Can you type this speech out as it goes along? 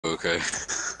okay.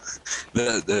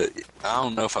 I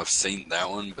don't know if I've seen that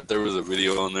one, but there was a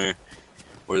video on there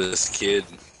where this kid,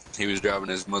 he was driving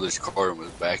his mother's car and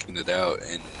was backing it out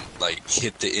and like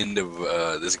hit the end of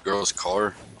this girl's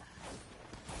car.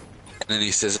 And then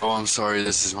he says, "Oh, I'm sorry,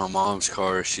 this is my mom's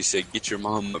car." She said, "Get your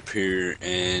mom up here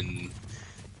and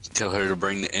tell her to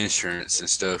bring the insurance and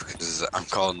stuff because I'm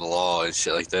calling the law and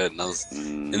shit like that."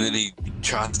 And then he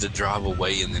tries to drive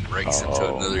away and then wrecks into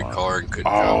Oh another my. car and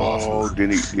couldn't drive off Oh, him.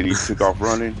 did he took off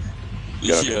running?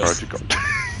 Got out the Yeah, car, took off.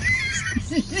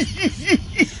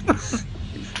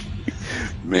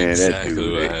 Man, that exactly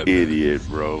dude what an happened. idiot,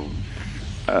 bro.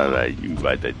 I like you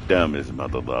like the dumbest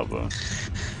mother lover.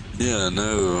 Yeah,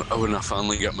 no. Oh, and I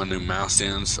finally got my new mouse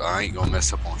in, so I ain't gonna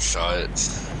mess up on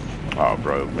shots. Oh,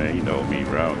 bro, man, you know me,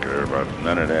 bro. I don't care about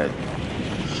none of that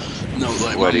No, like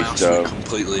my sweaty mouse went stuff.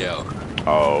 completely out.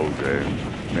 Oh, okay.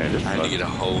 Man, this I had to must. get a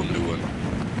whole new one.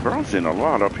 Bro, I'm seeing a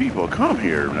lot of people come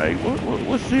here. Like,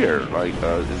 what's here? Like,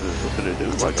 is it something to do?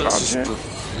 I thought Like this content?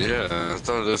 was, yeah, I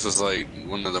thought this was like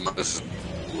one of the most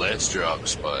less drop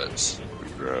spots.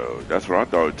 Bro, that's what I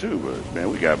thought too. But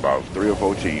man, we got about 3 or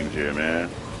 4 teams here,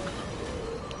 man.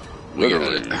 We got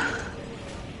it. Literally.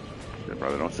 Yeah,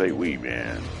 brother, don't say we,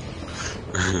 man.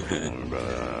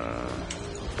 Brother.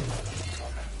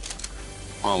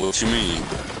 Oh, what you mean?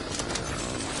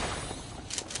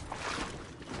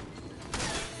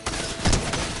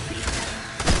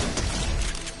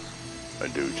 A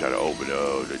dude try to open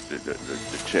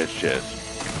the chest.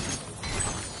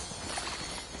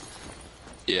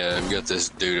 Yeah, I've got this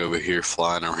dude over here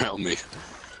flying around me.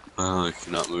 I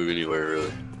cannot move anywhere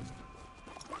really.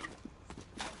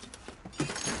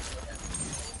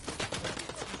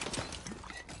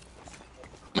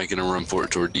 Making a run for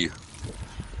it toward you.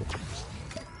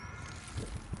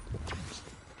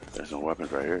 There's no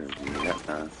weapons right here. Give me that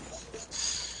time.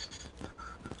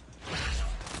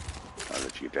 I'll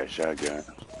let you get that shotgun.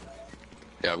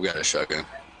 Yeah, I've got a shotgun.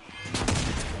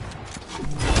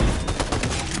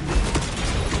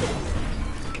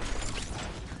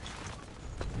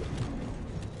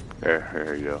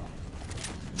 There you go.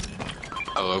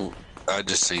 Oh, I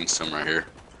just seen some right here.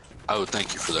 Oh,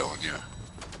 thank you for that one, yeah.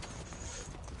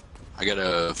 I got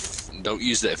a, don't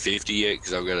use that 50 yet,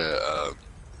 because I've got a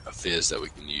fizz that we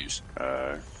can use.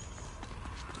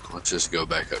 Let's just go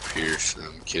back up here so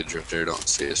them kids right there don't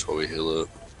see us while we heal up.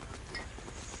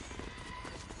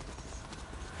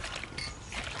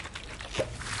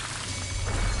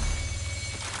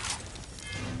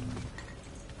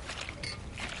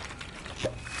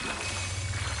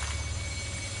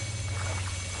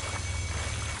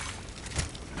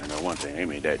 I know one thing, they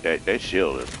made that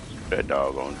shield, that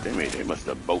doggone, they must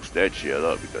have boasted that shield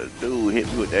up because dude hit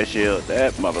me with that shield,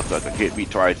 that motherfucker hit me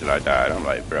twice and I died. I'm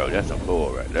like, bro, that's a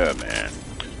bull right there, man.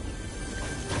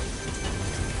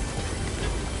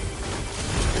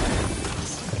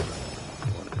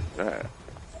 What is that?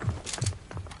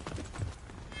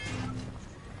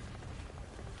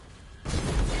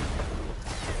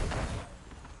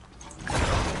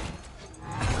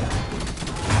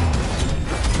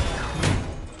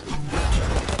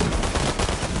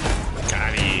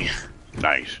 Got him.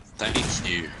 Nice. Thank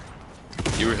you.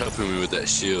 You were helping me with that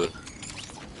shield.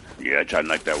 Yeah, I tried to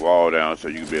knock that wall down so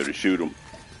you can be able to shoot him.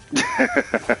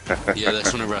 Yeah,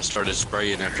 that's whenever I started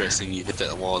spraying after I seen you hit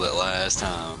that wall that last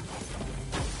time.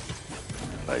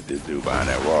 Like this dude behind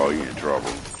that wall, you in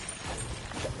trouble.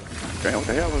 Damn, what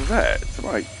the hell was that?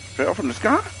 Somebody fell from the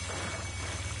sky?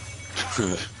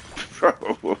 Bro,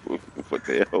 what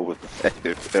the hell was that?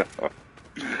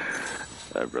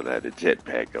 That brother had the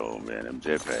jetpack on, man. Them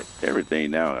jetpack.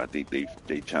 Everything now, I think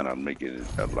they trying to make it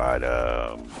a lot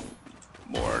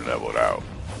more leveled out.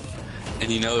 And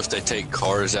you know, if they take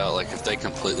cars out, like if they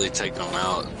completely take them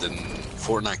out, then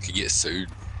Fortnite could get sued.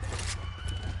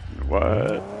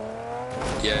 What?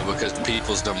 Yeah, because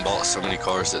people's done bought so many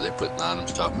cars that they put in the item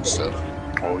shop and stuff.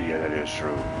 Oh yeah, that is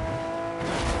true.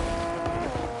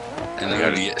 And they're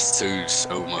gonna get sued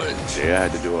so much. They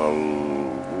had to do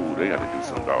they got to do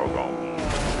some doggone.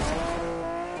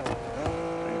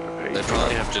 They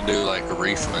probably have to do like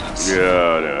refunds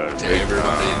Yeah, to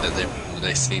everybody that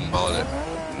they seen bought it.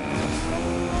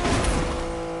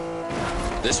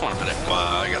 This one,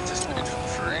 wow, I got this dude for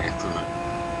free.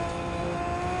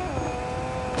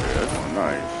 Yeah, this one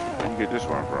nice. Where you get this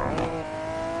one from?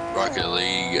 Rocket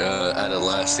League, out of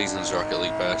last season's Rocket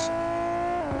League pass.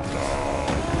 Oh,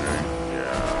 okay.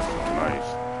 Yeah, nice.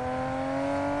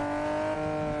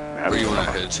 Where you want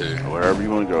to head to? Wherever you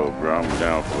want to go, bro. I'm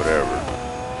down for whatever.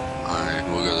 Alright,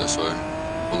 we'll go this way.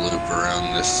 We'll loop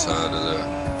around this side of the...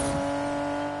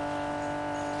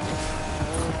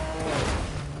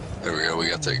 There we go, we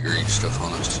got got that green stuff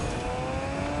on us.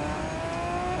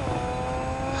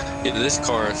 Yeah, this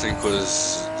car I think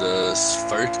was the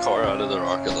first car out of the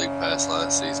Rocket League Pass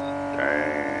last season.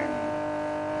 Dang.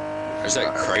 There's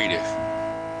that Kratos.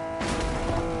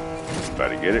 About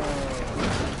to get it?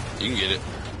 You can get it.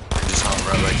 Just hop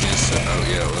right back in. So, oh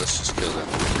yeah, well, let's just kill it.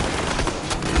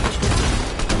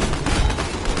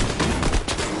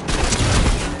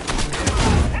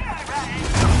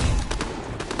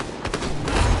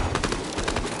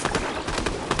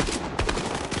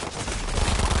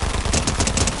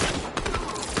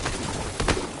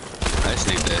 I just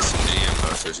need the SMG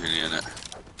ammo if there's any in it.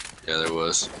 Yeah, there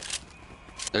was.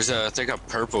 There's I think a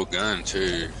purple gun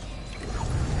too.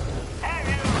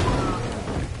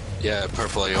 Yeah,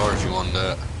 purple AR if you want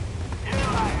that.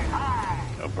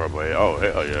 A purple AR. Oh,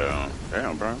 hell yeah.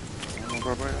 Damn, bro.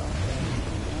 Purple AR.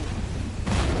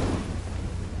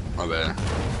 My bad.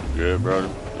 Good, brother.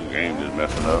 The game just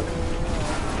messing up.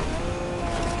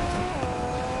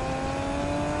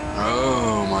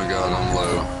 Oh my god, I'm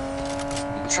low.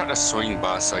 I'm trying to swing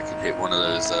by so I can hit one of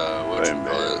those,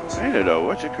 whatchamacallits. Ain't it though?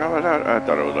 What you call it out? I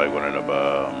thought it was like one of them,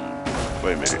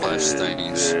 wait a minute. Splash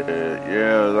things.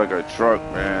 Yeah, it's like a truck,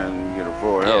 man. You get a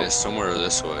full help. Yeah, somewhere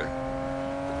this way.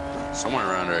 Somewhere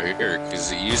around right here,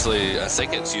 because usually, I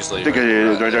think it's usually I think it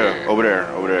is right there. there. Over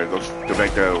there. Go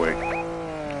back that way.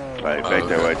 Like, back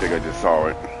that way. I think I just saw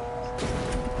it.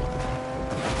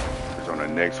 It's on the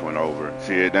next one over.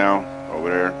 See it now? Over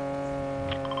there?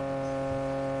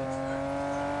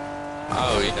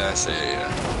 Oh, yeah, I see it,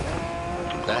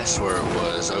 yeah. That's where it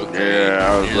was, okay. Yeah,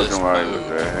 I was Near looking like, this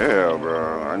what the hell,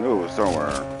 bro? I knew it was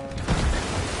somewhere.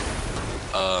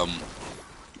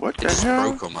 What It the just hell?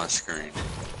 broke on my screen.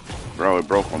 Bro, it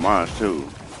broke on mine too.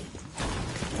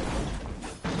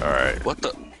 Alright. What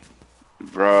the?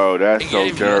 Bro, that's It so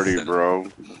gave dirty, nothing. bro.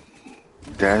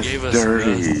 That's Gave us dirty.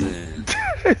 nothing.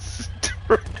 That's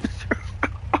dirty.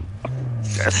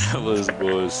 That was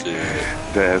bullshit.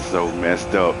 That's so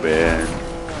messed up, man.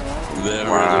 That really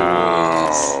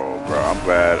was. Wow, bro. I'm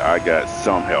glad I got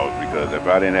some help because if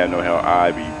I didn't have no help,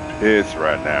 I'd be pissed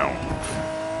right now.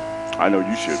 I know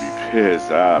you should be pissed.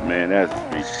 Ah, man, that's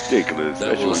ridiculous.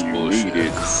 That Especially was when you bullshit. need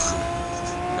it.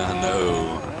 I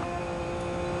know.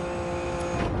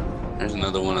 There's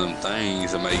another one of them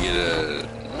things. I may get a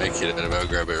make it out of. I'll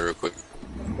grab it real quick.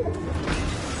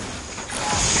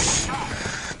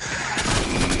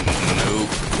 Nope.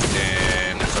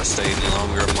 And if I stay any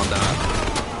longer, I'm gonna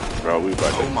die. Bro, we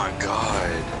about Oh to... my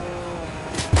god.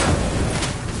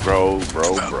 Bro.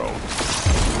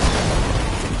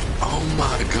 Oh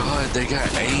my god, they got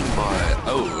aimbot.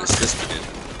 Oh, it's this kid.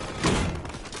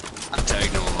 I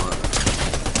tagged him on.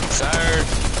 Sire.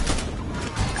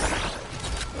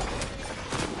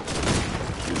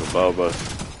 He's above us.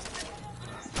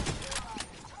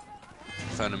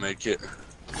 Found a med kit.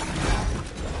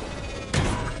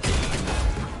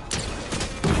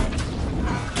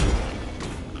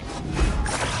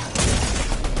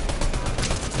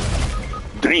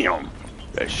 Damn!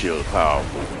 That shield is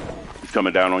powerful. He's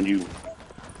coming down on you.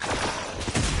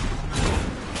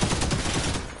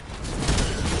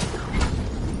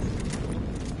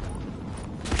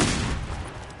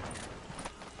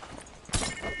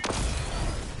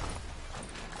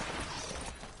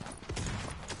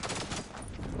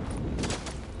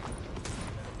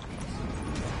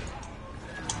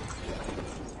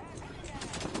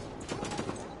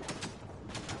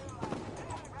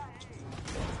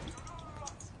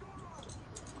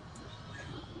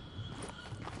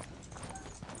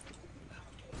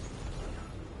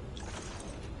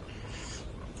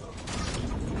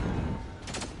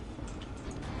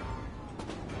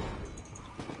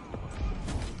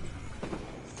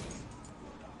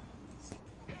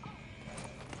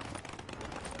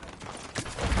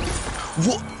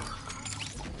 What?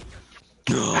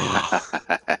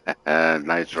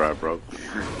 Nice try, bro.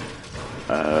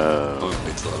 Oh,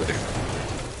 it's loading.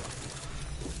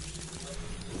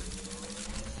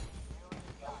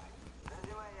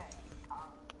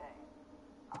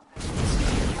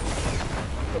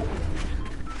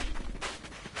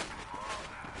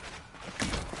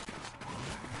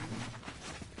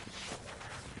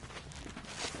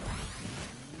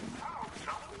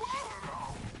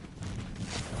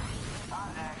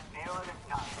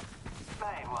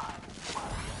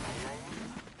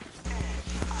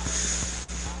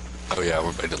 Oh yeah,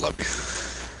 we're back to lobby.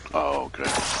 Oh, okay.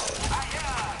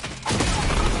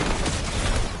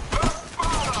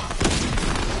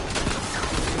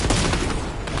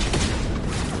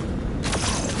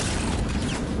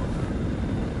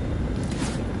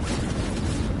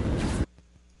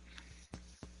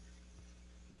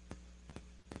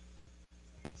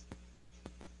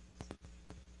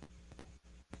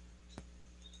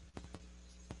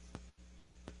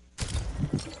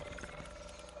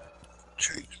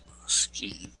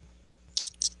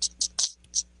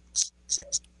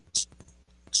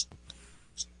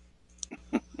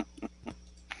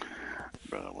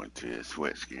 Brother went to his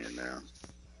sweat skin now.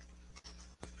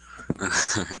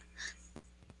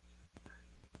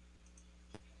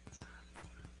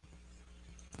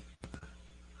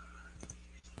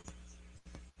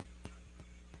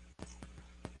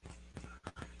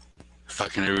 If I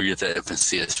can ever get that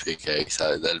FNCS pickaxe,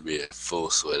 that'd be a full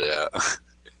sweat out.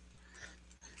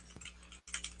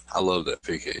 I love that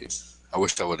pickaxe. I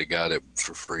wish I would have got it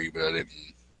for free, but I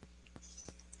didn't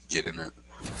get in it.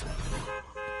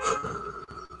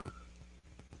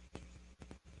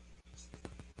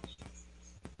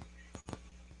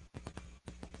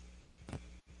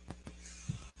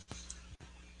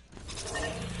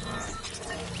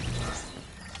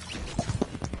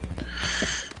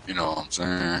 You know what I'm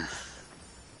saying?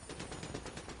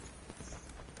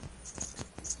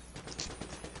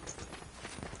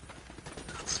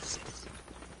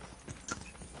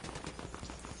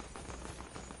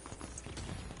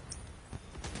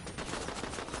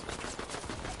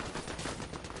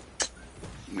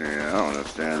 Yeah, I don't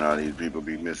understand how these people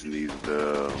be missing these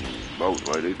boats.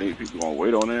 Like, they think people gonna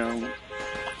wait on them.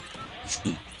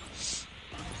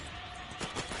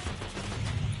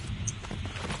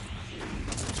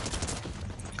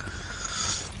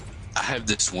 I have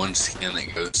this one skin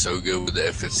that goes so good with the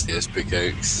FNCS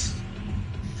pickaxe.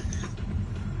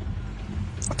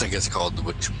 I think it's called the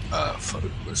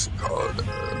what's it called?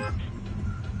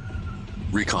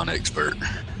 Recon Expert.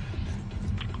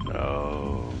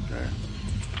 Oh, okay.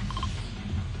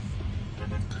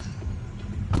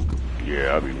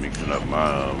 Yeah, I'll be mixing up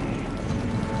my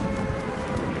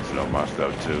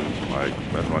stuff too. Like,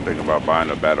 that's one thing about buying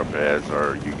a battle pass,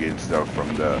 or you getting stuff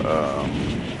from the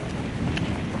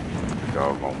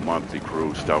doggone monthly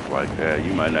crew, stuff like that.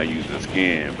 You might not use the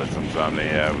skin, but sometimes they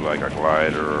have like a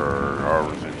glider or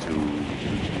Artisan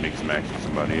 2 mix match with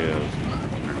somebody else.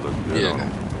 It looks good on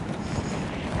them.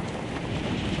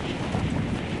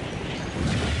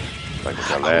 Like with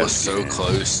that last I was so skin.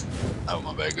 close. Oh,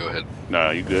 my bad. Go ahead.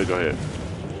 No, you good. Go ahead.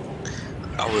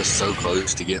 I was so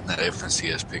close to getting that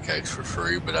FNCS pickaxe for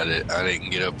free, but I didn't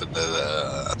get up at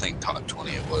the I think top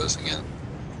 20 it was again.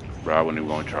 Bro, I wasn't even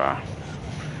gonna try.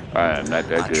 I am not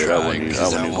that good. I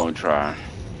wasn't even gonna try.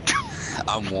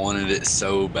 I wanted it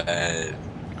so bad.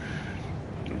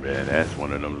 Man, that's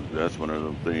one of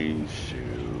them things. Shoot.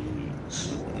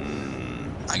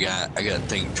 I got I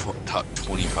think top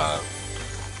 25.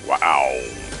 Wow.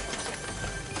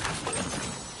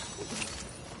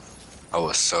 I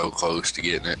was so close to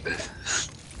getting it.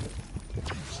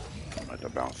 I'm about to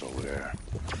bounce over there.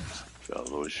 Fell a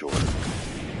little short.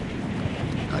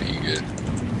 Are you good?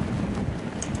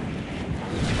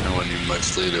 There wasn't even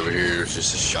much loot over here. There's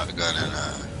just a shotgun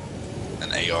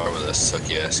and an AR with a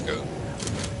sucky ass scope.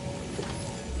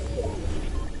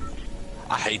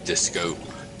 I hate this scope.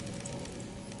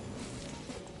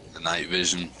 The night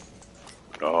vision.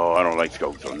 Oh, I don't like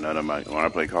scopes on none of my. When I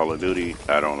play Call of Duty,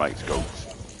 I don't like scopes.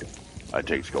 I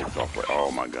take scopes off with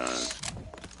all my guns.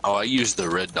 Oh, I use the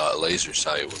red dot laser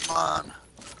sight with mine.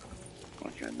 I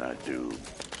cannot do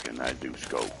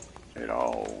scope at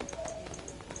all.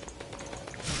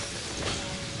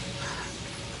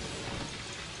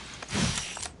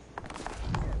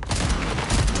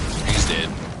 He's dead.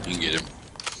 You can get him.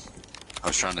 I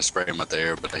was trying to spray him out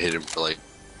there, but I hit him for like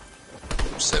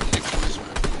 70 points, man.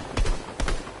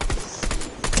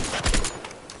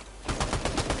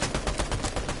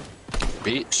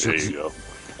 Bitch. There you go.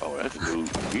 Oh, that's a dude.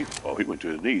 He went to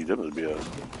his knees. That must be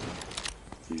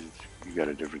you got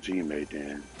a different teammate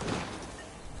then.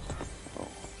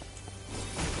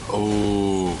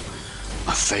 Oh,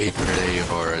 my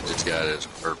favorite AR I just got is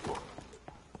purple.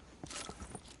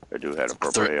 That dude had a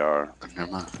purple AR.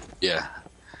 Never mind. Yeah.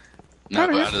 No,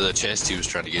 but out of the chest he was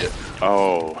trying to get.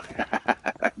 Oh,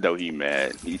 no, he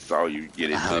mad. He saw you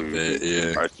get it too. I bet,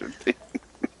 yeah.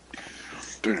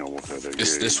 Damn, what's that?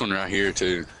 It's this one right here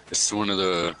too. It's one of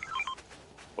the.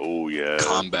 Oh yeah.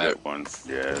 Combat ones.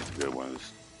 Yeah, it's good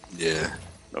ones. Yeah.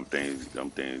 Them things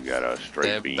got a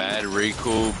straight beam. They have bad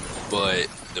recoil, but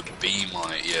the beam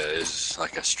on it, yeah, is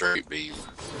like a straight beam.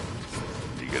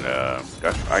 You can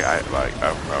that's I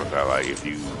like if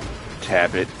you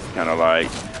tap it, kind of like.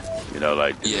 You know,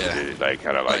 like, yeah, like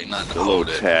kind of like not a little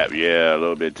tap, yeah, a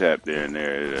little bit tap there and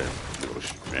there.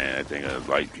 Man, that thing will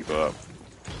light people up.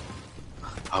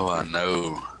 Oh, I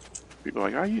know. People are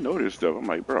like, how you know this stuff? I'm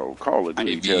like, bro, Call of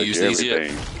Duty tells you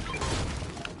everything.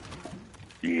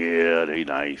 Yeah, they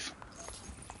nice.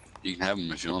 You can have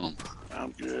them if you want them.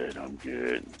 I'm good.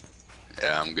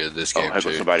 Yeah, I'm good this game I have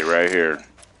somebody right here.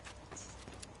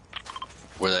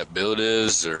 Where that build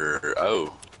is, or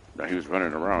oh. No, he was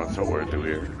running around somewhere through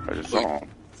here. I just saw him.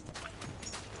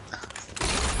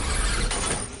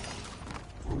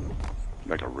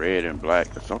 like a red and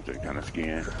black or something kind of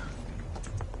skin.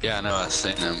 Yeah, I know. I've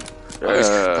seen him. Oh,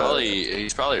 Uh,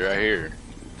 he's probably right here.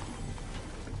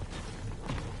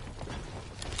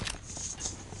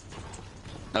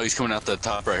 No, he's coming out the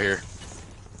top right here.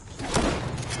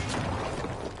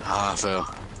 Ah, I fell.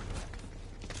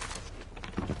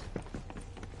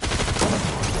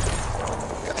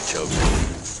 Got choked.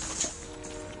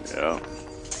 yeah.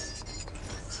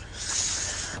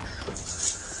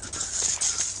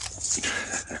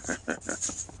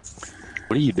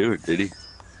 What are you doing, Diddy?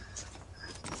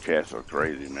 Cats are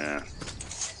crazy, man.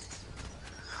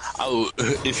 Oh,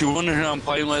 if you're wondering who I'm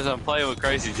playing with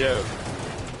Crazy Joe.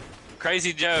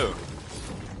 Crazy Joe.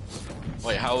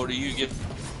 Wait, how old are you again?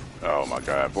 Oh my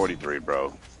God, 43,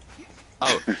 bro.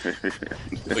 Oh,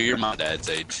 well, you're my dad's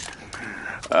age.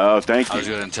 Oh, thank you. I was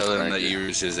going to tell him Thank that you. you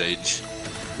was his age.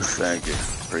 Thank you.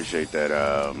 Appreciate that.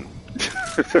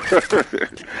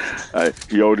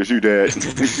 He old as you, Dad.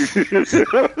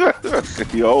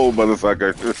 You old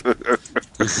motherfucker.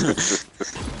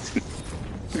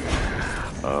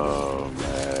 Oh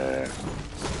man.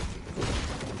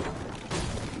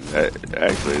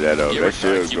 That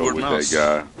should go with that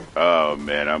guy. Oh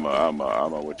man, I'm a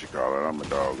what you call it? I'm a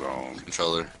doggone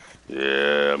Controller.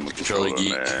 Yeah, I'm a Controller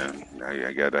geek. man.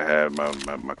 I gotta have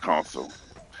my console.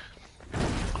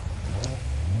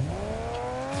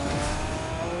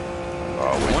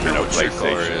 I wonder what your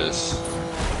car is.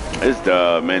 It's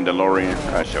the Mandalorian.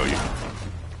 I'll show you.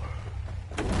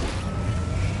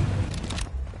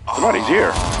 Somebody's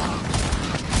here.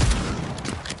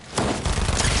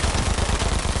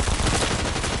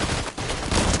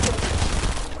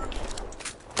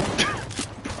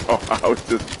 Oh, I was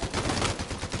just...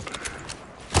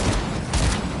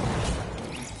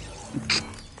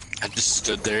 I just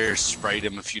stood there, sprayed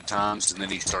him a few times, and then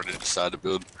he started to decide to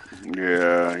build.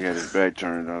 Yeah, he had his back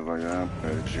turned. I was like, I'm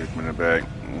gonna shoot him in the back.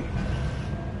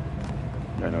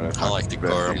 I know that's I like the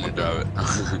car. I'm gonna drive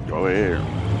it. Go ahead.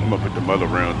 I'm gonna put the mother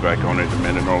rims back on it, the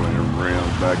Mandalorian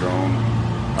rims back on.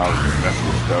 I was just messing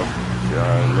with stuff.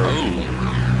 Oh,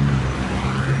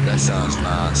 that sounds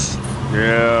nice.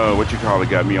 Yeah, what you call it?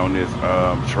 Got me on this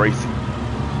Tracy.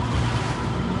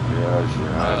 Yeah,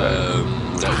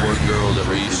 that one girl that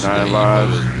we used to Nine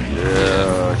Lives.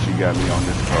 Yeah, she got me on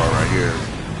this car right here.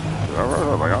 I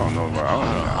was like, I don't know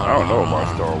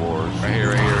about Star Wars. Right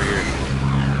here.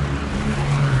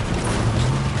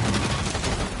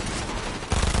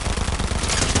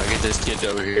 I get this kid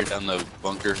over here down the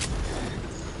bunker.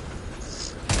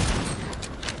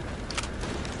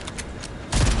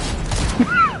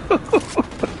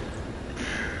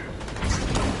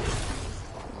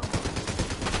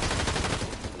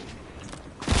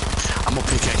 I'm gonna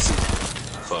pickaxe him.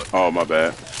 Fuck. Oh, my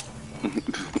bad.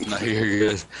 No, you're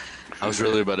good. I was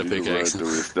really about to pickaxe him.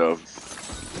 Through his stuff.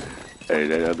 Hey,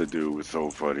 that other dude was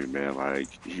so funny, man. Like,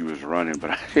 he was running,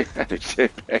 but I had a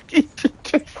jetpack.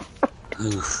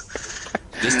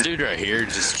 This dude right here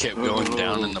just kept going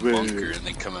down in the bunker and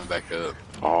then coming back up.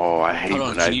 Oh, I hate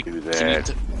when I do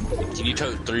that. Can you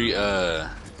tote 3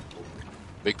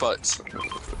 big pots?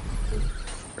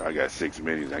 I got 6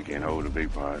 minis. I can't hold the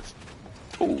big pots.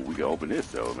 Oh, we can open this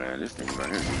though, man. This thing right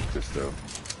here, this stuff.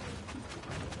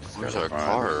 Where's our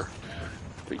car?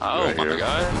 Oh right my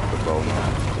God!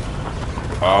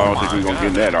 I don't think we're gonna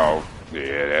get that off.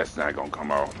 Yeah, that's not gonna come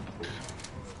off.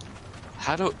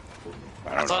 How do?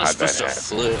 I thought how it's supposed to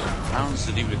flip. How is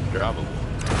it even drivable?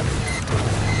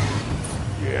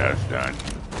 Yeah, it's done.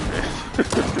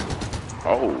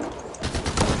 Oh.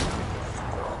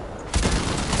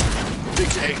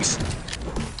 Big eggs.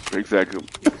 Exactly.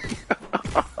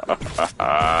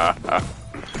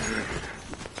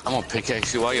 I'm gonna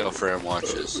pickaxe you while your friend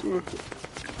watches.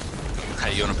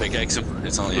 Hey, you wanna pickaxe him?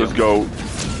 It's on you. Let's go.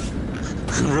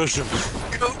 Rush him.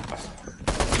 Go.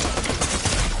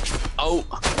 Oh,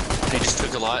 he just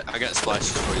took a lot. I got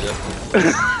splashes for you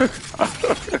though.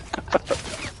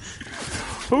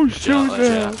 Oh shoot,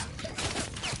 man. Yeah.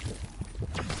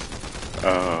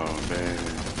 Oh man.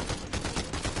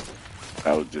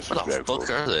 That was disrespectful. What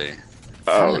the fuck are they?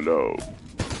 Oh no.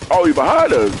 Oh, he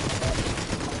behind us.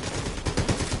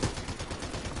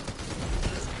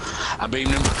 I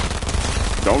beamed him.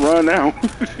 Don't run now.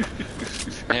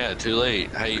 Yeah, too late.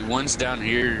 Hey, one's down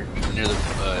here near the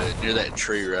near that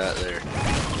tree right there.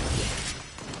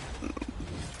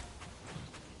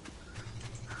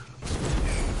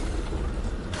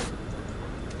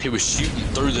 He was shooting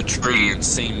through the tree and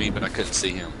seeing me, but I couldn't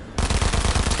see him.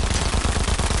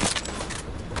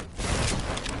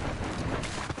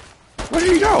 Where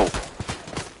did he go?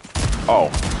 Oh.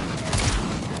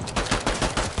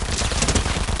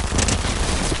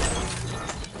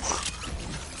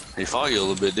 He fought you a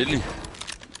little bit, didn't he?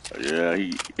 Yeah,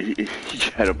 he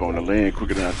got up on the land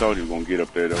quicker than I thought he was gonna get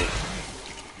up there though.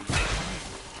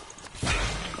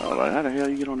 I was like, how the hell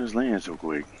you get on this land so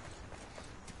quick?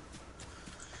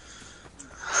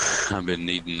 I've been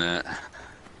needing that.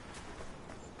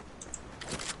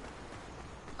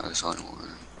 That's only one.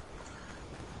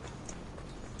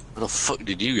 Where the fuck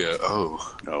did you go?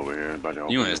 Oh. Over here, about to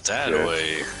open. You went that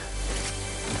way.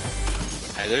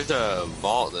 Hey, there's a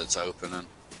vault that's opening.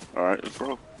 Alright, let's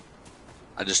go.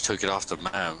 I just took it off the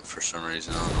map for some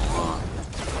reason. I don't know why.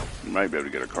 You might be able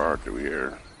to get a car through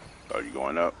here. Oh, you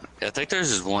going up? Yeah, I think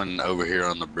there's just one over here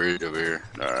on the bridge over here.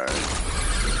 Alright.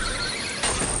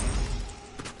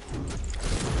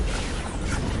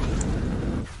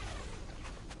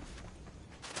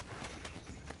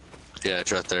 Yeah,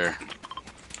 it's right there.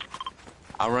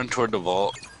 I'll run toward the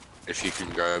vault if you can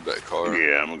grab that car.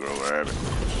 Yeah, I'm gonna go grab it.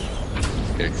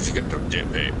 Yeah, because you got the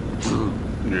jetpack.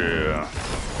 Yeah.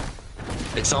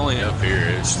 It's only up here,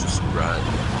 it's just right.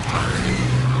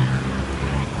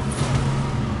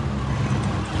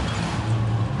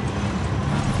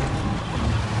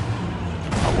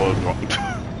 I was going.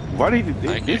 Why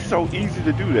did it's so easy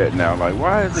to do that now? Like,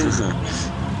 why is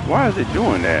it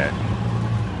doing that?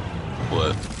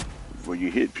 What? Where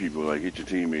you hit people, like hit your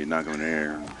teammate, knock them in the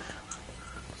air.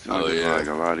 So it's like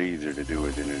a lot easier to do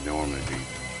it than it normally be.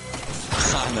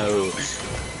 I know.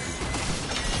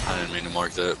 I didn't mean to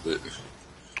mark that, but.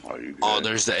 Oh, you Oh,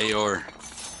 there's the AR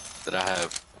that I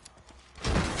have.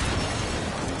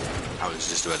 I was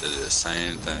just about to do the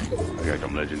same thing. I got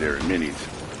them legendary minis.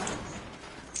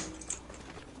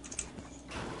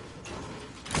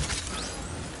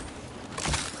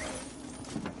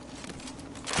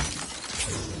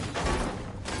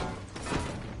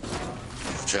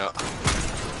 Watch out.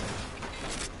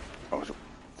 Oh, so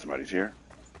somebody's here?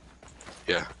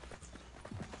 Yeah.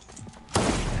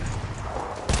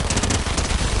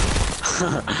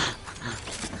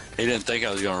 He didn't think I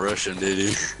was gonna rush him, did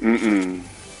he? Mm-mm.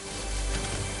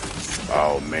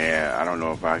 Oh man, I don't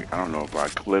know if I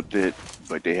clipped it,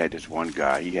 but they had this one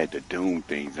guy. He had the Doom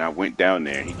things, and I went down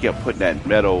there. He kept putting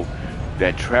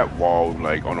that trap wall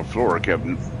like on the floor, kept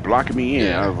blocking me in.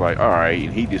 Yeah. I was like, all right,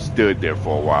 and he just stood there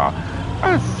for a while.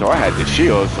 So I had the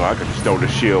shield, so I could just throw the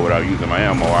shield without using my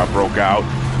ammo. I broke out.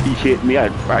 He hit me.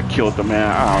 I killed the man.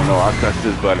 I don't know. I cussed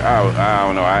his butt. I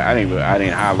don't know. I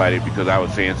didn't highlight it because I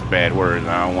was saying some bad words.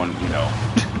 I don't want,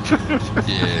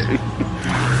 Yeah.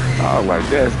 I was like,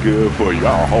 that's good for you.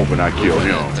 I was hoping I killed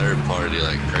him. Third party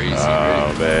like crazy.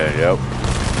 Oh man, yep.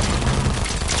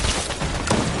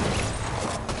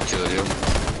 Killed him.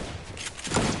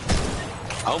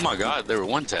 Oh my God, they were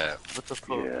one tap. What the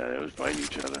fuck? Yeah, they was fighting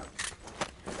each other.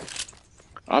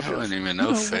 I wasn't even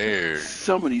no fair.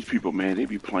 Some of these people, man, they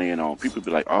be playing on. People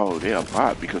be like, "Oh, they're a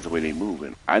bot because of the way they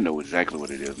moving." I know exactly what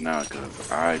it is now because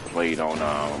I played on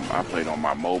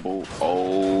my mobile.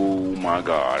 Oh my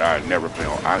God, I never play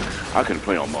on. I couldn't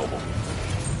play on mobile.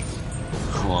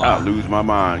 Wow. I lose my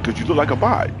mind because you look like a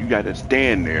bot. You got to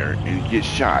stand there and get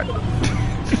shot.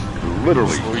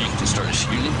 Literally. Before you can start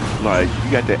shooting. Like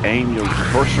you got to aim your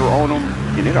cursor on them,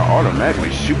 and it'll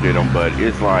automatically shoot at them. But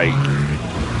it's like.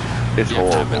 It's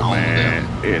horrible, man.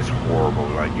 It's horrible.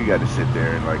 Like you got to sit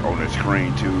there and like on the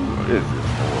screen too. It's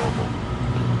horrible.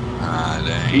 Ah,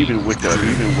 dang. Even with the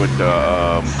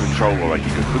controller, like you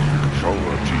can put the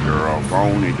controller to your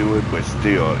phone and do it, but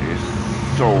still, it's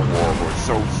so horrible. It's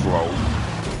so slow.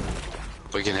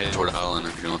 We can head toward the island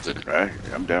if you want to. Right?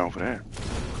 I'm down for that.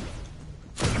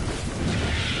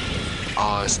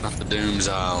 Oh, it's not the Doom's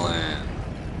Island.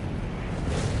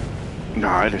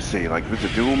 Nah, it'll say like if it's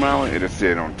a Doom Island, it'll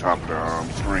say it on top of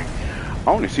the screen. I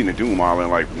only seen the Doom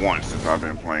Island like once since I've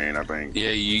been playing, I think.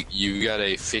 Yeah, you got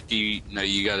a 50. No,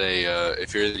 you got a.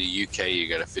 If you're in the UK, you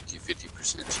got a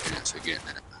 50% chance of getting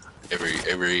it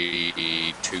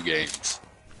every 2 games.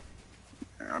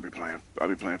 Yeah, I'll be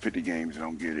playing 50 games and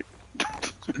don't get it.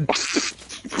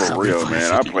 For real,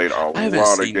 man. I played a lot of games. I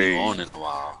haven't seen you on in a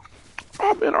while.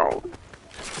 I've been on.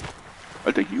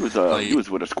 I think you was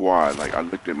with a squad. Like I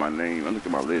looked at my name, I looked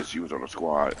at my list. You was on a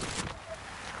squad.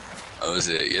 Oh, was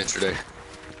it yesterday?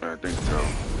 I think so.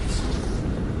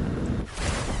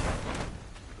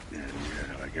 Yeah.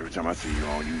 Like every time I see you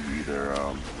on, you either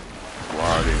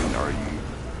squadding or you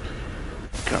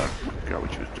got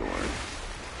what you was doing.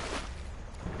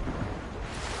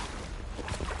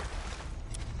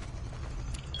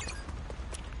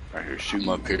 I hear shooting.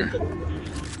 I'm up here.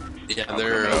 Yeah,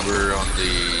 they're over on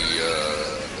the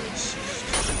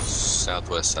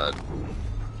southwest side.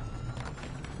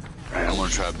 I'm gonna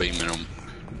try beaming them.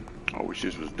 I wish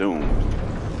this was Doom.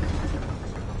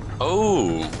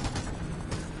 Oh!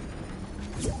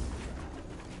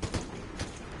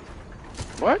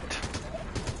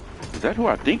 Is that who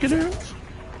I think it is?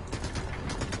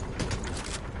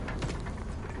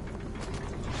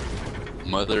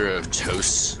 Mother of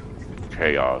Toast.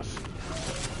 Chaos.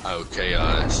 Oh,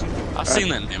 Chaos. I've seen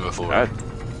that name before. Man,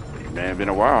 it's been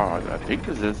a while. I think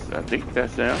this is. I think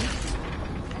that's them.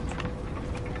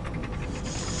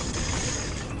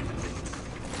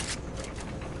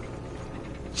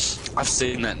 I've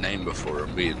seen that name before.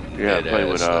 Being Yeah, I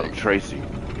play with like, Tracy.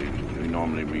 We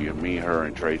normally be me, her,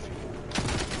 and Tracy.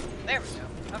 There we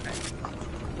go. Okay.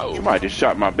 Oh, You might just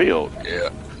shot my build. yeah,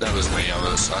 that was me.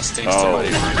 I seen Oh. somebody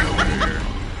over here.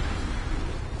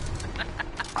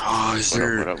 Oh, is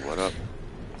there? What up? What up?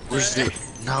 Where's the?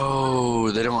 No,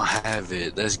 they don't have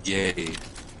it. That's gay.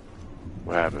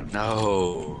 What happened?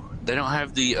 No, they don't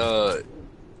have the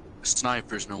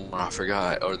snipers no more. I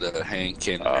forgot, or the hand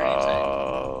cannon or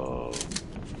anything.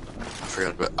 I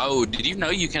forgot about. Oh, did you know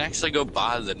you can actually go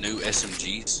buy the new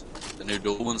SMGs, the new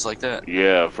dual ones like that?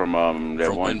 Yeah, from that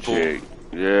From one Winpool? chick.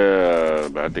 Yeah,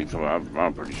 but I think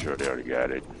I'm pretty sure they already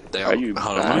got it. They How you?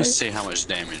 hold on, let me see how much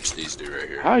damage these do right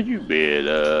here. How you been,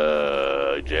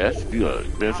 Jess? You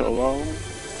been so long?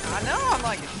 I know. I'm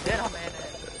like, shit, I'm in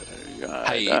it.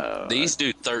 Hey, these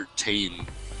do 13.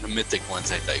 The mythic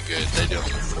ones ain't that good. They do only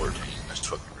 14. That's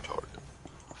fucking retarded.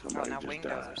 Oh, Somebody now just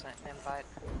Windows died. are sent an invite.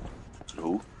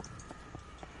 Who?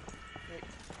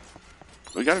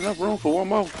 We got enough room for one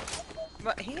more.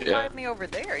 But he invited Yeah. me over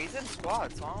there. He's in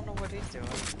squad, so I don't know what he's doing.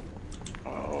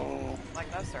 Oh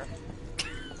Like, no, sir.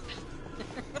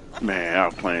 man,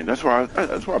 I'm playing. That's why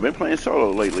I've been playing solo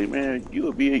lately, man.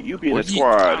 You be in Well, a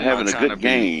squad I'm not having a trying to good be-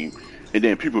 game, and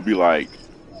then people be like,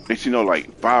 next you know,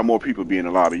 like 5 more people be in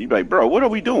the lobby. You be like, bro, what are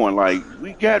we doing? Like,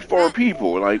 we got 4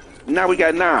 people. Like, now we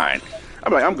got 9.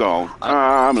 I'm like, I'm gone.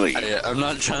 I'm leaving. I'm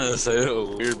not trying to say it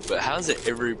weird, but how's it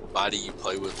everybody you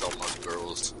play with almost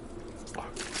girls?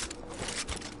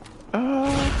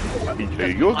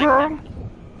 You a girl?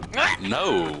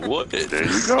 No, what? There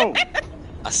you go.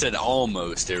 I said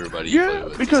almost everybody you Yeah, play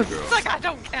with because- is a girl. It's like, I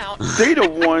don't count. They the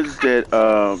ones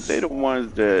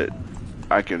that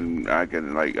I can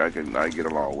get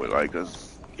along with, like, cause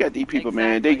you got these people,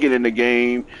 man. They Exactly. get in the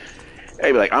game,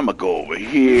 they be like, I'm gonna go over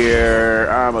here,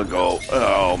 I'm gonna go.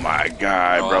 Oh my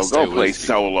god, Oh, bro, I'll stay go play with you.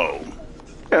 solo.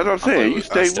 That's what I'm saying. You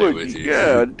I'll stay with you.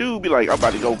 Yeah, dude, be like, I'm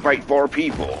about to go fight 4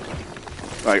 people.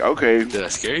 Like, okay, Did I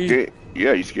scare you?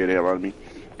 yeah, you scared the hell out of me.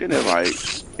 Then they're like,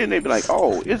 and they be like,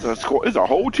 oh, it's a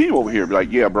whole team over here. Be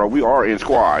like, yeah, bro, we are in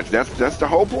squads. That's the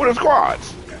whole point of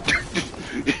squads.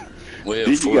 We Then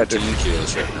have you got 14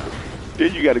 kills right now.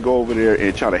 Then you got to go over there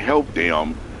and try to help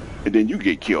them, and then you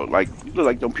get killed. Like, you look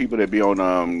like them people that be on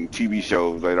TV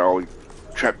shows that always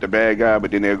trap the bad guy,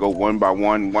 but then they'll go one by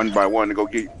one to go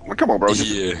get. Well, come on, bro. Just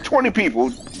Yeah. 20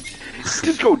 people.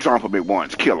 Just go jump them at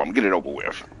once, kill them, get it over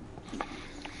with.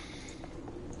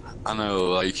 I know,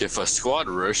 like, if a squad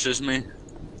rushes me,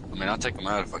 I mean, I'll take them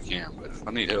out if I can, but if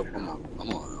I need help, I'm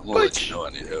gonna let you know I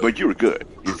need help. But you were good.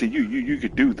 You see, you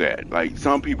could do that. Like,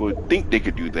 some people think they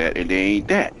could do that, and they ain't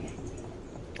that.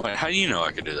 Wait, how do you know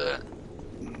I could do that?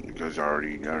 Because I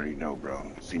already know,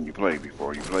 bro. Seen you play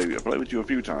before. I played with you a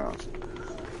few times.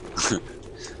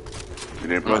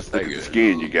 And then plus, look at the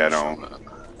skin you got on.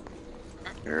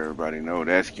 Everybody know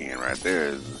that skin right there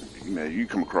is. You know, you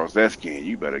come across that skin,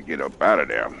 you better get up out of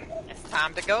there. It's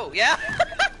time to go, yeah.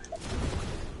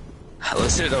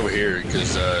 Let's hit over here,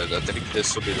 because I think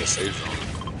this will be the safe zone.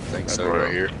 I think so, Right.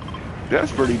 right here.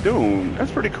 That's pretty Doom. That's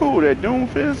pretty cool. That Doom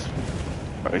fist.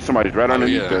 Hey, somebody's right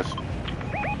underneath yeah. us.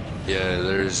 Yeah,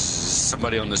 there's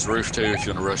somebody on this roof, too, if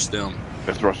you want to rush them.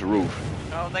 Let's rush the roof.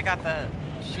 Oh, they got the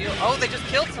shield. Oh, they just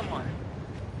killed someone.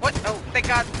 What? Oh, they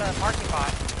got the marking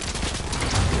bot.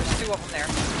 There's 2 of them there.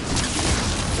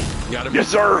 Got him? Yes,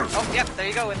 sir. Oh, yep, there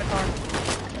you go in the car.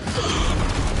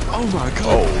 Oh, my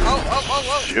God.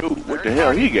 Oh. Shoot! What the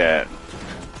hell he got?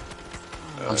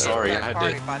 I'm sorry, I Got had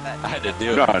party to... by that. I had to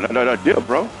deal. No, dip,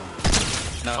 bro.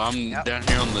 No, I'm Yep. down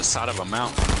here on the side of a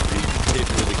mountain. He hit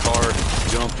into the car,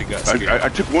 jumped, and got scared. I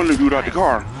took one dude out the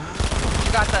car.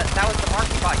 You got that was the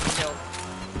marking bot you killed.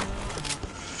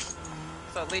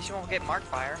 So at least you won't get mark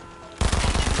fire.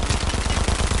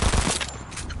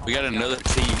 We got another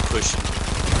team pushing.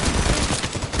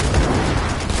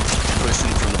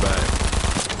 Pushing from the back.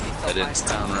 That didn't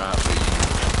sound right for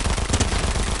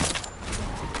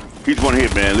He's one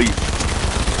hit, man. Leave. you.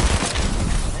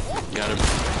 Got him.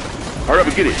 Hurry up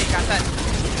and get You it. got that.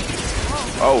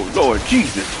 Oh, Lord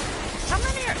Jesus. How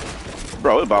many are...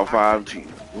 Bro, it's about 5 teams.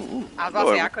 I was about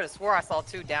to say, I could have swore I saw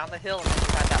 2 down the hill and then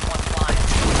you had that one flying.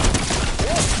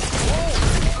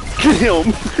 Get him.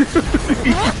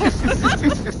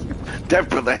 That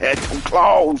brother had some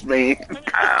claws, man.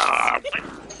 Ah.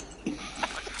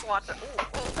 watch it. Ooh,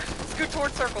 ooh. Scoot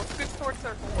towards circle. Scoot towards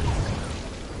circle.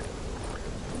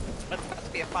 That's about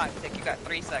to be a 5-tick. You got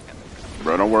 3 seconds.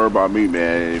 Bro, don't worry about me,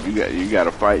 man. If you got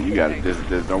to fight, you got to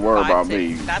just don't worry about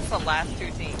me. That's the last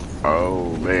 2 teams.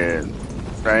 Oh man,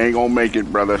 I ain't gonna make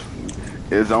it, brother.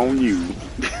 It's on you.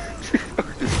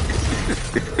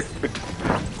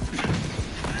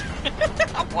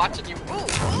 I'm watching you. Ooh,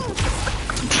 ooh.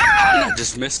 I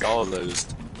just missed all of those.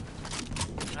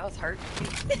 That was hurt.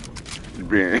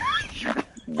 Man,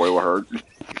 boy, what hurt.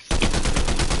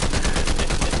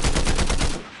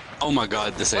 Oh my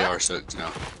god, this AR sucks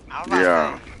now.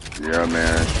 Yeah, yeah,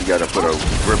 man. You got to put a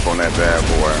grip on that bad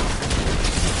boy.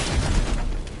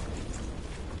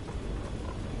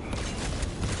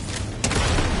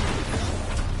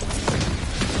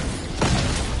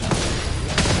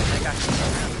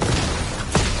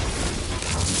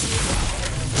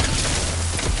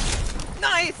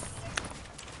 Nice!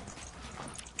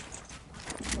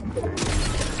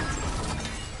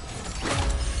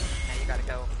 Now you gotta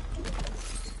go.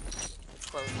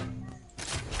 Close it.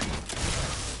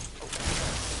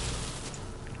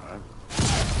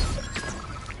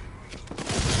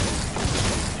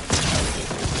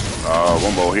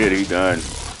 One more hit, he done.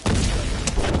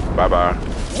 Bye bye.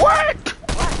 What?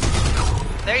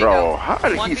 There you Bro, go. how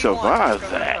did he 1v1. survive Go,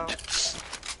 go, that? go.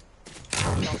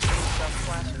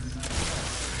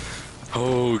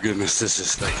 Oh goodness, this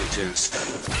is like intense.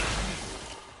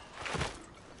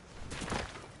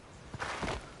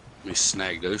 Let me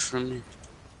snag those from you.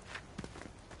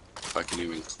 If I can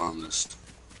even climb this.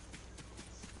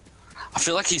 I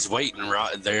feel like he's waiting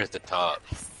right there at the top.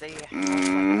 See, that's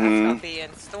gonna be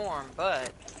in storm,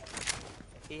 but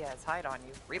if he has height on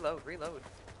you, reload.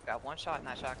 Got 1 shot in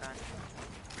that shotgun.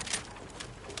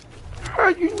 How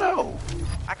you know?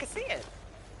 I can see it.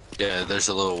 Yeah, there's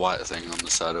a little white thing on the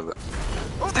side of it.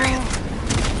 Oh, there he is.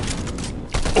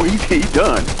 Oh, he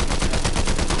done.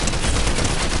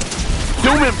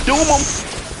 Doom him!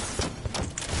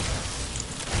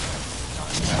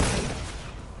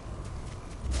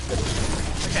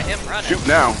 Look at him running. Shoot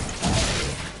now.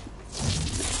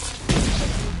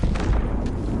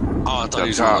 Oh, I thought he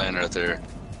was Up top. gonna land right there.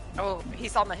 Oh,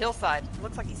 he's on the hillside.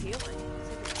 Looks like he's healing.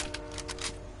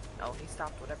 No, he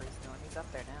stopped whatever he's doing. He's up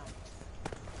there now.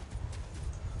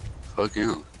 Fuck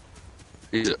him.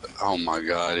 He's, oh my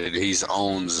god, he's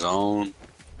on zone.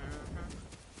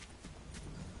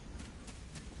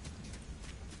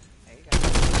 There you go.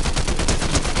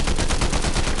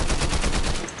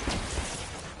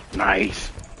 Nice.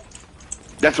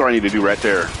 That's what I need to do right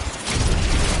there.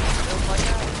 Feels like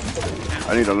that.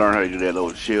 I need to learn how to do that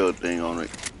little shield thing on it.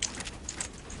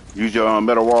 Use your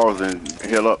metal walls and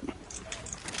heal up.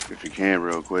 If you can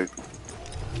real quick.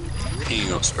 He ain't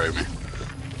gonna spray me.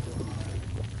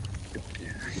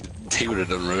 He would have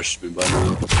done rushed me by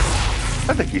now.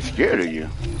 I think he's scared of you.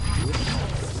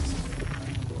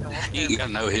 He ain't got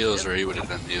no heals or he would have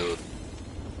done healed.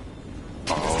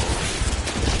 Oh.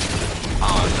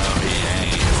 Oh no, he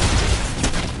ain't.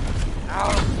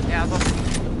 Oh, yeah, look.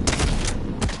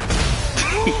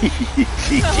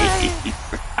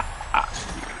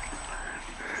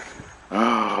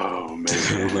 Oh man.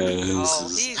 Oh,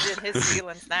 he's in his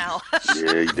feelings now.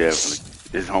 Yeah, he definitely.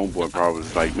 His homeboy probably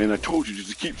was like, man, I told you just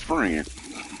to keep spraying.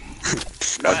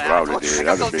 That's what I would have did.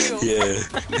 I'd have been. Yeah,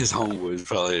 his homeboy's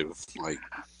probably like,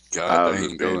 I God, would they have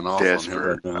ain't been going off on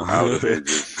desperate. him right I now. would have been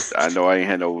just. I know I ain't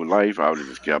had no life. I would have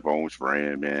just kept on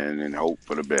spraying, man, and hope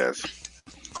for the best.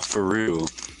 For real.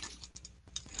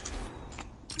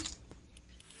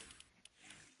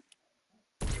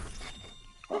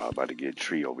 I'm about to get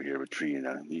Tree over here, but Tree and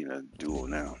I need a duel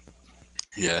now.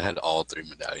 Yeah, I had all 3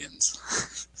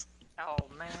 medallions. Oh,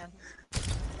 man.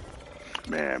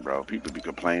 Man, bro, people be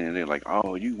complaining. They're like,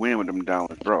 "Oh, you win with them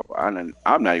dollars, bro." I'm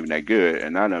not even that good,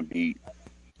 and I done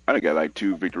got like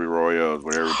 2 victory royales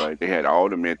with everybody. They had all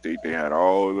the mythic, they had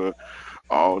all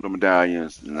the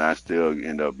medallions, and I still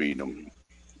end up beating them.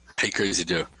 Hey, Crazy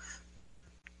Joe.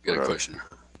 Got a question.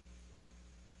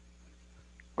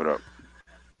 What up?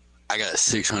 I got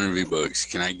 600 V-Bucks.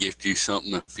 Can I gift you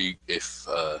something if you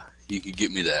could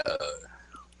get me that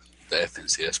the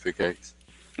FNCS pickaxe?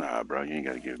 Nah, bro, you ain't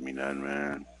gotta give me nothing,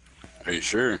 man. Are you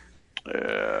sure?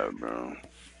 Yeah, bro.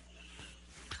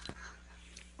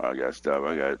 I got stuff.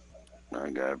 I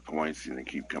got points, and they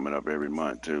keep coming up every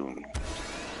month too.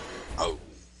 Oh.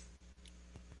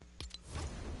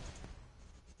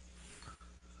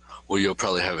 Well, you'll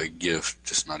probably have a gift,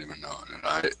 just not even knowing it,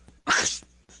 right?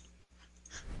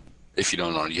 If you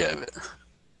don't already have it.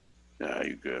 Nah,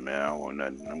 you good, man. I don't want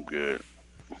nothing. I'm good.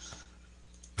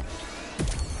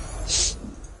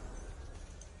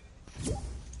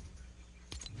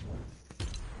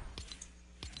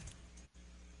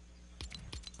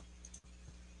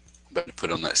 about to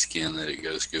put on that skin that it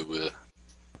goes good with.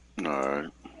 Alright.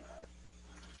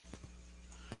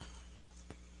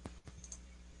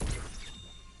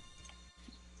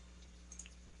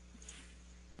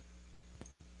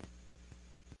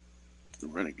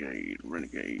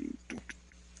 Renegade.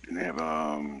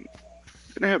 Didn't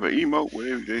they have an emote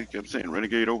where they kept saying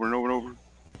Renegade over and over and over?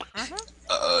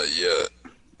 Yeah.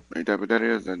 Ain't that what that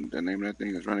is? The name of that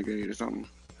thing is Renegade or something?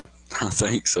 I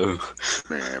think so.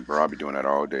 Man, bro, I'd be doing that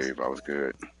all day if I was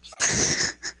good.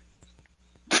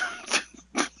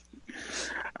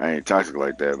 I ain't toxic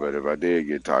like that, but if I did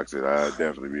get toxic, I'd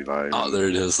definitely be like, Oh, there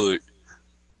it is. Look.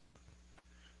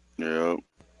 yeah.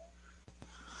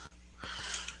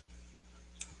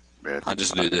 I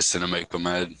just do this to make them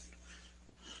mad.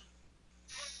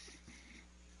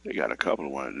 They got a couple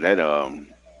of ones. That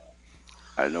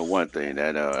I know one thing,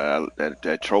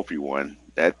 that trophy one,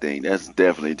 that thing, that's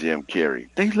definitely Jim Carrey.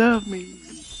 They love me.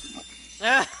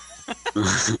 I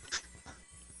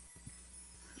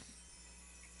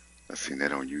seen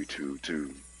that on YouTube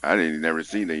too. I didn't never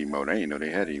seen the emote. I didn't know they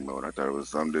had an emote. I thought it was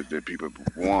something that people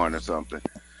won or something.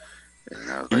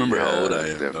 And I was You like, remember yeah, how old I that's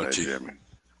am, definitely don't you? Jimmy.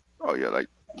 Oh yeah,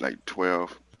 like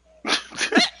 12.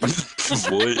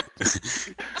 What?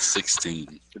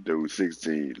 16. Dude,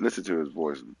 16. Listen to his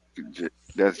voice.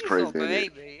 That's He's crazy. a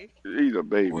baby. He's a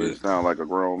baby. What? It sounds like a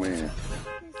grown man.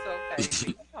 He's so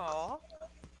baby. Aw.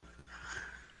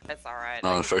 That's alright.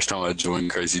 No, the first time I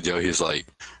joined Crazy Joe, he was like,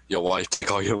 your wife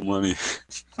take all your money.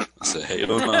 I said,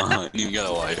 hell no, I ain't even got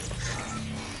a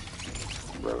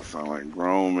wife. Brother sound like a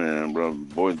grown man, bro.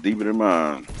 Boy's deeper than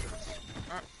mine.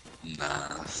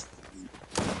 Nah.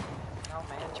 Oh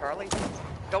man, Charlie's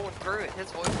going through it. His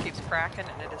voice keeps cracking,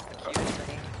 and it is the cutest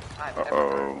thing I've ever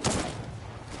heard.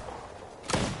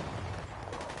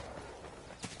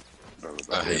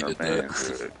 I hated that.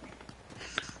 Good.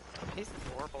 He's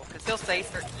adorable because he'll say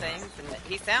certain things, and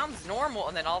he sounds normal,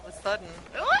 and then all of a sudden,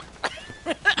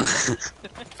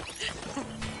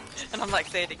 and I'm like,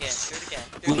 say it again, do it again.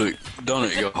 Do it Look, don't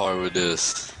it go hard with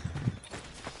this.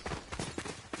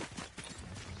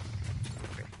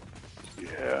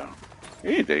 Yeah.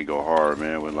 Anything go hard,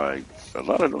 man, with like a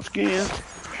lot of those skins.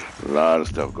 A lot of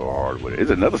stuff go hard with it.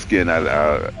 It's another skin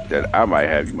that I might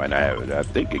have, you might not have it. I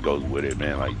think it goes with it,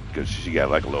 man, like, because she got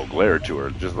like a little glare to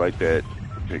her, just like that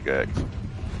pickaxe.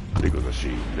 I think it was a she.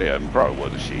 Yeah, it probably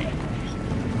was a she.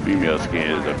 Female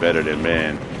skins are better than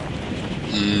men.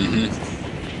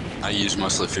 Mm-hmm. I use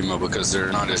mostly female because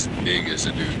they're not as big as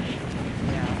a dude.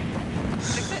 Yeah.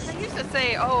 They used to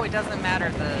say, oh, it doesn't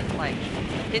matter, the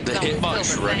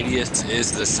hitbox radius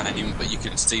is the same, but you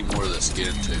can see more of the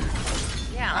skin too.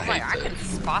 Yeah, I hate can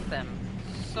spot them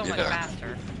so much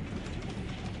faster.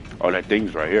 Oh, that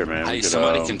thing's right here, man. Hey,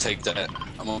 somebody can take that.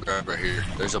 I'm gonna grab right here.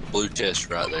 There's a blue chest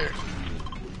right there.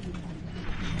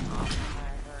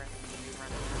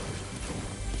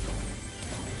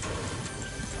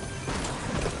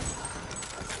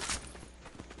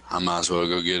 I might as well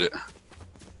go get it.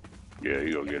 Yeah,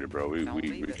 you go get it, bro. We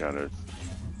kind of.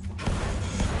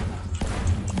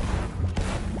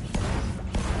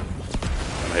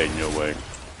 I'm heading your way.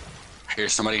 Here,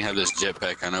 somebody can have this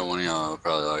jetpack. I know one of y'all will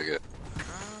probably like it.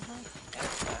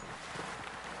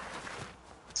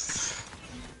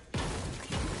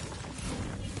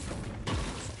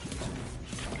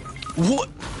 What?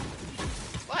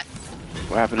 What?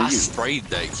 What happened to I you? sprayed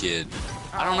that kid.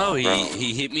 I don't know.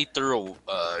 He hit me through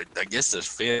I guess this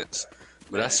fence,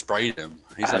 but I sprayed him.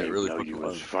 He's I like didn't really know fucking you low.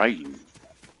 was fighting.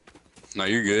 No,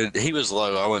 you're good. He was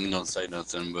low. I wasn't gonna say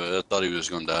nothing, but I thought he was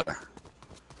gonna die.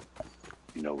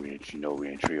 You know we in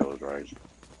trios, right?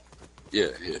 Yeah.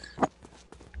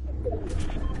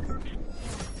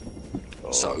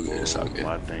 It's all good. It's all good.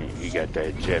 My thing, he got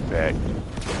that jetpack.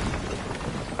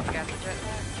 You got the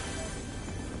jetpack?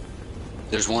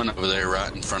 There's one over there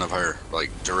right in front of her, like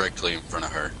directly in front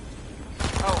of her.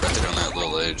 Oh, Right there on that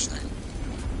little edge thing.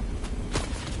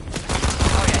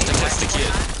 Oh yeah, I think that's the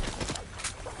kid.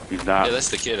 He's not. Yeah, that's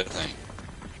the kid, I think.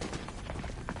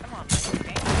 Come on,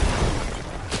 man.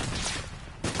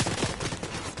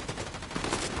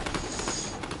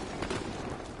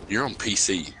 You're on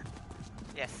PC.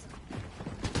 Yes.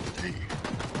 Dang.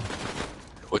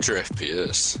 What's your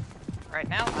FPS? Right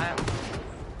now, I'm.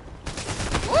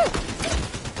 Woo!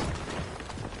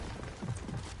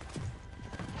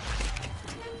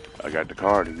 I got the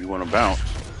card if you want to bounce.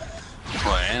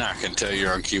 Well, and I can tell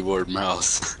you're on keyboard and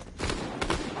mouse.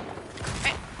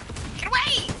 Hey, get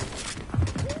away!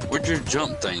 Where'd your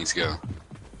jump things go?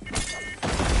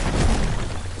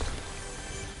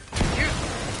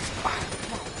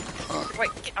 Wait,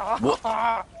 get off!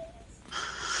 What?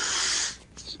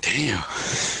 Damn.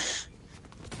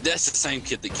 That's the same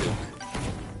kid that killed me.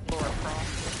 Laura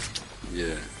Croft. Yeah.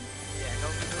 Yeah, go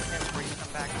move him before you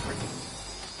come back.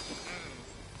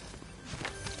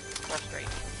 Frustrating.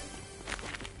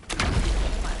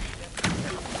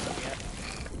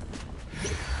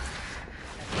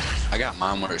 I got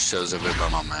mine where it shows up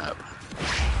on my map.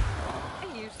 I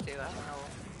used to, I don't know.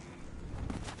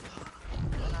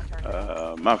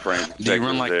 My frame Do you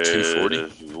run like 240?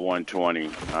 is 120.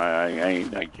 I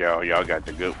ain't like y'all. Y'all got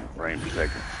the good frame per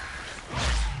second.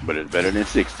 But it's better than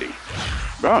 60.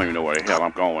 But I don't even know where the hell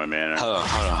I'm going, man. Hold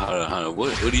on.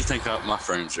 What do you think my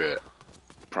frames are at?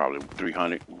 Probably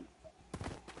 300.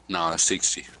 No,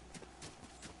 60.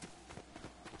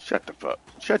 Shut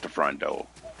the front door.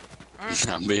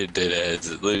 I'm being dead ass.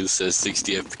 It literally says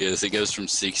 60 FPS. It goes from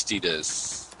 60 to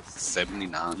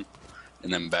 79,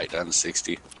 and then back down to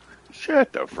 60.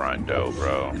 Shut the front door,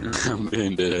 bro. I'm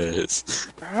being dead ass.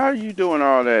 How are you doing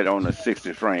all that on the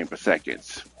 60 frame per second?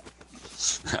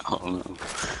 I don't know.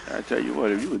 I tell you what,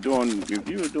 if you were doing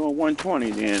 120,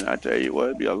 then I tell you what,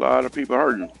 it'd be a lot of people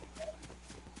hurting.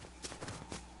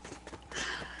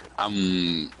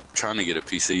 I'm trying to get a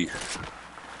PC.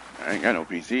 I ain't got no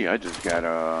PC. I just got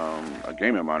a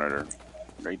gaming monitor.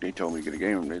 They told me to get a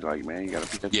gaming. They like, man, you got a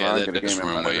PC. Yeah, get a that's gaming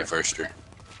run way monitor. faster.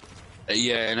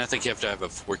 Yeah, and I think you have to have a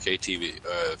 4K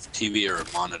TV or a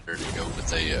monitor to go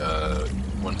with a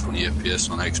 120 FPS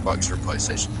on Xbox or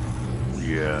PlayStation.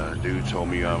 Yeah, dude told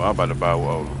me I'm about to buy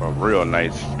a real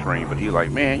nice screen, but he's like,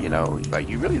 man, you know, like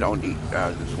you really don't need.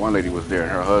 This one lady was there,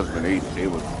 and her husband, they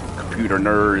was computer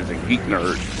nerds and geek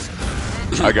nerds.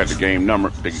 I got the gaming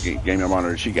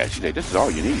monitor she got. She said, this is all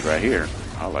you need right here.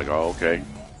 I was like, oh, okay.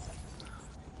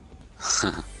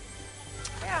 Yeah,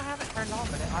 I haven't turned on,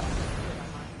 but I've been on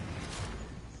mine.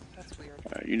 That's weird.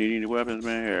 You need any weapons,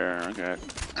 man? Here, I got.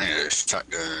 I need a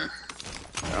shotgun.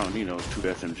 I don't need those 2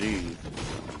 SMGs.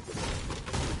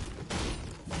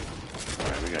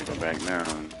 Alright, we gotta go back now.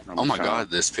 Oh my god,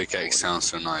 this pickaxe sounds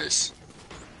so nice.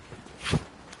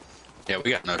 Yeah,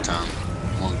 we got no time.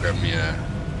 I'm gonna grab me a...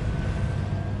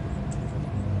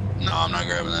 No, I'm not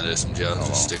grabbing that SMG. I'll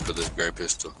just stick with this gray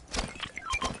pistol.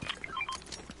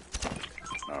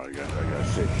 Oh, I got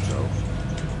 6, so.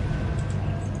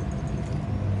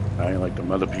 I ain't like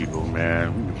them other people,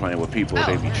 man. We be playing with people,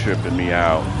 they be tripping me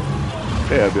out.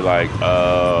 They'll be like,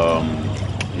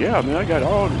 yeah, man, I got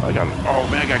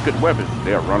good weapons.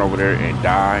 They'll run over there and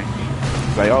die.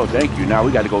 It's like, oh, thank you. Now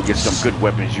we got to go get some good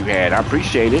weapons you had. I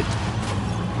appreciate it.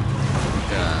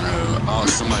 Yeah, I know. Oh,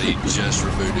 somebody just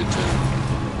rebooted too.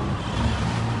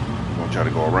 I'm gonna try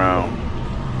to go around.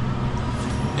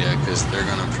 Yeah, because they're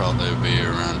gonna probably be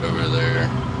around over there.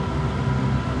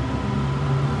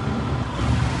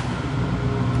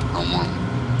 I'm on.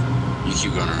 You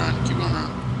keep going around. Keep going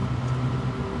around.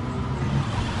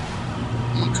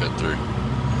 I'm gonna cut through.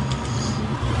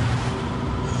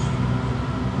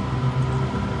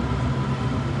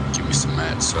 Give me some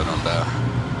mats so I don't die.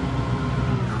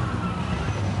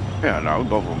 Yeah, no, we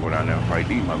both of them go down there and fight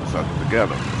these motherfuckers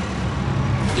together.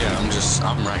 Yeah,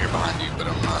 I'm right here behind you, but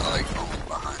I'm not like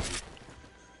behind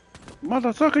you.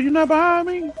 Motherfucker, you not behind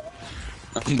me?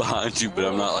 I'm behind you, but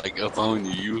I'm not like up on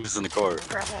you. You was in the car.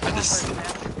 I just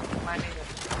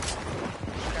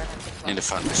need to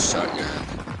find this shotgun.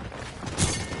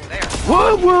 There.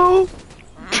 Whoa, whoa!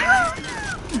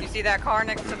 You see that car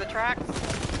next to the tracks?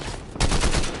 I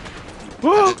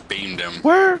Whoa! just beamed him.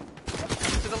 Where?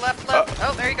 To the left.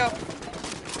 Oh, there you go.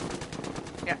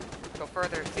 Yeah, go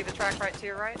further. See the track right to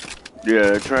your right?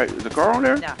 Yeah, is the car on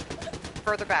there? Yeah.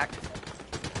 Further back.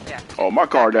 Yeah. Oh, my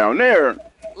car down there.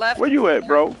 Left. Where you at,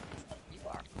 bro? You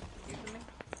are. Excuse me?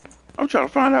 I'm trying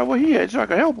to find out where he at so I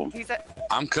can help him. He's at.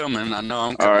 I'm coming. I know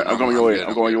I'm All coming. right, I'm going your way. good,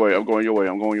 I'm going your way. I'm going your way.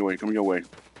 I'm going your way. Come your way.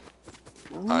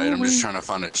 Alright, I'm just trying to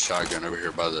find a shotgun over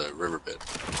here by the riverbed.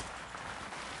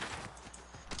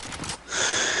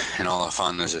 And all I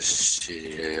find is a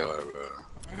shit AR, bro.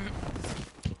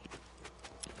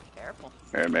 Careful.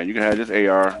 Hey, man, you can have this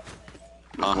AR.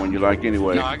 This one you like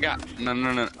anyway. No, I got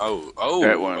no. Oh,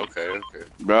 That one. Okay.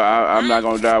 Bro, I'm not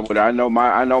gonna die with it. I know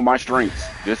my strengths.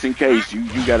 Just in case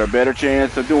you got a better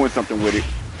chance of doing something with it.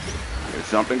 If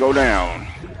something go down.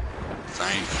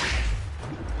 Thank you.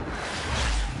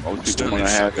 Most people wanna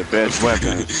have the best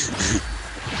weapons.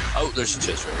 Oh, there's a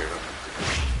chest right here.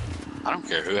 I don't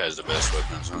care who has the best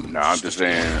weapons. No, I'm just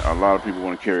saying a lot of people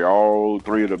want to carry all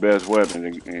 3 of the best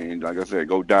weapons and like I said,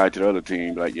 go die to the other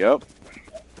team. Like, yep.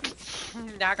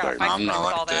 Now I gotta Like, fight I'm with not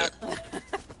all like that.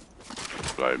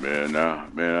 Like, man, nah,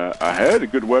 man, I had the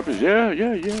good weapons. Yeah,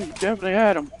 you definitely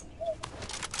had them.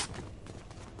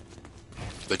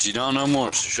 But you don't know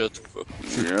more, so shut the fuck up.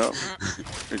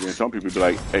 Yep. And then some people be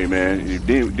like, "Hey man,"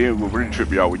 then what really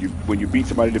trip you out when you beat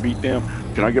somebody to beat them.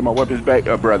 Can I get my weapons back,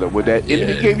 brother? Would that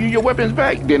enemy Yeah. give you your weapons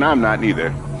back? Then I'm not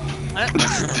neither.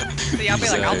 See, I'll be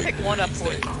like, I'll pick one up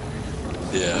for you.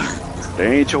 Yeah.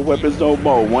 They ain't your weapons no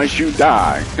more. Once you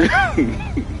die.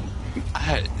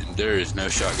 There is no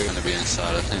shotgun to be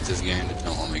inside. I think this game just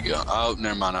don't let me go. Oh,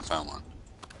 never mind. I found one.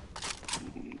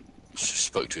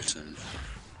 Spoke too soon.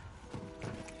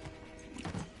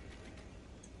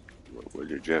 Where'd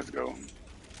your Jess go?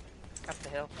 Up the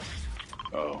hill.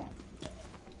 Oh.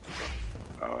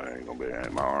 Oh, I ain't gonna be.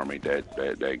 My arm ain't that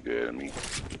good. I mean,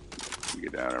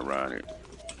 get down and run it.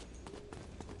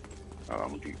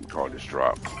 You can call this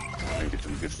drop. I think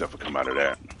some good stuff will come out of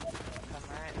that.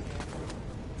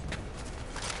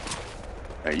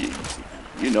 And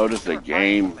you notice the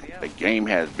game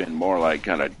has been more like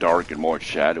kind of dark and more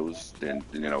shadows than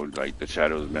like the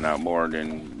shadows been out more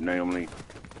than normally.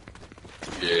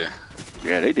 Yeah.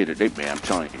 Yeah, they did it. Man, I'm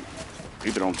telling you,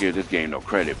 people don't give this game no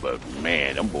credit, but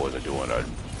man, them boys are doing a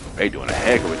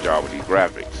heck of a job with these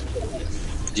graphics.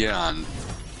 Yeah,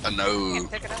 I know.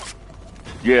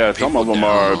 Yeah, some of them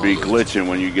are be glitching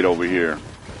when you get over here.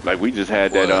 Like we just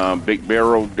had that big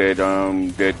barrel that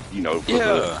the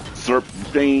slurp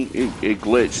thing. It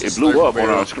glitched. It blew up on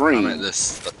our screen. I mean, the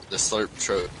slurp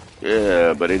truck.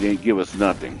 Yeah, but it didn't give us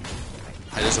nothing.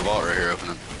 Hey, there's a vault right here.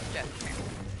 Open it.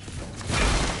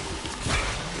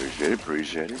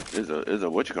 Appreciate it. There's a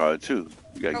what you call it too.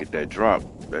 You gotta get that drop.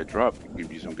 That drop can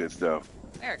give you some good stuff.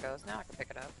 There it goes. Now I can pick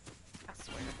it up. I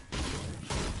swear.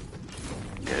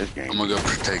 Yeah, this game. I'm gonna go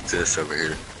protect this over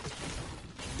here.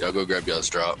 Y'all go grab y'all's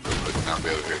drop real quick and I'll be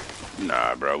over here.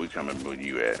 Nah, bro, we coming where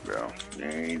you at, bro. You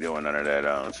ain't doing none of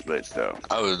that split stuff.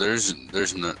 Oh, there's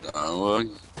no. Well,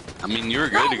 I mean, you were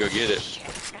good to go get it.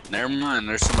 Never mind.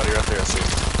 There's somebody right there. I see.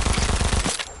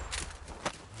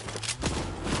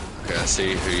 Okay, I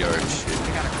see who you are. Shit.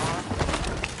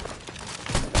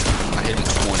 I hit him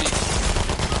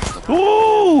 20.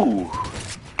 Ooh!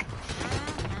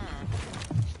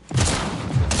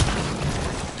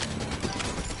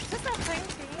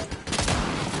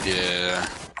 Yeah.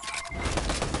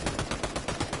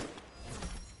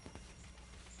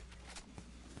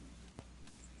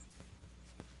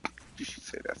 She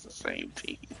said that's the same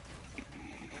team.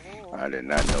 I did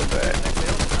not know that.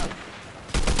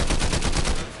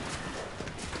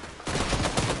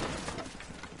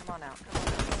 Come on out.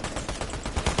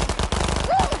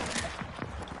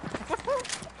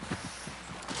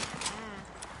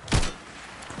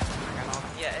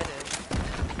 Yeah, it is.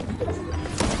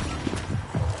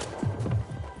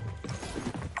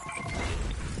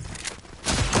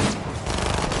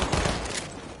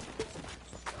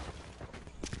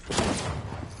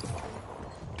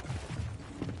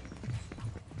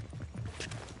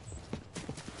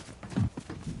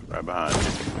 Right behind you.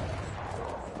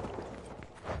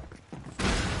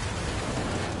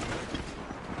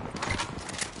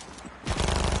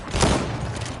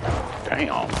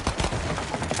 Damn.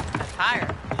 That's higher.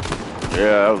 Yeah,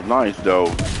 that was nice though.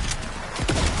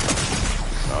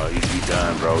 Oh, you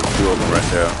done, bro. 2 of them right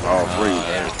there. All 3.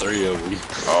 There are 3 of them.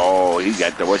 Oh, he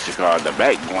got the what you call it, the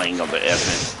back bling of the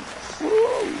essence.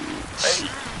 Hey.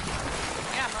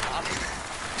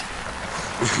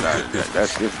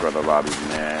 That's this brother lobby,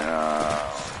 man.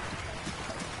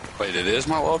 Wait, it is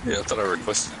my lobby? I thought I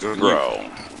requested to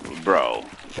join Bro.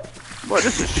 Well,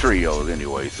 this is trios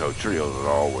anyway, so trios is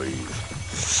always.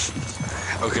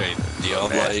 Okay, do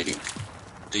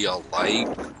y'all like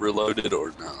Reloaded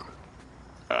or no?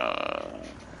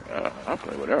 I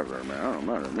play whatever, man. It don't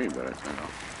matter to me, but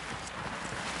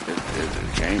it's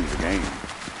a game is a game.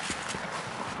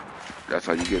 That's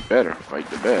how you get better. Fight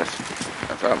the best.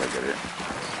 That's how I look at it.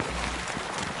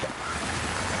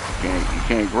 You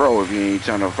can't grow if you ain't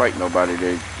trying to fight nobody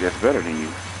that's better than you.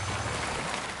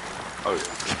 Oh yeah.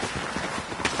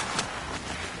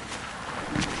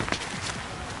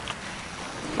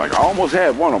 Like I almost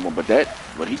had one of them,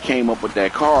 but he came up with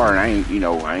that car, and I ain't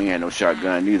had no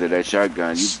shotgun either. That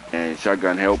shotgun,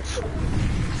 shotgun helps.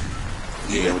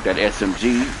 Yeah, with that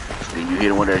SMG, then you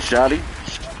hit him with that shotty.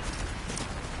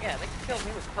 Yeah, they killed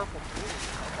me with purple blue.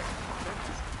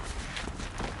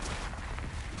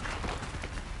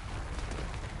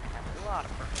 A lot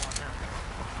of purple on now.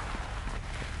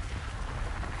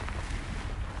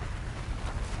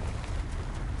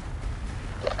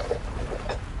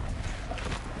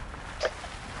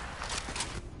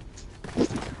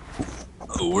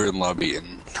 Oh, we're in lobby,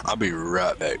 and I'll be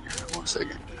right back. 1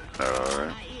 second.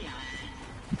 Alright.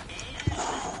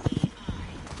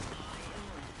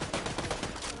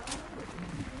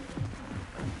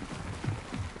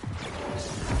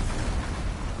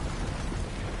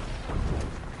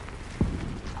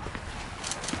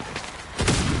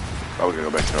 Oh, we gotta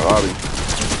go back to the lobby.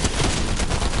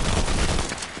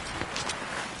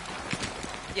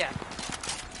 Yeah.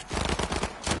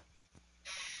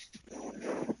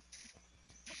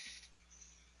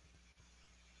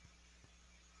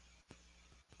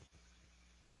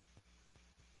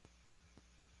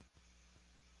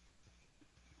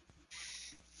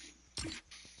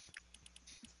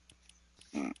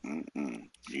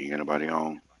 You ain't got nobody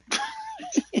on.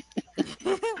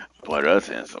 Put us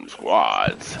in some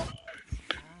squads.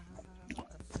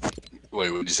 Wait,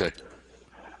 what'd you say?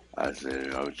 I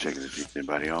said I was checking to see if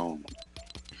anybody on.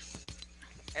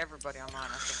 Everybody online,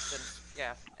 I think,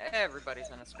 yeah, everybody's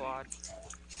in a squad.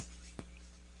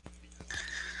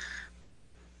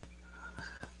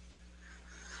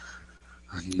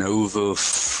 Nova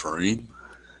Frame?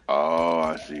 Oh,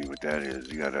 I see what that is.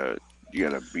 You gotta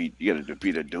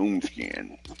defeat a Doom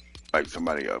skin. Like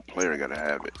a player gotta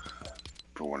have it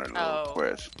for one of the little Oh.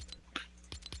 quests.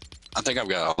 I think I've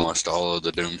got almost all of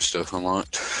the Doom stuff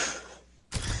unlocked.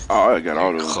 Oh, I got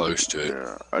all those. Close to it.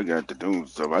 Yeah, I got the Doom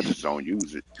stuff. I just don't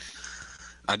use it.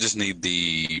 I just need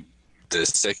the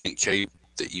second cape,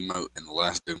 the emote, and the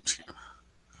last Doom skin.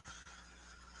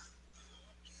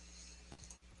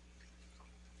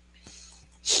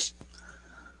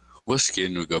 What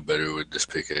skin would go better with this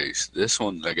pickaxe? This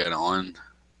one that I got on,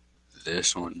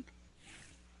 this one,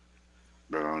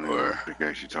 But I don't know what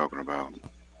pickaxe you're talking about.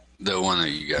 the one that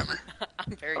you got me,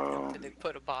 I'm very tempted to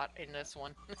put a bot in this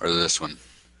one. or this one.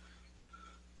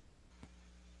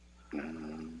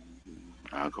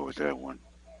 I'll go with that one.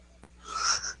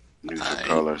 Neutral Aight.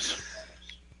 colors.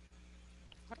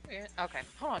 What are we in? Okay,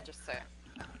 hold on just a second.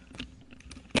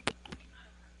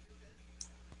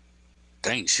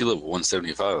 Dang, she level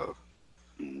 175.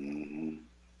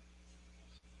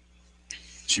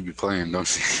 She be playing, don't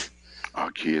she?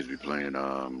 Our kids be playing.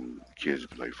 Kids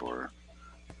play for her.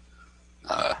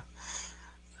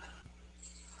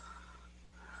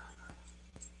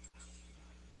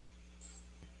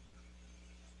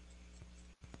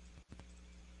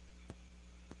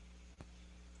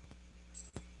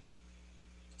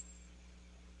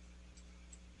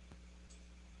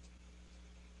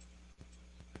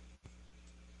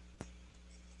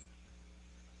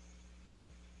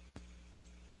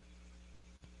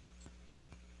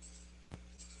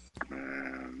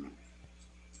 Man,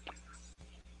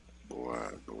 boy.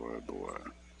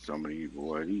 Some of these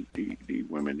these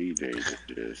women these days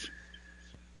are just.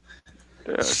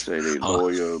 I say they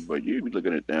loyal, but you be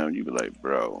looking at them, you be like,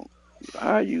 bro,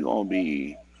 how you gonna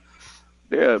be?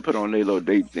 They'll put on their little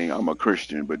date thing. I'm a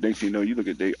Christian, but next thing you know, you look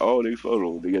at all they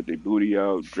photos. They got their booty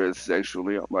out, dressed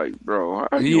sexually. I'm like, bro, how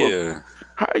are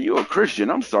you a Christian?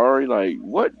 I'm sorry, like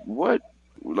what, what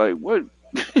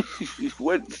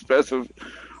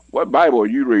what Bible are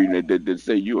you reading that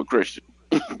say you a Christian?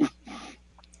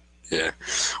 Yeah.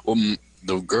 Well,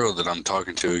 the girl that I'm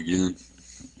talking to again,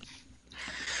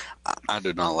 I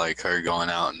do not like her going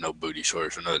out in no booty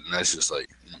shorts or nothing. That's just like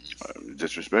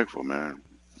Disrespectful, man.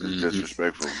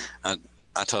 Disrespectful. I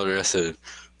told her, I said,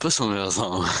 put something else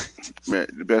on. Man,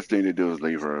 the best thing to do is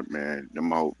leave her, man.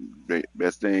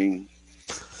 Best thing,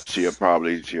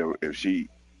 if she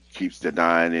keeps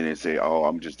denying it and say, "Oh,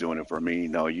 I'm just doing it for me."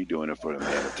 No, you doing it for the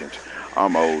man attention.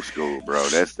 I'm old school, bro.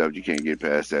 That stuff you can't get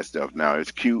past that stuff now.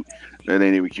 It's cute. It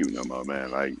ain't even cute no more,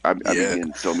 man. Like I be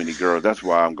getting so many girls. That's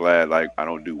why I'm glad. Like I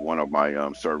don't do one of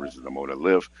my services no more to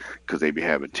Lyft because they be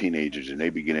having teenagers and they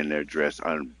be getting their dress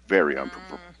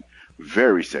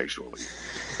very sexually,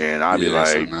 and I be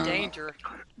like, danger.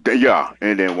 Yeah,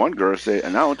 and then one girl said,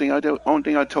 and only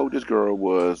thing I told this girl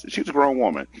was she was a grown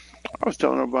woman. I was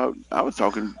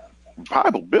talking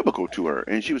biblical to her,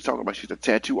 and she was talking about she's a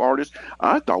tattoo artist.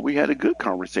 I thought we had a good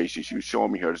conversation. She was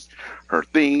showing me her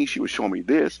thing. She was showing me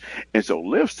this, and so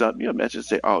Lyft sent me a message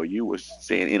say, "Oh, you was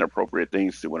saying inappropriate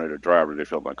things to one of the drivers. They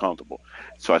felt uncomfortable."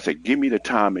 So I said, "Give me the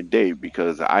time and day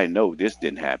because I know this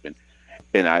didn't happen."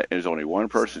 And there's only one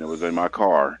person that was in my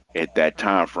car at that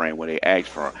time frame when they asked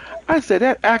for her. I said,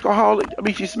 that alcoholic, I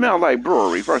mean, she smelled like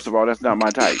brewery. First of all, that's not my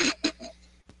type.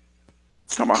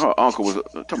 Talking about her uncle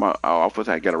first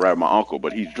I got to ride with my uncle,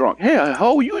 but he's drunk. Hey,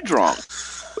 how you drunk?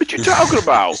 What you talking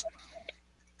about?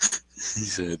 He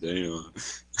said, damn.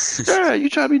 Yeah, you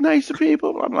try to be nice to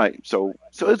people. I'm like, so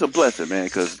it's a blessing, man,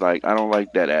 because like I don't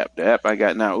like that app. The app I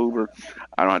got now, Uber,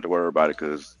 I don't have to worry about it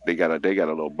because they got a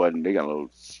little button. They got a little.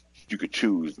 You could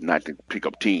choose not to pick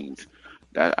up teens.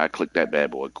 I clicked that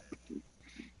bad boy.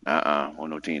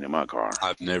 Want no teen in my car.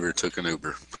 I've never took an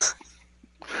Uber.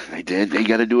 They did. They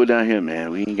got to do it down here,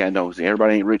 man. We ain't got no.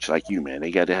 Everybody ain't rich like you, man.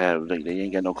 They got to have. They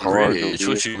ain't got no cars. No Rich,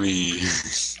 what you mean?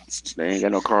 They ain't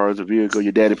got no cars or vehicle.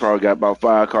 Your daddy probably got about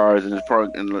 5 cars in his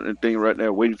park and thing right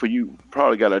there waiting for you.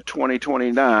 Probably got a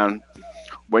 2029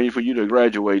 waiting for you to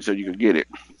graduate so you can get it.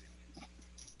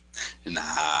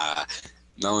 Nah.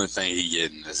 The only thing he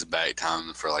getting is back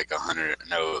time for like 100.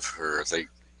 No, for I think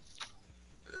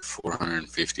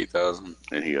 450,000.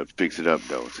 And he'll fix it up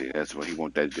though. See, that's what he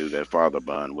want that to do. That father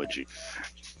bond with you.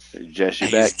 Jess, you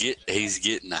And back? he's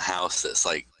getting a house that's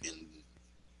like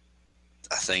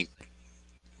I think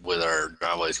with our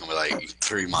driveway it's gonna be like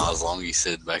 3 miles long. He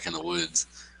said back in the woods.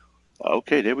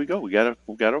 Okay, there we go. We got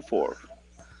a fourth.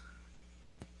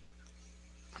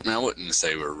 I mean, I wouldn't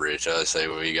say we're rich. I'd say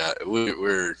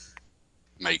we're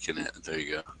making it. There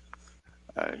you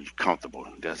go. Comfortable.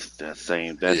 That's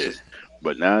same. Yeah.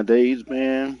 But nowadays,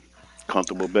 man,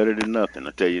 comfortable better than nothing.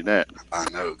 I tell you that. I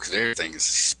know, because everything is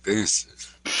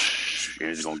expensive.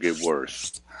 It's gonna get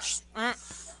worse.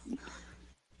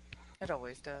 It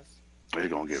always does.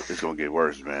 It's gonna get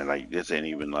worse, man. Like this ain't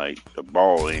even like the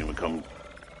ball ain't even come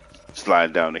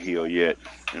sliding down the hill yet,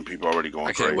 and people already going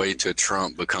I can't crazy. wait till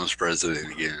Trump becomes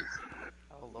president again.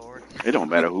 Oh Lord. It don't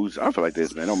matter who's. I feel like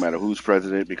this, man. It don't matter who's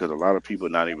president because a lot of people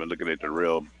not even looking at the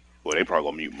real. Well, they probably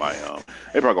gonna mute my.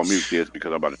 They probably gonna mute this because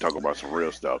I'm about to talk about some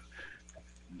real stuff.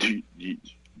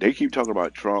 They keep talking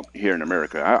about Trump here in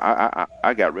America.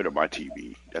 I got rid of my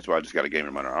TV. That's why I just got a game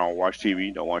in my. I don't watch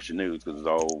TV. Don't watch the news because it's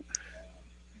all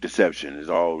deception. It's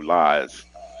all lies.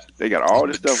 They got all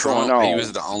this stuff Trump, going on. He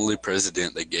was the only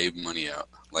president that gave money out.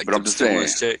 Like, But I'm just saying,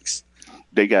 checks.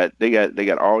 they got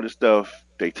all this stuff.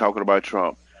 They talking about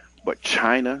Trump, but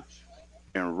China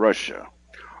and Russia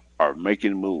are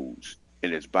making moves,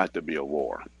 and it's about to be a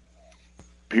war.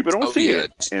 People don't see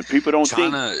it, and people don't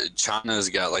think. China's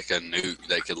got like a nuke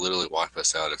that could literally wipe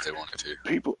us out if they wanted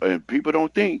to. People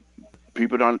don't think.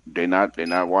 They're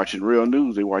not watching real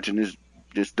news. They're watching this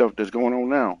stuff that's going on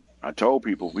now. I told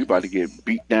people we about to get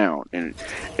beat down, and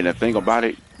the thing about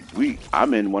it,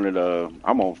 I'm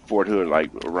on Fort Hood, like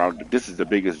around. This is the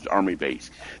biggest army base.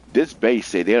 This base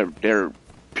say their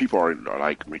people are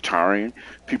like retiring.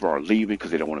 People are leaving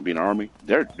because they don't want to be in the army.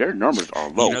 Their numbers are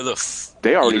low. You know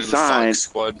they already signed.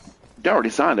 Squad? They already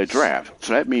signed a draft,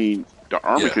 so that means the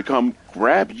army could come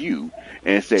grab you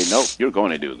and say, "Nope, you're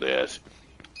going to do this."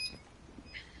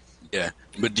 Yeah,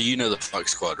 but do you know the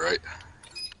Fox Squad, right?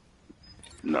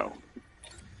 No.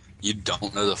 You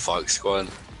don't know the Fox Squad?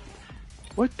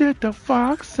 What did the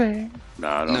fox say? No,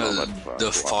 I don't know No, about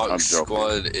the Fox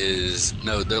Squad is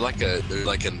they're like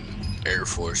an Air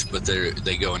Force, but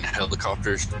they go in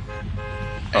helicopters,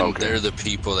 and they're the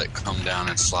people that come down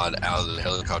and slide out of the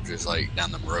helicopters, like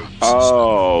down the ropes.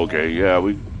 Oh, okay, yeah,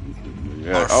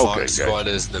 Our Fox Squad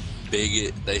is the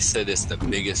biggest. They said it's the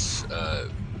biggest.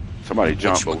 Somebody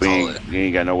jump, but we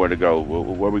ain't got nowhere to go.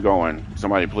 Where we going?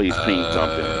 Somebody please ping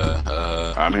something.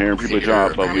 I'm hearing people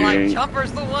jump, but we ain't.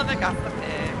 Jumper's the one that got the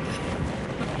pig.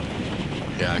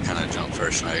 Yeah, I kind of jumped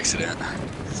first by accident.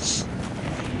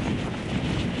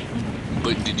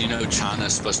 But did you know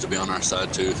China's supposed to be on our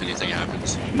side too if anything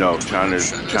happens? No,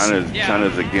 China's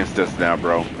against us now,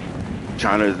 bro.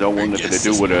 China don't want nothing to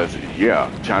do with us.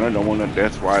 Yeah, China don't want nothing.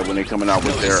 That's why when they coming out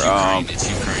with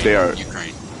their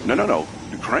Ukraine. No.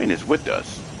 Ukraine is with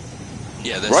us.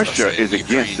 Yeah, that's Russia what I'm is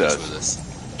against us.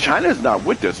 China's not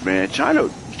with us, man.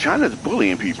 China's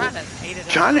bullying people.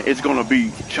 China's gonna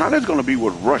be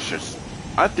with Russia's.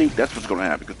 I think that's what's gonna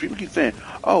happen because people keep saying,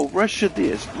 "Oh, Russia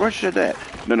this, Russia that."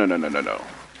 No.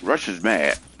 Russia's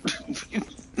mad.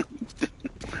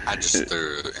 I just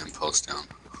threw the impulse down.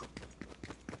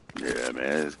 Yeah,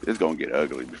 man, it's gonna get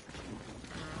ugly.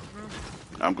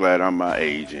 I'm glad I'm my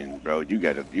age, and bro, you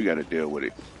gotta deal with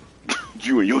it.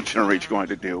 You and your generation going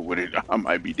to deal with it. I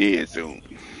might be dead soon.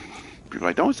 People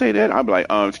like, don't say that. I'm like,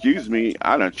 excuse me.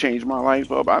 I done changed my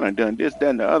life up. I done this, that,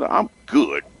 and the other. I'm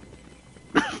good.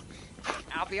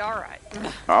 I'll be all right.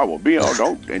 I will be all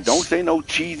don't say no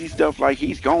cheesy stuff like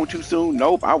he's gone too soon.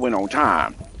 Nope, I went on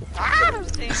time.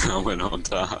 I went on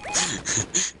time.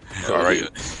 All right,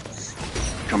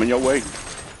 coming your way.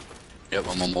 Yep,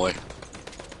 I'm on my way.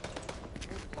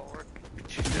 Lord.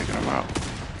 She's taking him out.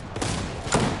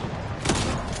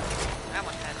 That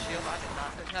one had shield. I did not.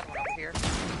 There's another one over here.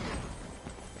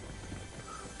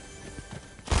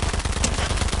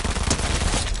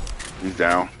 He's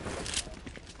down.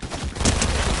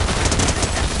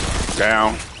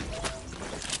 Down.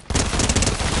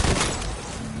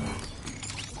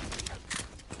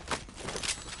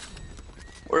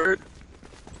 Word.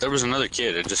 There was another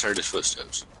kid. I just heard his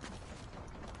footsteps.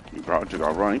 He probably took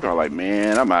off running. He probably like,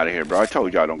 man, I'm out of here, bro. I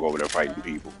told y'all don't go over there fighting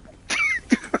people.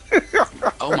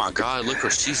 Oh my god, look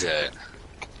where she's at.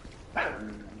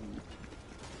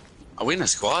 Are we in a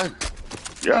squad?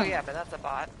 Yeah. Oh yeah, but that's a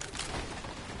bot.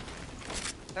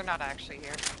 They're not actually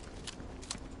here.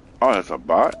 Oh, that's a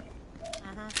bot?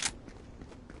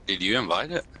 Did you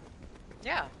invite it?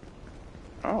 Yeah.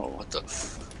 Oh. What the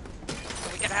f...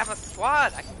 So we can have a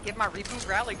squad. I can get my reboot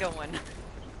rally going.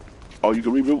 Oh, you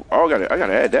can reboot? Oh, I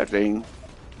gotta add that thing.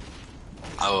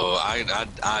 Oh,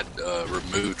 I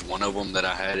removed one of them that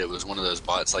I had. It was one of those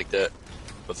bots like that.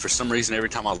 But for some reason, every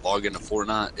time I log into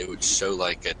Fortnite, it would show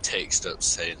like a text up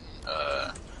saying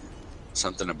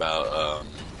something about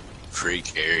free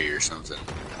carry or something.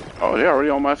 Oh, they're already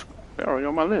on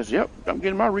my list. Yep, I'm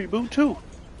getting my reboot too.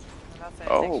 That's it.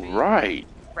 Oh, Make sure you right.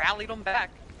 rallied them back.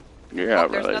 Yeah, Oh,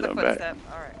 there's right. another I'm back. footstep.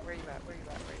 All right, where you at? Where you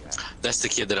at? Where you at? That's the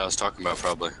kid that I was talking about,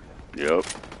 probably. Yep.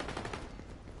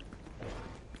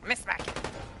 Miss back.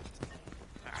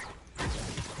 Alright.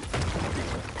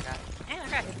 Man, I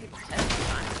gotta hit people 10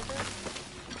 times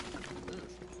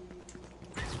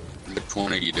with Which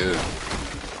one are you doing? this.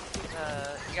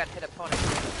 You gotta hit opponents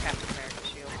with Captain America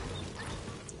shield.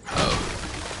 Oh,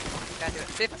 You gotta do it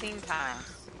 15 times.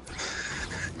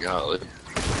 golly.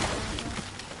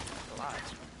 That's a lot.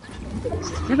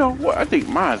 You know what? I think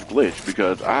mine's glitched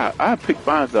because I picked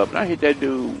mine up and I hit that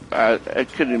dude. I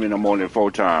killed him in the morning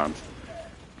 4 times,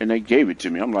 and they gave it to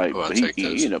me. I'm like, Oh, I'll but take he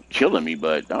those. ended up killing me.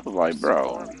 But I was like, Four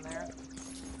bro, of them there.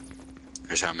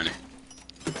 Here's how many.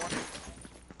 Four.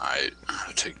 Alright,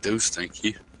 I'll take those, thank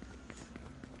you.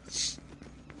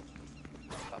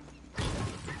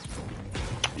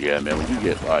 yeah, man. When you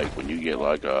get like when you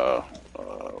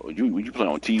play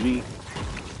on TV,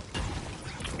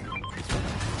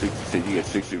 60, you get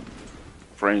 60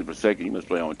 frames per second. You must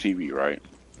play on TV, right?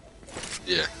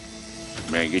 Yeah.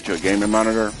 Man, get you a gaming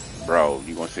monitor, bro.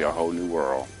 You gonna see a whole new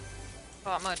world.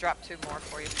 Oh, I'm gonna drop 2 more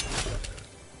for you.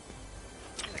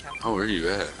 Here they come. Oh, where are you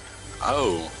at?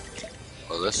 Oh.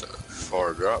 Well, that's a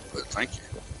far drop, but thank you.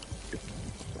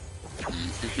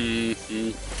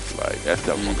 Like that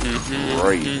stuff was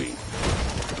crazy.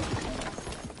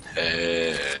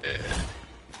 Hey,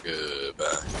 goodbye.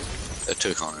 That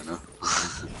took on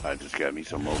enough. I just got me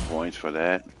some more points for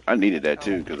that. I needed that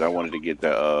too because I wanted to get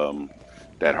the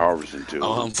that harvesting tool.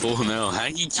 Oh, I'm full now. How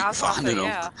you keep I was gonna finding say, them?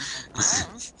 yeah.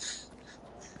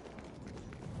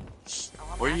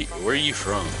 Oh, I'm Where are you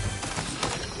from?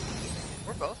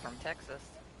 We're both from Texas.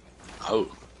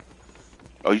 Oh,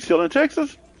 Oh, you still in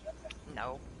Texas?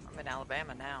 No, I'm in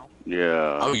Alabama now.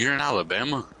 Yeah. oh, you're in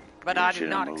Alabama. But I did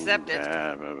not accept it.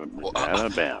 Well,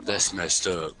 Alabama. That's messed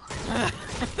up.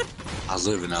 I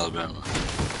live in Alabama.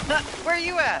 Where are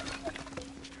you at?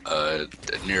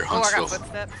 Near Oh, I got Huntsville.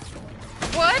 footsteps.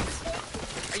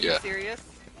 What? Are you Yeah. serious?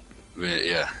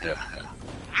 Yeah.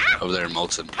 Over there in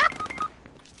Moulton.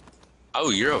 Oh,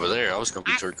 you're over there. I was gonna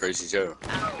be toward Crazy Joe.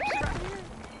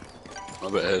 My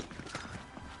bad.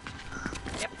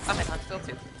 Yep, I'm in Huntsville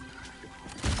too.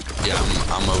 Yeah,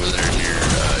 I'm over there near.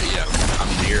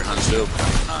 I'm near Huntsville, but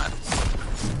I'm not.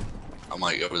 I'm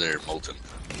like over there in Moulton.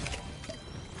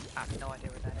 I have no idea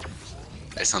where that is.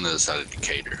 It's on the other side of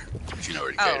Decatur. If you know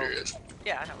where Oh. Decatur is.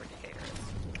 Yeah, I know where Decatur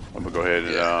is. I'm gonna go ahead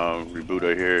and reboot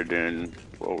her here. Then,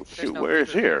 oh shoot, no where is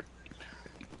reboot. here?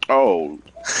 Oh,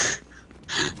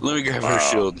 Let me grab Wow. her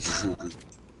shield.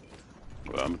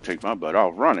 well, I'm gonna take my butt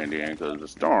off running then because the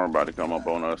storm about to come up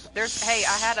on us. Hey,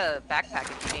 I had a backpack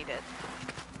if you need it.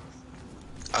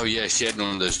 Oh yeah, she had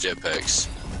one of those jetpacks.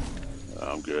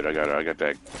 I'm good. I got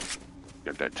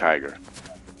that tiger,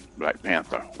 Black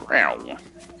Panther. Row.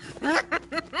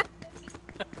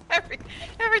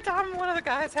 Every time one of the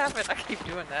guys have it, I keep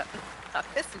doing that. I'm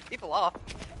pissing people off,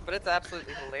 but it's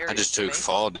absolutely hilarious. I just to took me.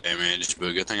 fall damage,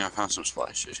 but good thing I found some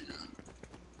splashes, you know.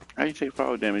 How you take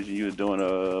fall damage and you was doing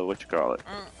what you call it?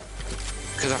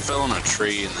 Because I fell on a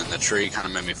tree, and then the tree kind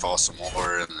of made me fall some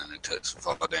more, and then it took some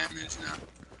fall damage, you know.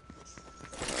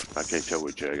 I can't tell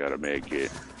what you. I got a med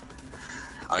kit.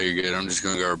 Oh, you're good. I'm just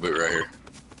gonna go boot right here.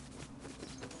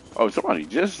 Oh, somebody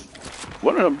just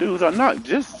one of them dudes.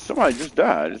 Somebody just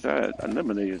died. I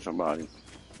eliminated somebody.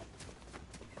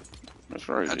 That's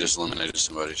right. I just eliminated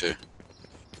somebody too.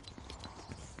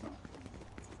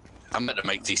 I'm about to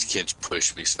make these kids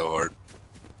push me so hard.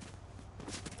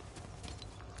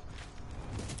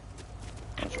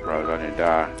 I'm surprised I didn't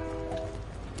die.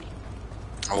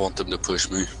 I want them to push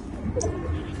me.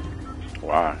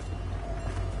 Why?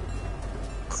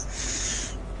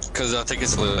 Because I think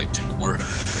it's only like 2 more.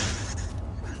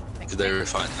 They were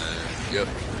fighting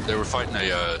they were fighting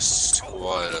a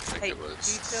squad, I think Hey, it do you was.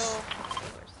 still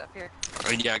stuff here?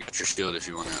 Oh, yeah, I got your shield if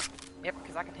you want to. Yep,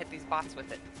 because I can hit these bots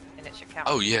with it, and it should count.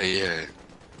 Oh, yeah. Here.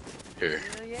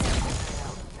 Hell yeah.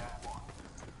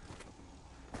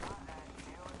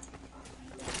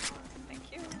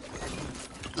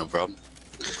 No problem.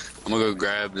 I'm gonna go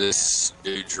grab this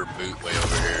dude's reboot way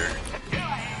over here.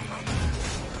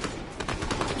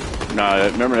 Nah,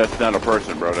 remember that's not a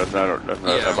person, bro. That's not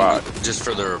a bot. Just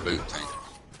for the reboot thing.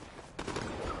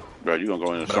 Bro, you gonna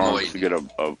go in the But I'm storm waiting. to get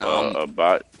a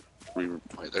bot? Wait,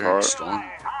 there in the storm.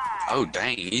 Oh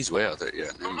dang, he's way out there. Yeah,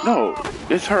 never mind. No,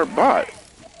 it's her bot.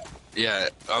 Yeah,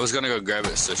 I was gonna go grab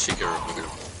it so she could reboot him.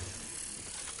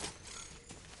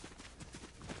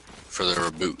 For the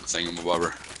reboot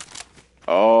thingamabobber.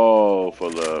 Oh,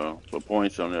 for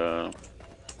points on the.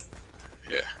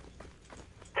 Yeah.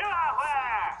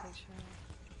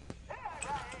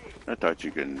 I thought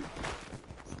you can.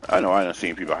 I know I done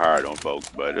seen people hired on folks,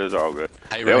 but it's all good.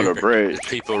 Hey, They're on the right bridge. There's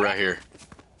people right here.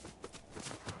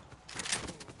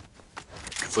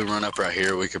 If we run up right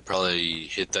here, we could probably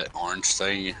hit that orange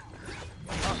thing.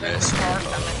 Oh, there's a car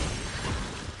coming.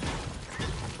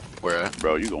 Where at?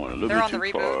 Bro, you going a little They're bit on the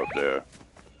too far reboot. up there.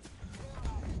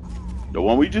 The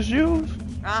one we just used?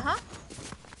 Uh-huh.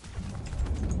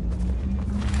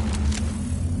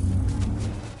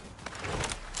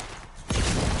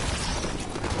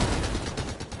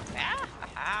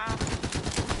 Ah,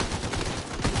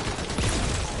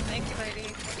 thank you,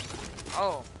 lady.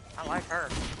 Oh, I like her.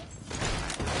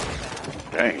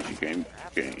 Dang, she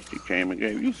came and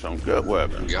gave you some good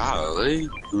weapons. Golly.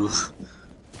 Oof.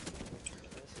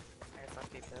 I guess I'll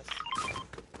keep this.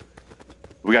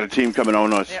 We got a team coming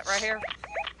on us. Yeah, right here.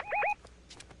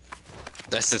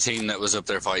 That's the team that was up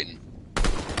there fighting.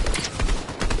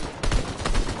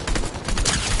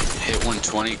 Hit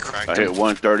 120, cracked I hit him.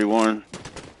 131.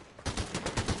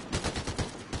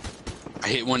 I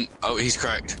hit one. Oh, he's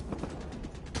cracked.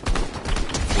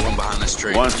 The one behind this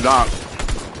tree. One's knocked.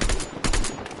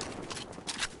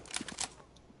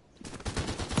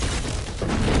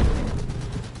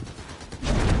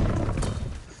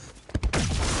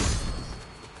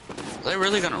 Are they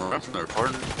really gonna run from their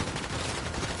partner?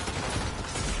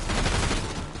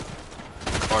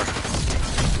 Car.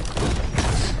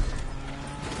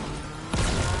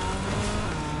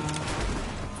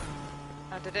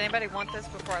 Did anybody want this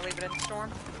before I leave it in the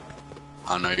storm?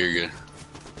 Oh no, you're good.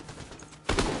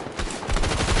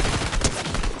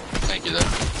 Thank you, though.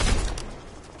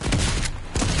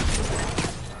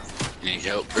 You need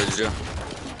help, Bridge Joe?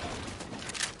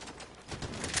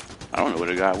 I don't know where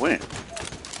the guy went.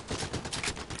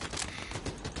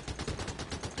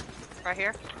 Right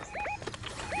here?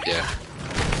 Yeah.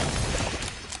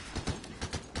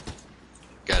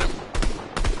 Got him.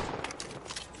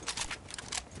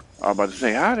 I was about to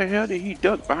say, how the hell did he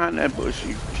duck behind that bush?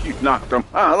 You knocked him.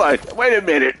 I was like, wait a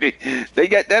minute. They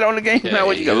got that on the game now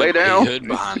where you can lay down? He hid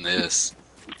behind this.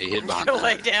 He hid behind Go that.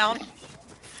 lay down.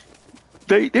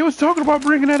 They was talking about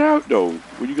bringing that out, though.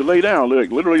 When you can lay down, like,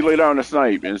 literally lay down and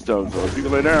snipe and stuff. So if you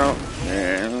can lay down,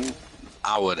 man.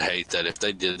 I would hate that. If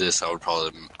they did this, I would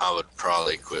probably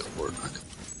quit Fortnite.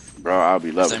 Bro, I'll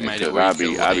be loving They it made it because where I'll you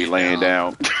be, could I'll be lay laying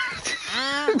down.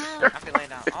 I'll be laying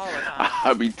down all the time.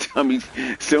 I mean,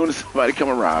 as soon as somebody come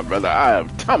around, brother, I am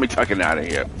Tommy tucking out of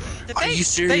here. Did Are they, you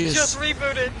serious? They just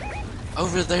rebooted.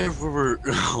 Over there, we're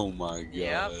oh my god.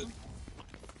 Yep.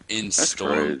 In That's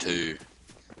storm crazy. too.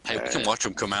 Hey, we can watch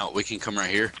them come out. We can come right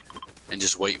here and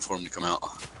just wait for them to come out.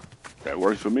 That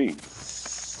works for me.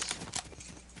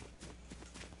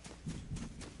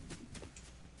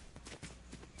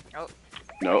 Oh,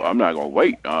 No, I'm not gonna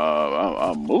wait.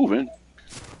 I'm moving.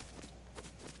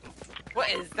 what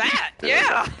is that?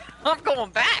 Yeah, I'm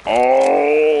going back.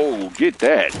 Oh, get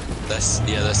that! That's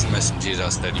the messengers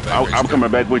I'll steady back. I'm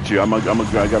coming back with you. I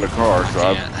got a car, so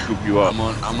I'll can't. scoop you up.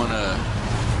 I'm gonna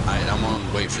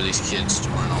wait for these kids to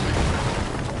run on me.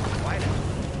 White.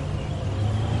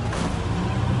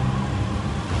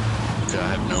 I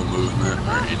have no movement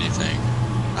or anything.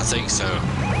 I think so.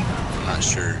 I'm not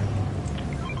sure.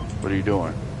 What are you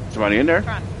doing? Somebody in there?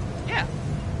 Run. Yeah.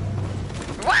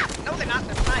 What? No, they're not.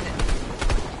 They're behind it.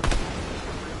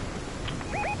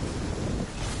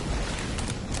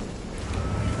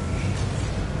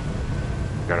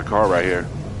 Got a car right here.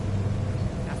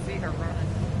 I see her running.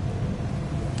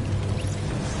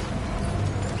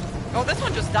 Oh, this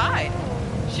one just died.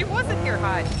 She wasn't here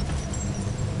hiding.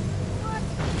 What?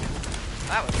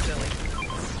 That was silly.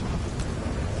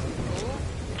 Ooh.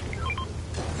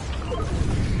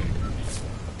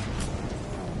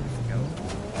 Let's go.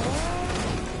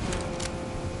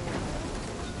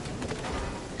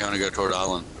 You wanna go toward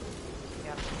Island?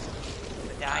 Yep.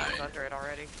 The dying's under it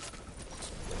already.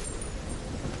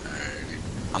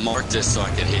 I marked this so I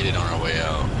could hit it on our way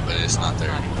out, but it's not there.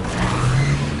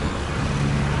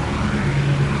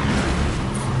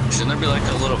 Shouldn't there be like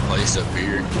a little place up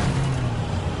here?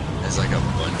 There's like a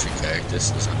bunch of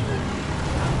cactus or something.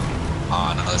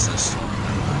 Oh, no, that's not storm.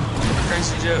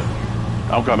 Crazy Joe.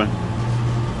 I'm coming.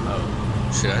 Oh,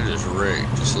 shit, I just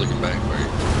wrecked. Just looking back for you.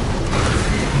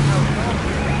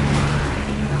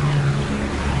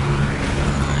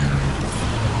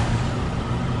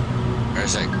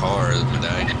 There's that car, the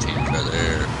medallion team's right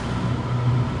there.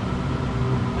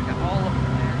 Look at all of them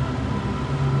there.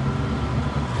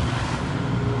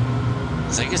 I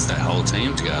think it's that whole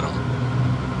team's got them.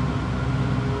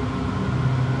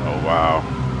 Oh, wow.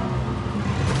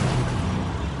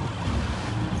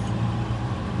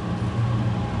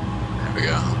 There we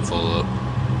go, I'm full up.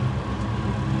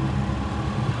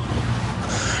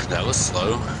 That was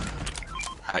slow.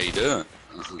 How you doing?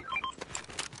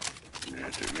 Yeah,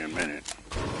 it took me a minute.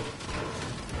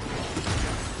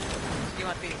 You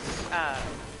want these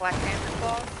Black Panther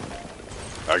claws?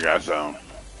 I got some.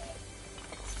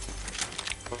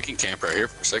 We can camp right here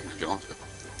for a second if you want to.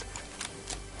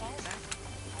 Oh, okay.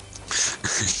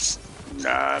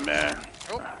 Nah, man.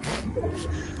 Oh.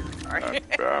 Sorry. I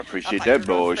appreciate I thought that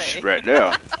you were gonna bush say. right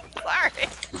there. Sorry.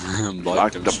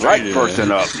 Lock the black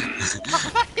person up. I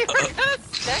thought you were gonna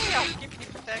stay. I'll keep you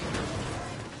protected.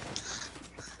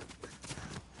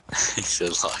 He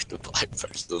said lock the black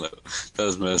person up. That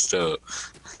was messed up.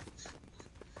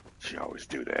 She always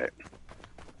do that.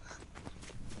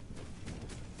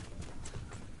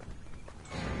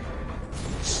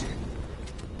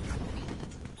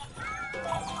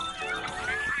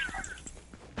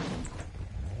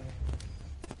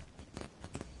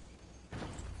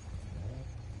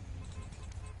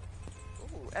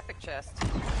 Ooh, epic chest.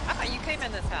 I thought you came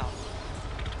in this house.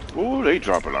 Ooh, they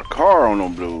dropping a car on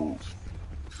them blues.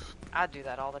 I do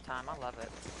that all the time. I love it.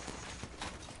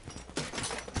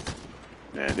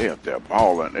 Man, they up there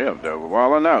balling. They up there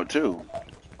walling out too.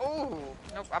 Ooh,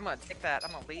 nope. I'm gonna take that.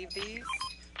 I'm gonna leave these.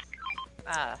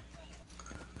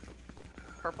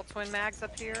 Purple twin mags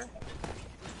up here.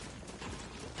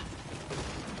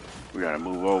 We gotta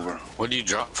move over. What do you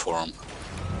drop for him?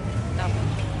 Nothing.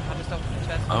 I'll just open the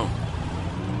chest. Oh.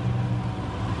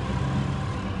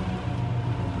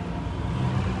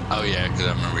 Oh yeah, because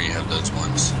I remember you have those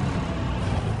ones.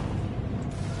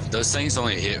 Those things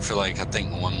only hit for like, I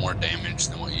think, 1 more damage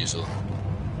than what usual.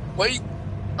 Wait!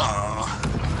 Oh.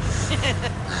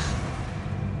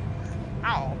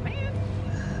 Oh man!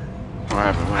 What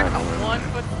happened? What I got happened? one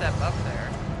footstep up there.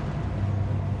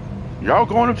 Y'all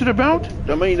going up to the mountain?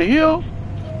 I mean the hill?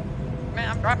 Man,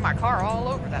 I'm driving my car all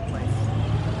over that place.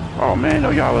 Oh man,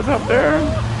 no, y'all was up there.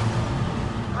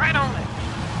 Right on it.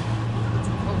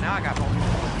 Oh, now I got multiple.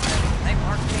 They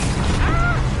marked me.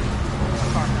 Ah! My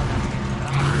car fell down here,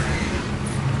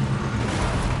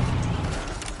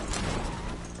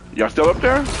 but Y'all still up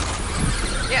there?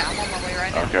 yeah, I'm on my way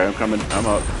right now. Okay, I'm coming. I'm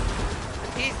up.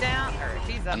 If he's down, or if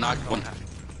he's up, I knocked I'm going one. up.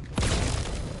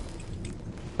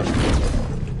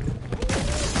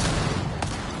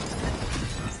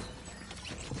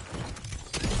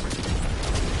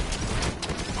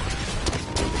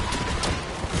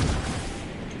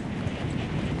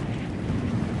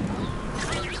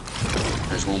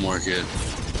 There's one more kid.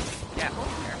 Yeah, oh,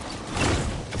 careful.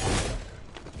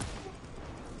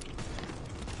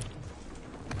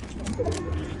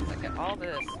 Look at all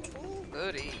this. Ooh,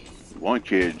 goodies. One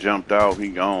kid jumped out. He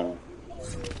gone.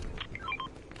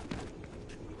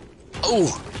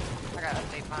 Oh! I gotta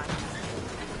update mine.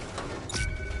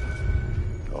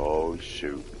 Oh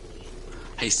shoot.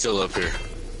 He's still up here.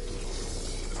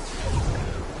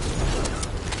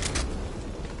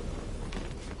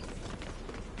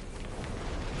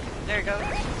 There you go.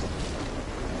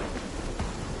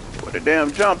 Where the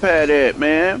damn jump pad at,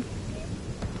 man?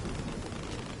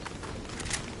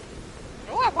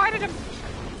 Oh, why did him?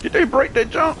 Did they break the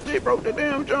jump? They broke the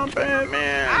damn jump pad,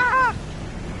 man. Ah!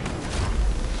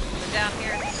 They're down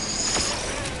here.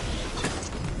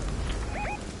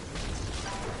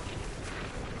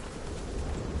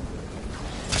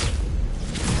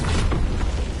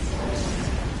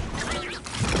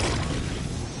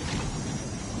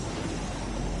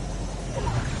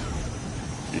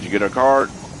 Did you get a card?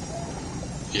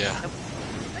 Yeah. Nope.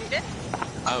 No, you didn't.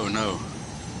 Oh no.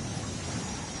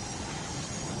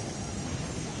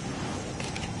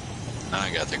 Now I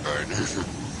got the card.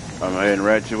 I'm ahead and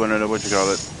ratchet one of the, what you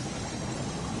call it?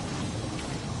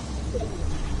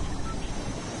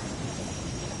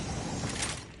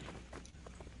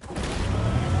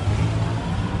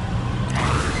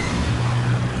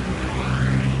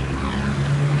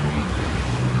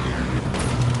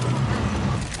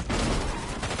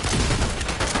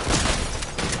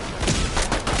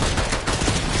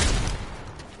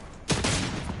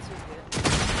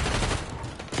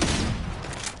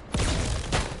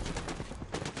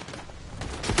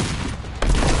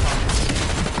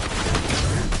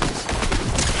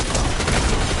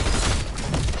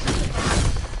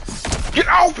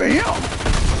 for him. I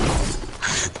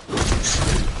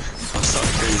saw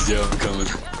Crazy Joe coming.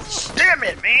 Damn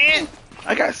it, man!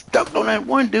 I got stuck on that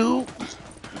one dude.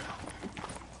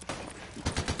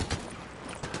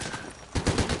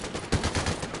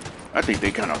 I think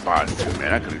they kind of bots too,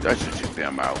 man. I should check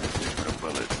them out for the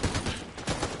bullets.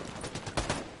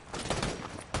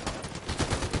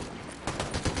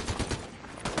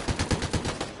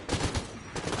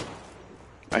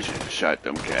 I should have shot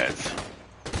them cats.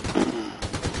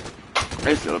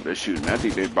 They still up there shooting. I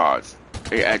think they bots.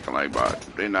 They acting like bots.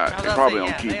 They not. They probably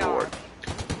on keyboard.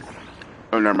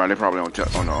 Oh, never mind. They probably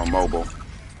on mobile.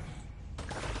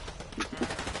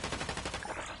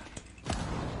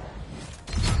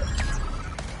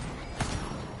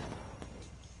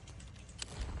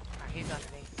 He's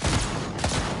underneath.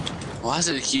 Why does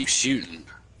it keep shooting?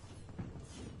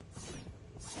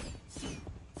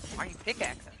 Why are you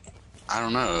pickaxing? I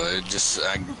don't know.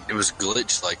 It was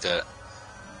glitched like that.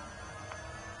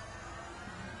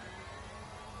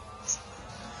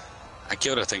 I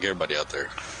killed, I think, everybody out there.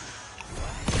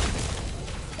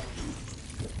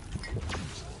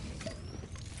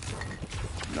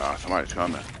 Nah, somebody's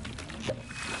coming.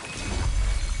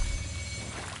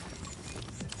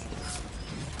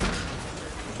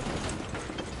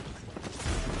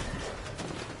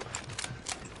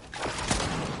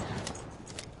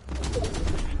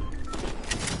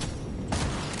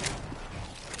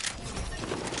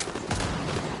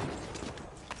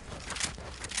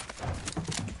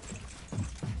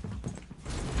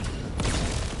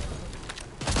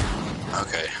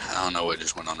 Okay, I don't know what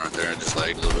just went on right there. It just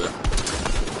lagged a little bit.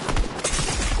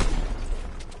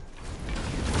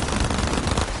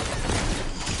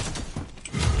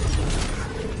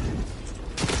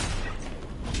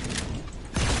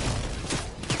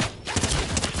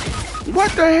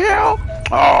 What the hell?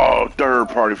 Oh, third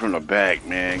party from the back,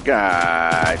 man.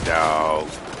 God, dog.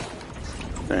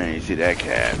 I ain't see that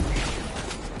cat.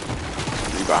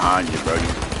 He behind you, bro.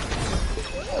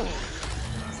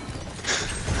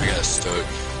 I got stuck.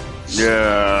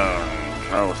 Yeah,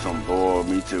 that was some bull.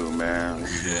 Me too, man.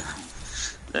 Yeah.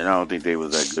 And I don't think they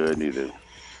was that good neither.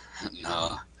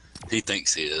 No, he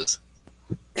thinks he is.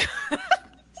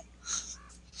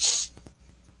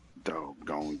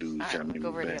 Doggone dude. Alright, Shot me go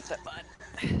over in and the hit back. that button.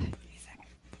 Give me a second.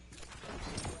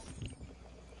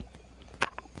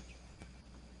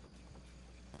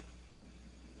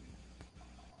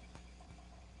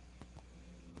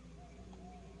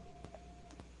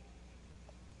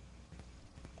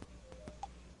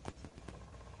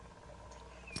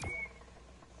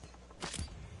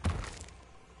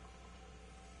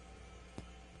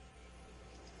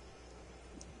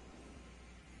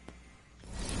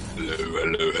 Hello,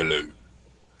 hello, hello.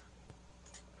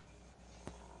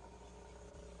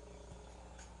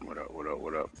 What up, what up,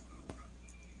 what up?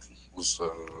 What's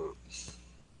up?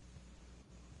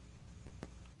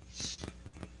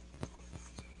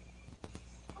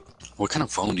 What kind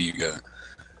of phone do you got?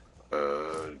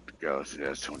 Galaxy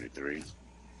S23.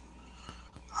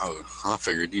 Oh, I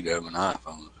figured you'd have an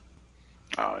iPhone.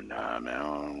 Oh, nah,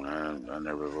 man. I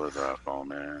never was an iPhone,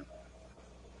 man.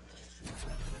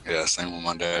 Yeah, same with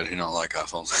my dad. He don't like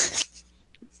iPhones.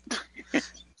 He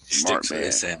Smart sticks to man.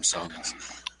 his Samsungs.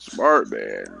 Smart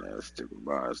man. Let's stick with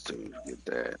mine too. Get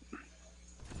that.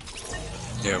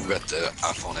 Yeah, I've got the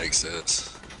iPhone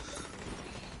XS.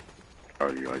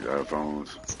 Oh, you like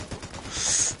iPhones?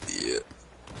 Yeah.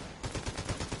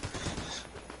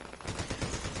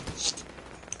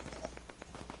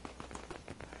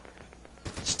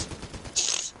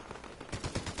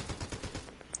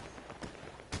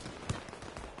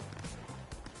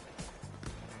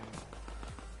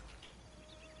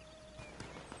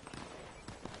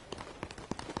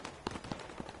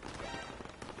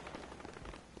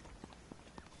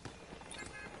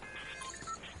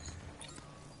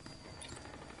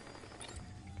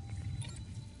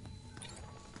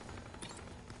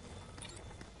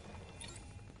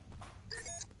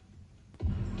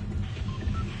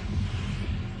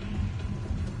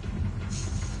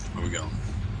 Where we going?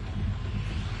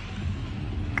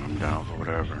 I'm down for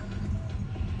whatever.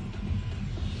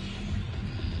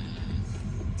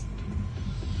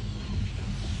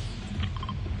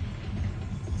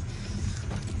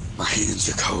 My hands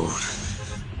are cold.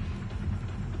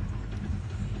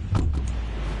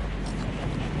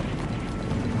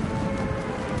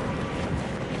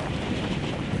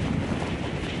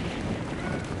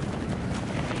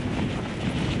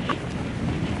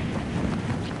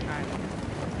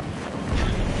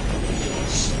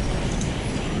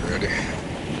 Ready?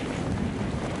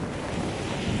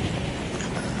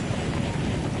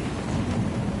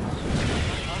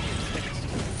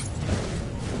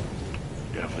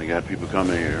 had people come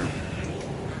in here.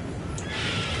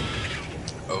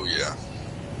 Oh yeah.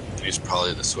 He's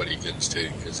probably the sweaty goods too,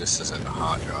 because this isn't a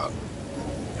hot drop.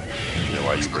 Yeah,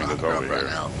 why you bring us over here? Right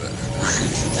now, but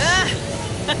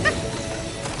I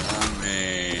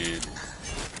mean,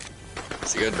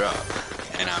 it's a good drop,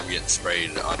 and I'm getting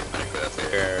sprayed automatically out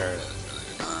there. That's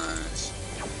really nice.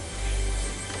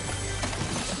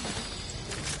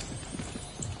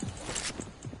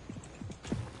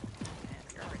 Man,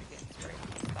 you're already getting sprayed.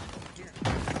 Stop over here.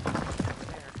 Over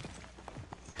there.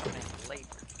 Man, labor.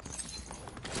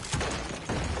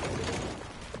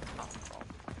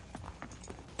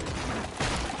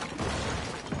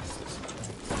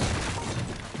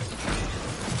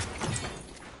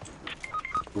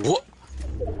 What?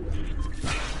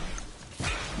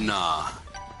 Nah.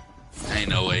 Ain't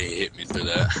no way he hit me through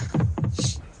that.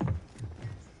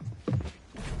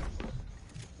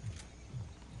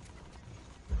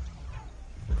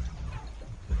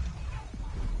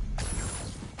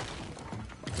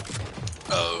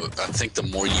 Oh, I think the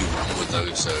more you run with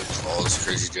those claws,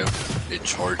 Crazy Joe, it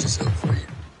charges up for you.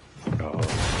 Oh.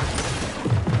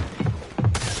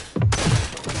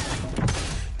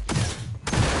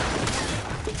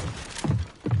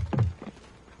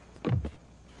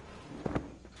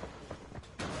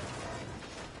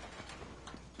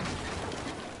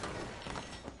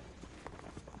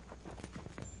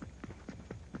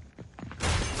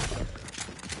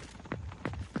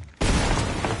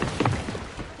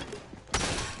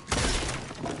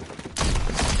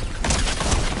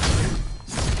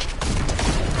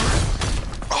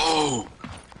 Oh!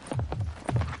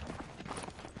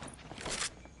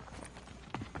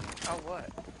 Oh, what?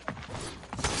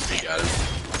 He got him.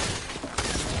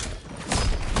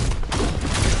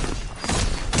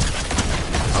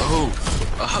 Oh!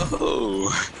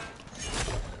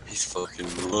 He's fucking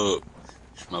him up.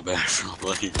 My bad for my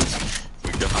legs.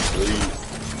 We got to leave.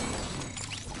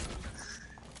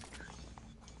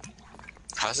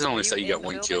 How's it only say you got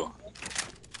one kill?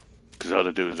 Because the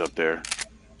other dude's up there,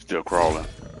 still crawling.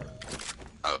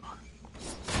 Oh.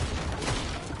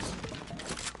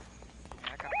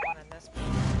 I got one in this one.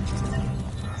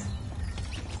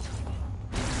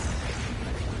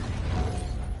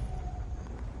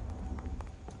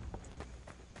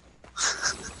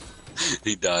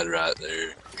 He died right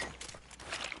there.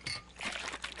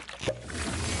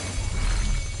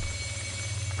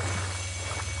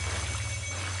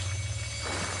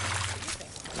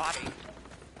 Body.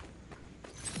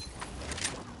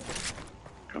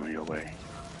 Coming your way.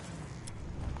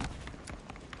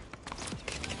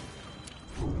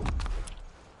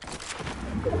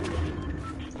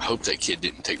 I hope that kid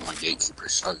didn't take my gatekeeper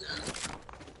shotgun.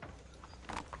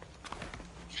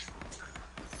 Is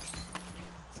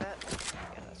that?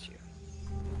 Yeah, that's you.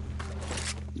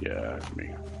 Yeah, that's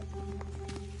me.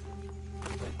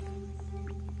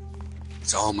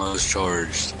 It's almost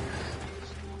charged.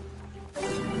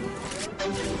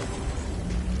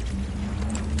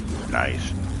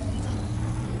 Nice.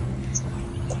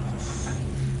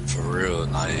 For real,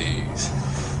 nice.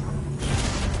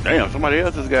 Damn, somebody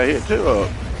else has got hit too.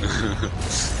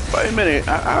 Wait a minute,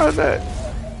 how is that?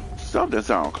 Something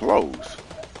sound close.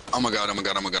 Oh my god, oh my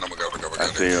god, oh my god, oh my god, oh my god, oh my god.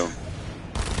 I see him.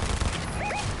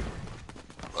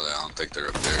 Well, I don't think they're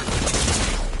up there.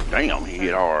 Damn, he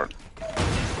hit hard.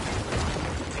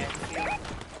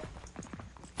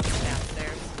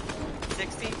 Downstairs.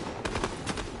 60.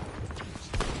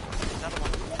 Another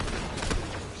one.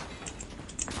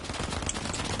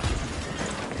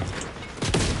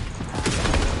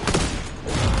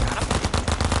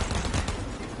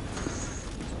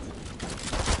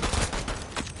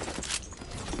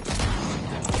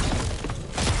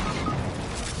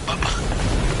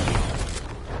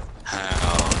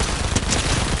 How?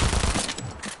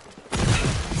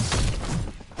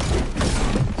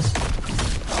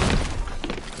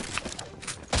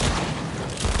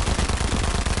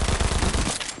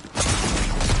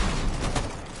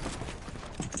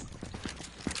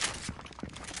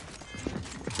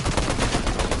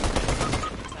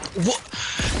 What?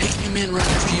 He came in right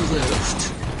after you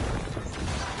left.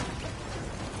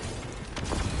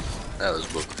 That was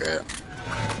bullcrap.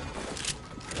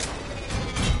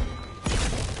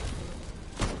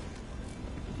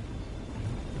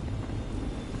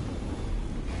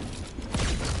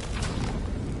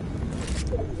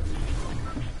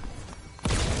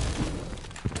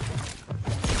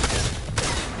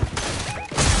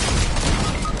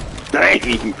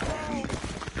 Dang!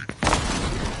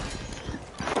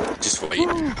 Just wait.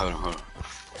 Hold on.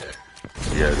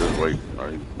 Yeah, just wait.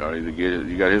 Are you to get it?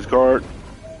 You got his card?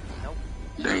 Nope.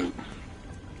 Dang.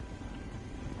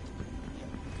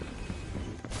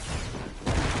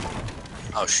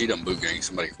 Oh, she done boot gang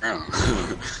somebody crown. I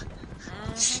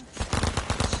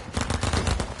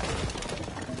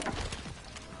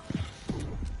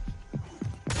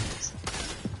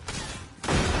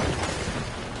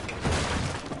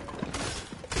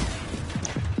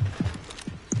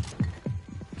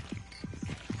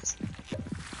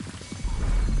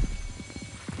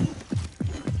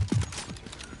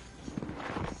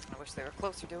wish they were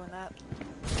closer doing that.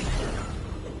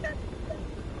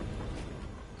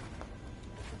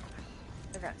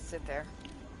 They're gonna sit there.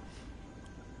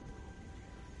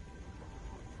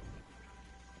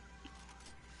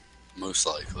 Most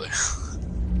likely.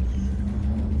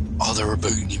 Oh, they were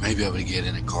booting. You may be able to get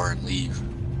in a car and leave.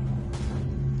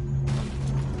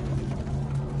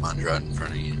 Mine's right in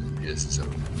front of you. Yes, so.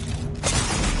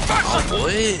 Oh,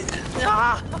 what?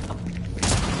 Ah!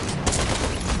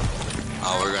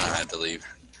 Oh, we're gonna have to leave.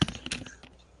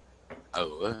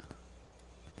 Oh, what?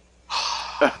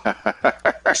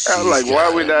 I'm like, why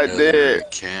are we not there?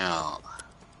 Account.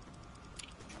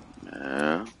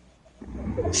 Yeah.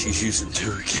 She's using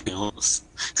 2 accounts.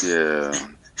 Yeah.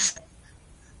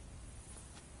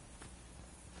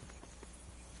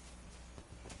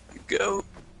 Go.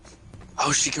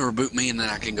 Oh, she can reboot me and then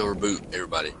I can go reboot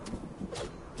everybody.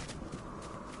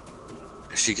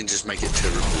 She can just make it to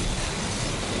reboot.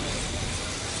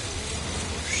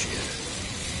 Shit.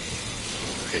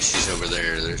 Okay, she's over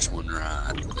there. There's one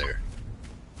right there.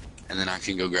 And then I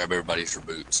can go grab everybody's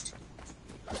reboots.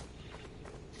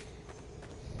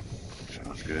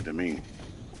 Sounds good to me.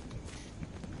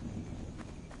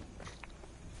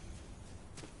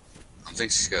 I don't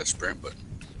think she's got a sprint button.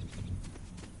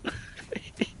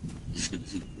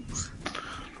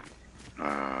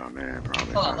 Oh man,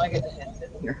 probably. Hold on, not. I get the headset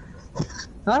here.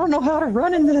 I don't know how to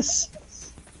run in this.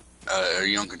 Are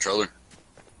you on controller?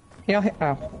 Yeah.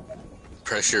 Oh.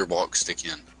 Press your walk stick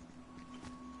in.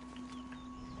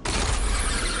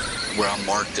 Where I'm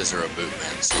marked as a reboot,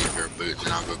 man. See if you're a boot,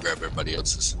 and I'll go grab everybody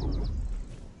else's.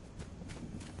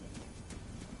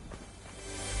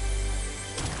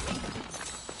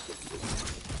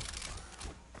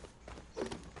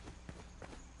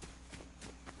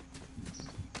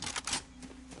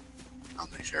 I'll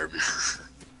make sure.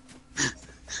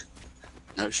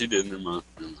 No, she didn't. Never mind.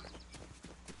 Never mind.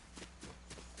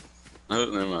 No,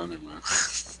 never mind. Never mind.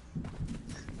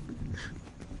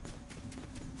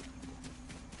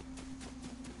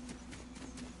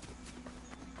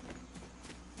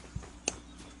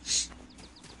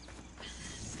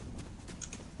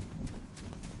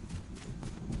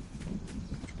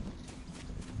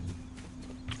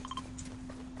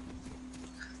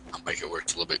 I'll make it work a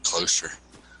little bit closer.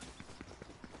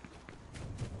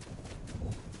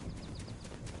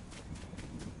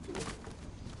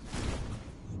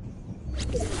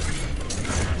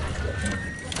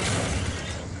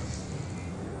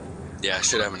 Yeah, I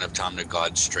should have enough time to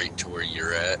glide straight to where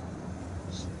you're at.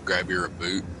 Grab your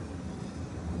boot.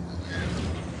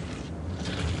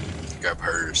 Grab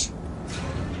hers.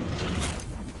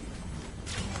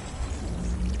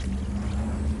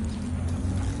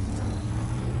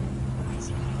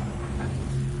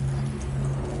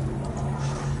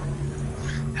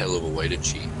 Hell of a way to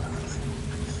cheat.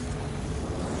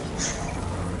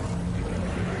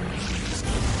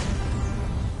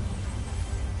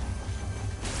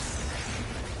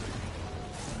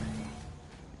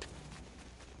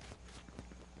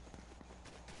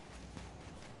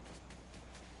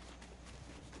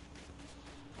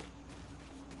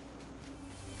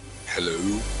 Hello?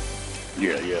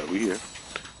 Yeah, we here.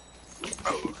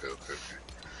 Oh, okay.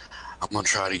 I'm gonna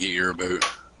try to get your boot.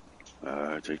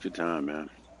 Take your time, man.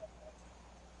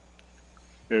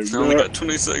 I only got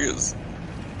 20 seconds.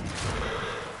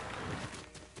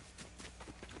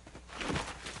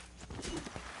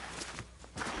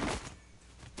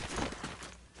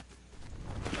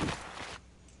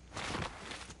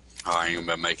 Oh, I ain't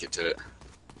gonna make it to it.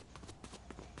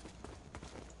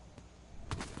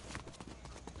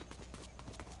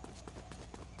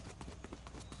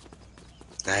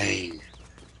 Dang.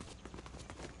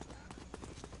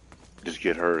 Just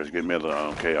get hers. Get me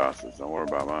the chaoses. Don't worry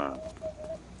about mine.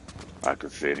 I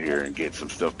could sit here and get some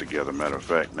stuff together. Matter of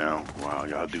fact, now while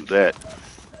y'all do that.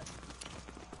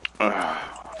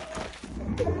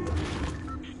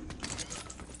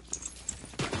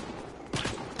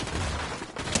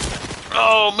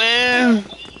 Oh man,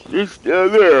 it's still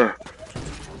there.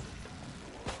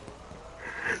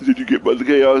 Did you get both the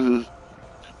chaoses?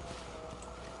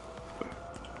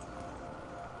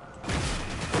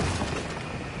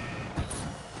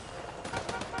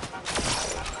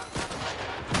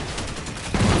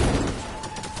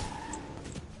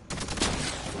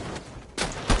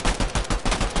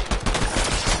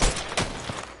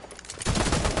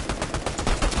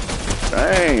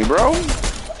 bro.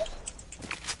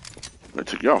 It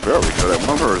took y'all forever to kill that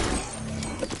one person.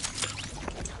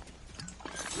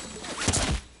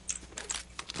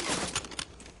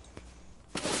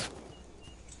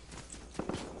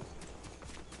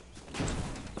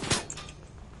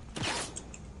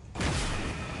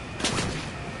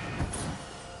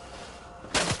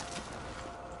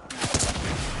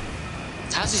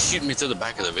 How's he shooting me through the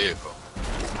back of the vehicle?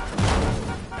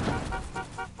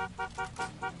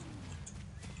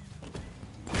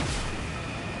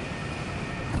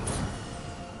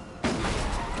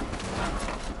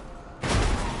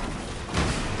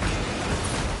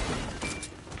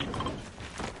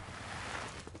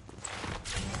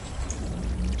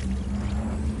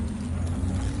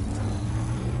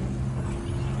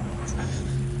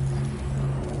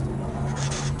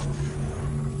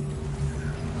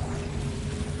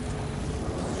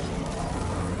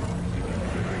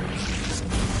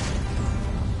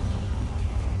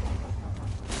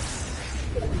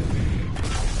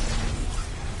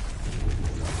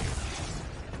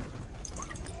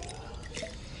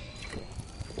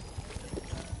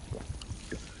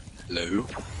 Hello?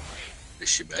 Is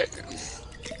she back?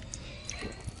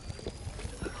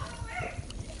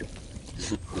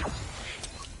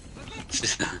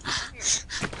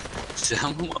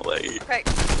 I'm on my way. Okay.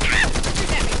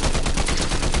 Shoot at me.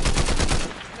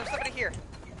 There's somebody here.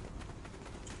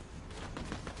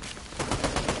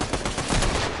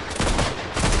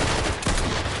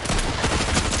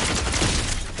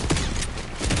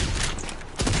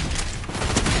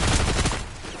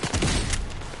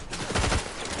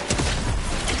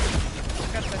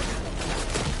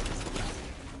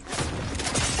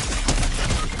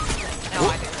 No,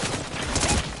 I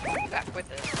didn't. Back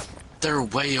with it. They're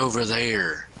way over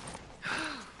there.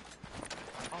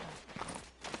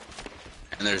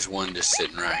 And there's one just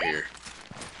sitting right here.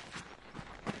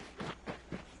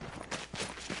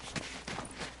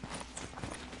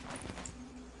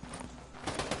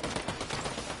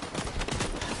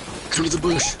 Come to the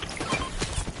bush.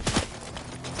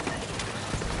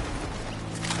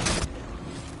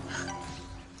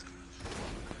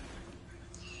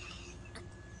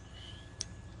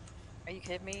 Are you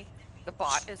kidding me? The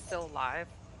bot is still alive.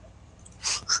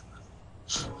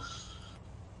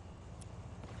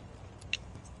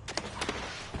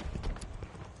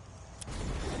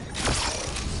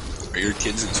 Are your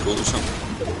kids in school or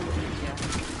something? Yeah.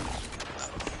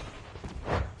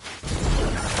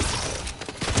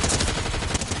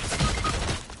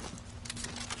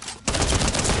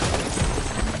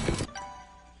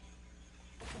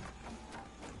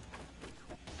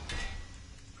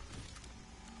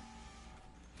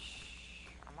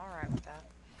 I'm alright with that.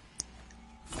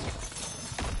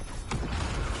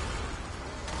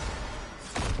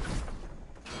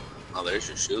 Oh, there's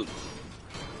your shield.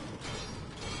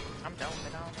 I'm done with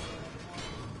it. I don't need it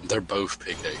anymore. They're both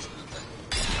pickaxes, I think.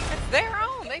 It's their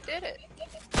own. They did it.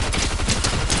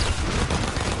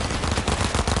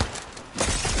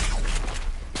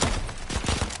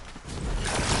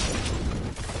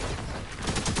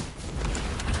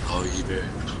 Oh, you better.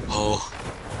 Oh.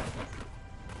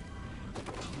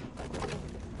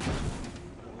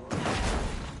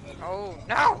 Oh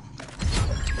no!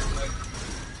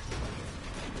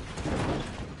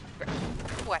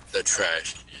 What? The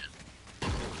trash can.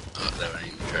 Oh, that ain't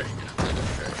even trash can. That was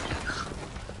a trash can.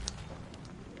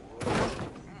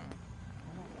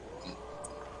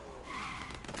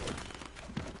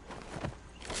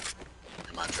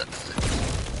 Am I trying to...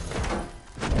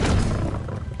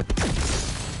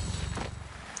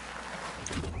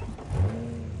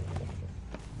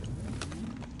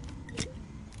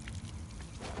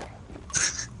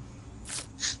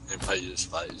 Everybody just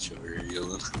fights over here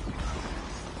yelling.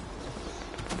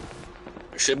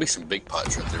 There should be some big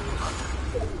pots right there.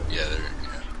 Yeah, there.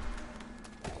 Yeah.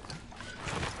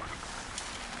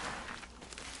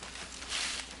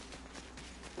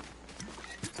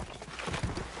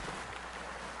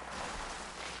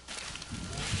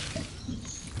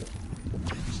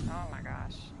 Oh my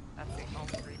gosh. That's the home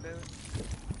reboot.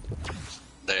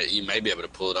 There, you may be able to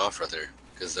pull it off right there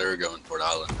because they're going Port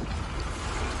Island.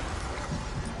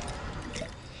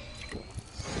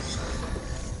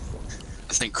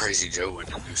 I think Crazy Joe went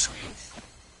to do something.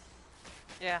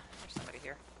 Yeah, there's somebody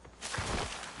here.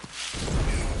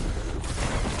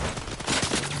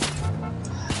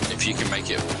 If you can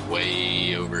make it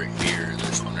way over here,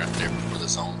 there's one right there before the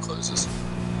zone closes.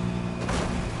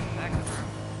 Back of the room.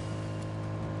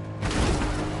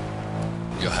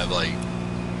 You'll have like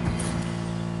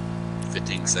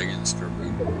 15 seconds to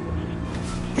reboot.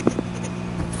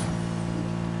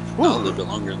 No, a little bit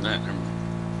longer than that. Never mind.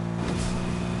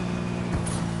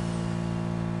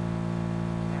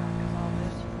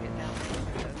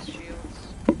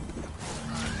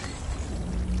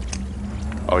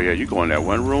 Oh yeah, you go in that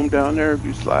one room down there. If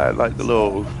you slide like the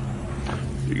little,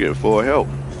 you get full help.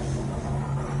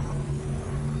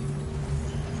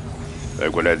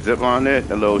 Like where that zip line at,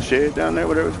 that little shed down there,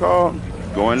 whatever it's called.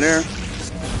 Go in there.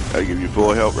 That'll give you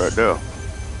full help right there.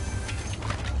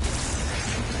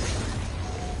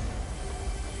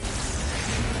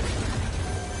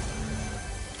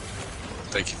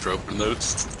 Thank you for opening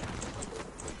those.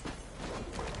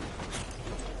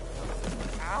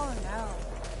 Oh no.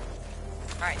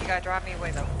 Alright, you gotta drive me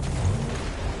away though.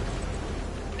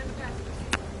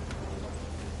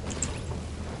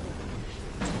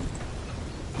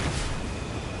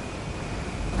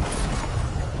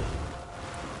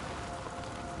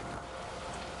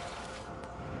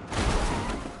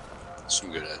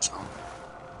 Some good ass song.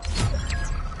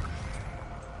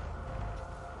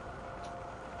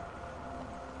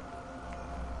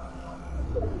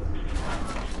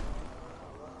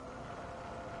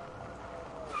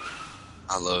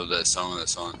 I love that song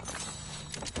that's on.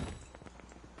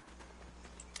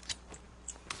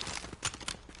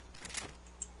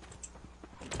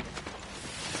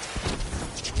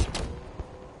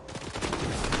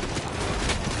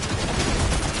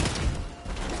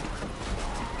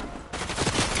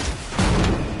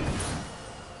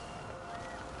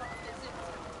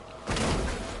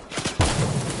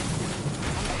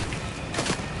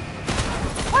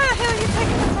 Why the hell are you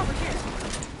taking this over here?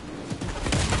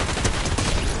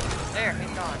 There,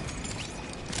 he's gone.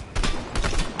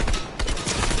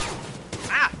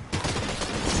 Ah!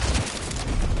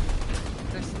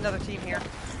 There's another team here.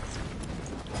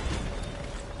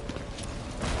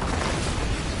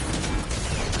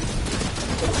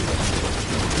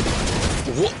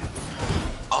 What?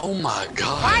 Oh my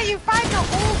god. Why are you fighting a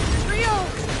whole trio?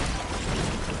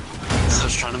 I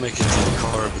was trying to make it to the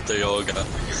car, but they all got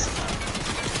me.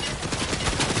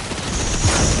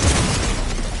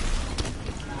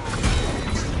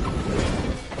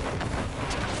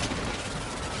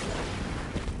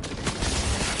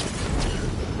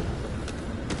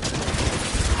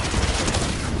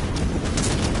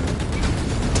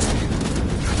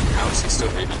 How is he still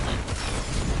hitting me?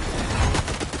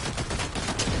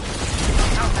 I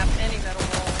don't have any metal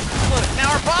walls. Look, now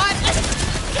our bot!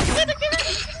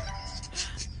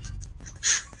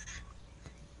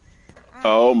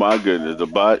 Oh my goodness, the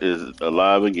bot is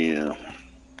alive again.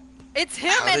 It's him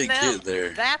How'd and he them. get there?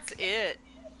 That's it.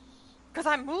 Because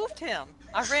I moved him.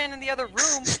 I ran in the other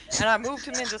room and I moved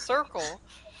him into circle.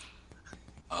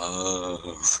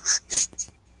 Oh.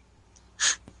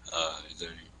 Dang.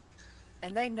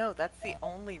 And they know that's the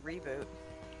only reboot.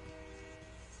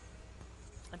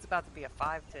 It's about to be a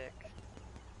 5-tick.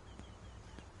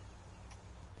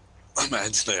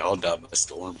 Imagine they all died by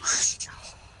storm.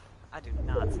 I do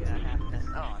not see that happening.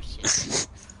 Oh shit.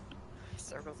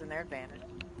 Circle's in their advantage.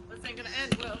 This ain't gonna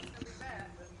end well.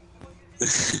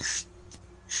 It's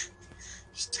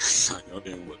gonna be bad. I know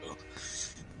damn well.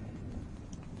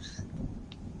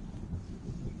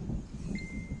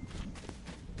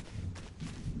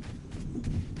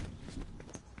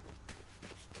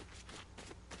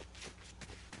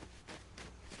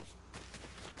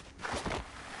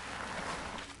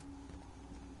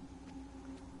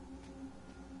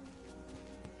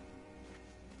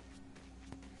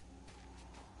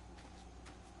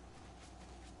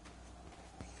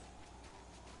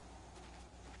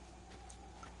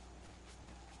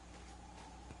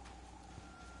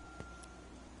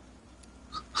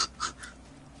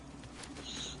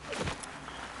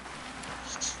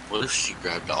 What if she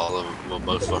grabbed all of them, well,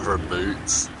 both of her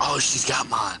boots? Oh, she's got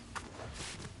mine.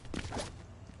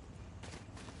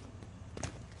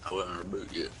 I wasn't her boot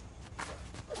yet.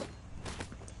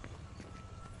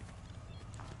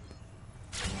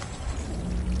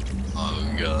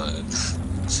 Oh god.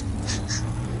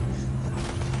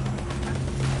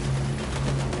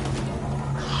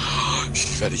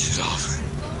 She's got to get off.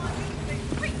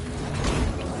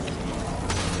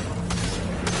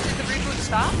 Did the reboot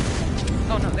stop?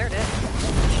 Oh no, there it is.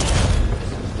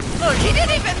 Look, he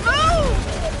didn't even move!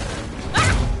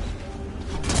 Ah!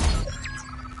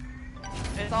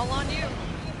 It's all on you.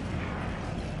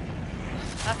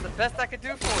 That's the best I could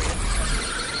do for you.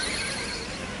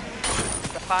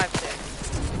 It's a 5-tick.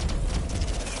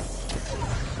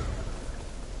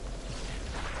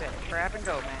 Okay, grab and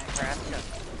go, man. Grab and go.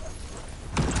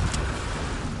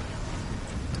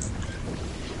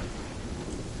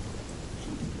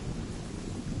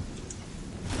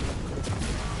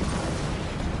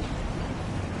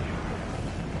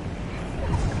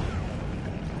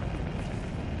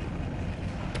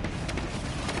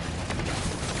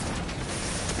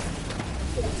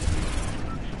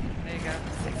 There you go.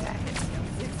 Zigzag it.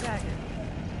 Zigzag it.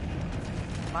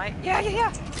 right? Yeah, yeah,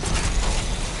 yeah.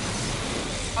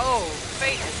 Oh,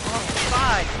 fate is on the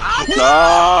side. Ah!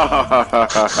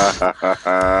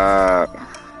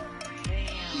 Damn.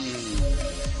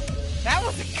 That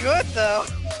was good though.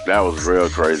 That was real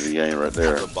crazy game right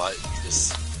there. The bot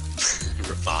just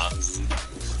revives.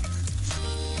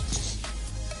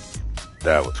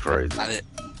 That was crazy. I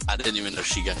didn't even know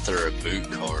she got the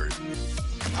reboot card.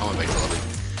 I went back to lobby,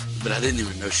 but I didn't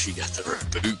even know she got the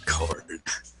reboot card.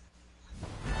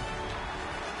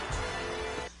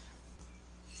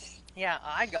 Yeah,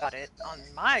 I got it on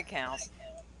my account.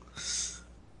 That's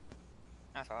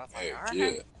what I was like, alright.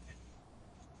 Yeah.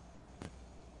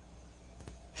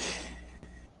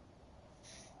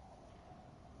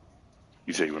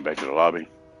 You said you went back to the lobby?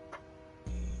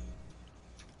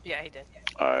 Yeah, he did.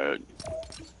 Alright.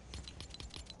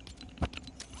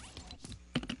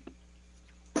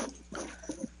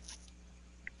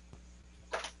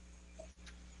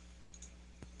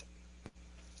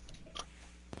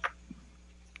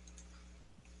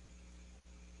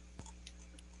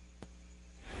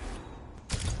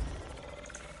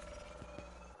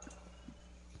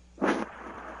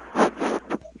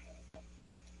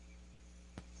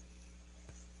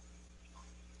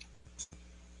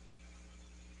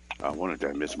 I wanted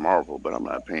that Miss Marvel, but I'm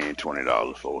not paying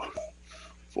 $20 for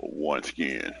one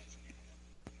skin.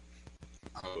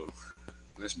 Oh,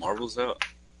 Miss Marvel's out.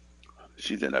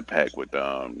 She's in a pack with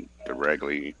the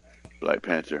regular Black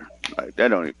Panther. Like that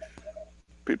don't even,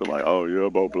 people like, oh yeah,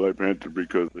 about Black Panther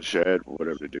because of Shad,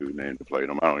 whatever the dude name to play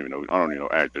them. I don't even know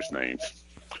actors' names.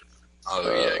 Oh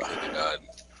yeah, because he died.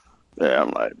 Yeah,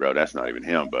 I'm like, bro, that's not even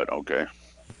him, but okay.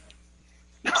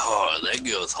 Oh, that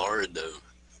goes hard though.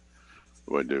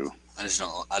 What do? I just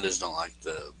don't like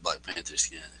the Black Panther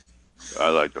skin. I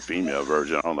like the female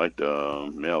version. I don't like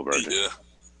the male version. Yeah.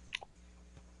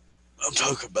 I'm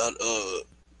talking about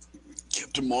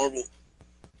Captain Marvel.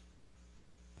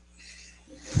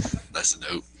 That's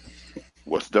dope.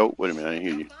 What's dope? Wait a minute, I didn't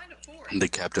hear you. The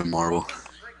Captain Marvel.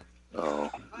 Oh,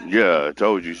 yeah, I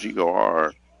told you she go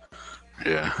hard.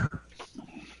 Yeah.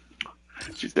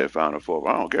 She said found a four.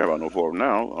 I don't care about no four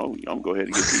now. I'm gonna go ahead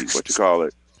and get these. What you call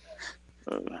it?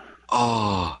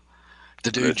 Oh,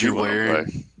 the dude Unless you're you wanna wearing.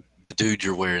 play. The dude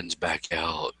you're wearing's back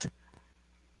out.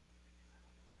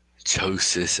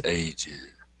 Chosis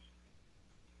Agent.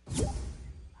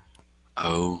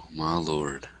 Oh my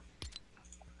lord.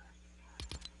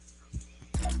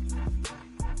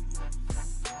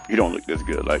 You don't look this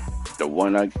good. Like the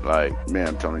one I like, man,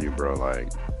 I'm telling you, bro. Like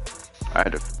I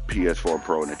had the PS4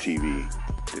 Pro and the TV.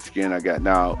 The skin I got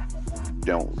now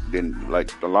didn't like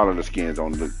a lot of the skins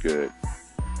don't look good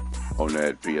on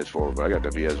that PS4, but I got the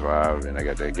PS5 and I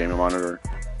got that gaming monitor.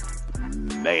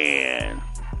 Man,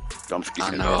 them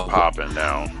skins are popping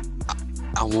now.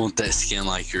 I want that skin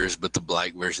like yours, but the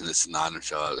black version that's not in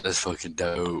shop. That's fucking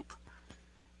dope.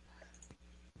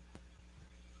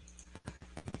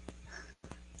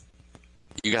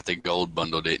 You got the gold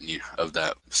bundle, didn't you, of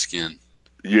that skin?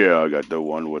 Yeah, I got the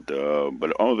one with the.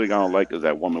 But the only thing I don't like is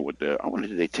that woman with the. I wonder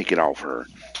if they take it off her.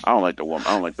 I don't like the woman.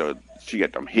 I don't like the. She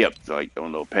got them hips, like them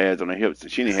little pads on the hips.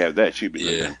 If she didn't have that, she'd be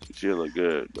looking. She'd look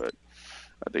good, but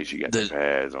I think she got the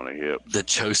pads on the hips. The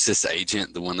Chosis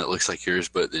Agent, the one that looks like yours,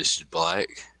 but it's black.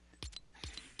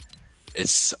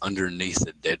 It's underneath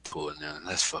the Deadpool now.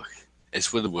 That's fucking.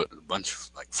 It's with a bunch of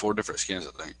like 4 different skins,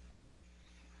 I think.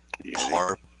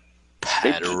 Yeah,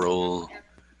 Pateral.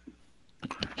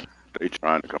 They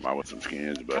trying to come out with some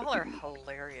skins, but Y'all are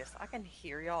hilarious. I can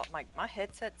hear y'all. My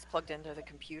headset's plugged into the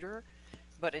computer,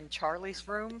 but in Charlie's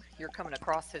room, you're coming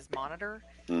across his monitor.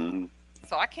 mm-hmm.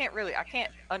 So I can't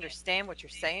understand what you're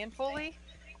saying fully,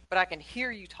 but I can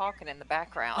hear you talking in the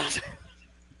background.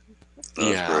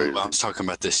 Yeah, crazy. I was talking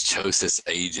about this Chosis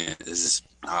Agent.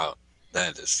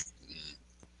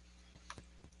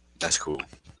 That's cool.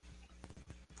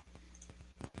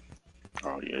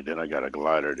 Oh yeah, then I got a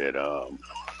glider that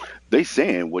they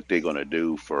saying what they're gonna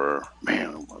do for,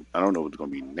 man, I don't know if it's gonna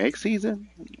be next season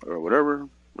or whatever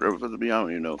it's supposed to be. I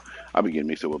don't even know. I've been getting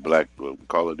mixed up with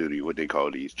Call of Duty, what they call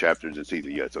these chapters and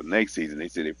season yet. So next season they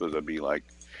said it's supposed to be like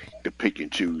the pick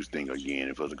and choose thing again.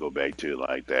 It's supposed to go back to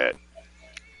like that,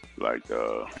 like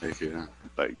Yeah.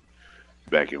 like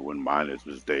back in when Minus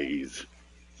was days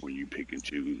when you pick and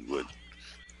choose what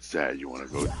side you want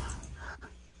to go.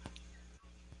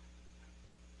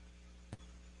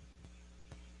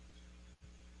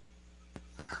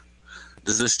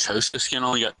 Does this Chosis skin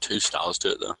only got 2 styles to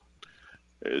it though?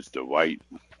 It's the white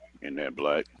and that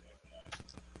black.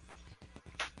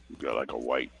 You got like a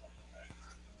white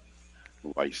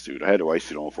suit. I had the white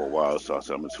suit on for a while, so I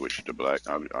said I'm gonna switch it to black.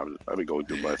 I've been going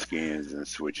through my skins and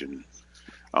switching.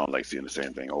 I don't like seeing the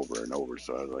same thing over and over,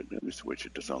 so I was like, let me switch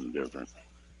it to something different.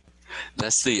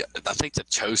 That's the. I think the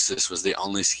Chosis was the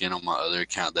only skin on my other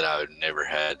account that I've never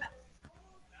had.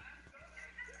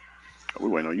 We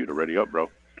waiting on you to ready up, bro.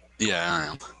 Yeah, I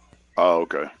am. Oh,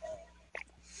 okay.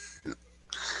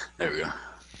 There we go.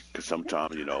 Because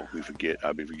sometimes, you know, we forget.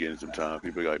 I be forgetting sometimes.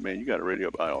 People are like, man, you got to ready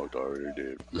up. I already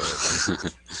did.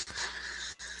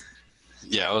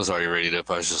 Yeah, I was already ready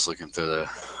up. I was just looking through the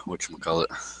whatchamacallit.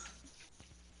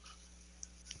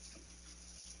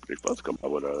 They supposed to come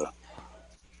out with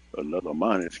another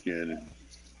mining skin.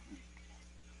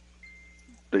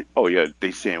 Oh yeah,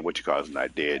 they saying what you call is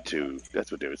not dead too.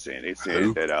 That's what they were saying. They said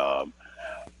Who? that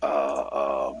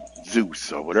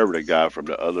Zeus or whatever the guy from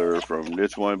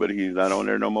this one, but he's not on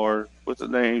there no more. What's his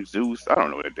name? Zeus? I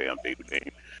don't know that damn dude's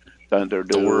name. Thunder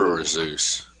Thor or dude.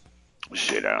 Zeus?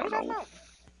 Shit, I I don't don't know. know.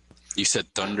 You said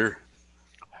Thunder?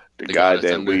 The The guy god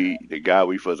of thunder? the guy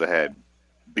we supposed to have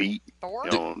beat Thor?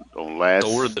 on last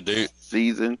Thor, the dude,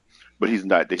 season, but he's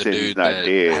not. They the said he's dude not that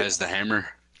dead. has the hammer.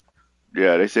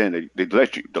 Yeah, they saying they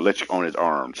electric on his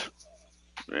arms,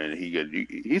 and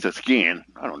he's a skin.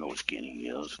 I don't know what skin he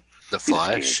is. The He's a skin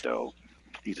Flash. though.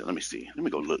 Let me see. Let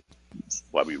me go look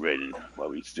while we ready. While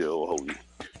we still holding.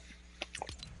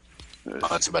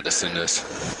 Oh, it's about to send us.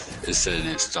 It said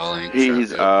installing. He's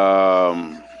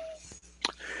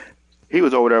he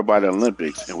was over there by the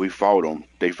Olympics, and we fought him.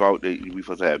 We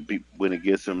supposed to have win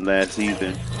against him last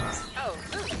season. Oh,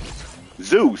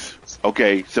 Zeus.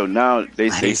 Okay, so now they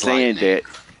He's saying lightning.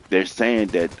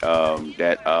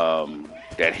 that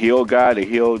that hill guy, the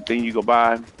hill thing you go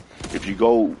buy. If you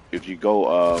go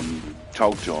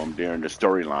talk to him during the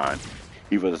storyline,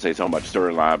 he was to say something about the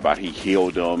storyline about he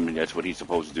healed them, and that's what he's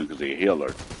supposed to do because he's a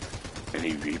healer. And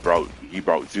he brought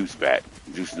Zeus back.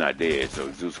 Zeus is not dead, so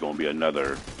Zeus gonna be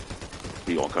another.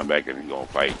 He gonna come back and he gonna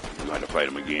fight. You gonna have to fight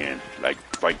him again, like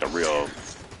fight the real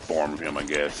form of him, I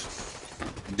guess.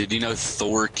 Did you know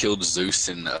Thor killed Zeus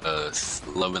in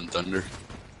Love and Thunder?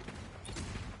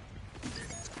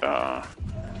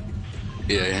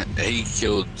 Yeah, he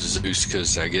killed Zeus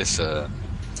because I guess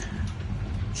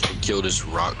he killed his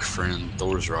rock friend,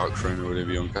 Thor's rock friend, or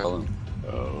whatever you want to call him.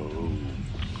 Oh.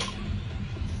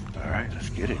 All right, let's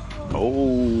get it.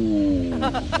 Oh.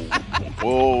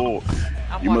 Whoa.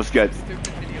 I'm You must watching got some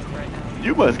stupid videos right now.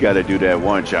 you must got to do that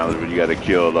one challenge where you got to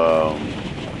kill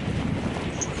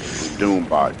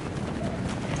Doombot.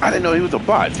 I didn't know he was a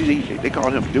bot. See, they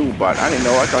called him Doombot. I didn't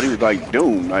know. I thought he was like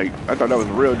Doom. Like I thought that was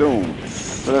a real Doom.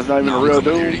 But that's not even No, a I'm real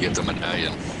coming here to Doom. get the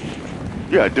medallion.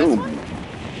 Yeah, Doom.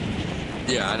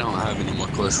 Yeah, I don't have any more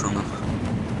clothes from him.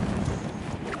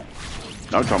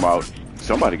 I'm talking about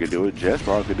somebody could do it. Jess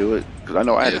probably could do it. Because I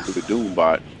know I had to do the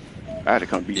Doombot. I had to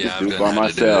come beat Yeah, this I've dude done by had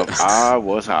to do myself. it. I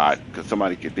was hot. Because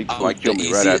somebody could think Oh, like kill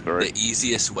me right after the it.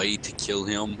 easiest way to kill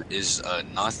him is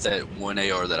not that one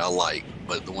AR that I like,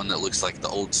 but the one that looks like the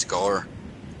old Scar.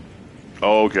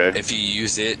 Oh, okay. If you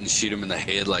use it and shoot him in the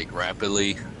head like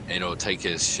rapidly, it'll take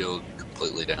his shield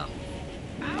completely down.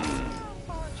 Oh,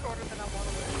 it's shorter than I want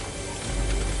to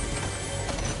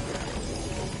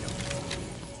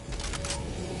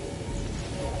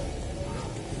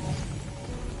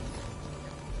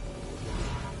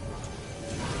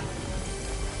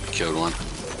Killed one.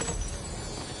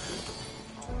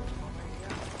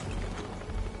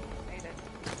 Made it.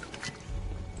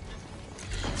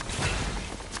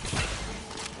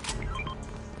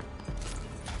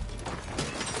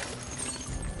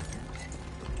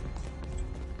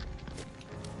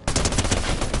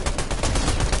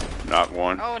 Knock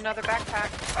one. Oh, another backpack.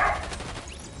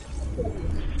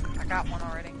 I got one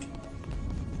already.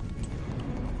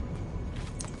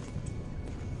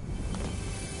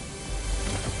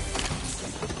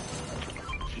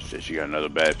 She said she got another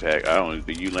backpack. I don't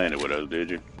think you landed with us, did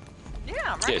you? Yeah,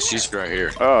 I'm right Yeah, here. she's right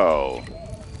here. Oh.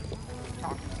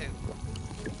 Talking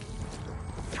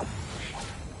to.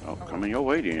 Oh, coming your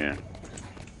way then.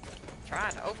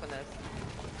 Trying to open this.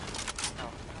 No.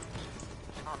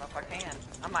 I don't know if I can.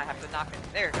 I might have to knock it.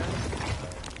 There it goes.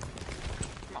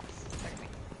 Come on. Take me.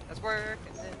 Let's work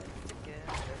and then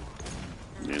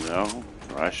together. You know,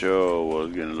 I sure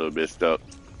was getting a little bit stuck.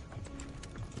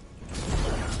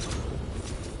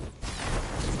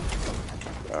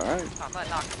 All right. I'm gonna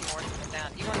knock some more things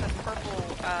down. You want this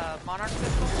purple Monarch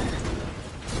pistol?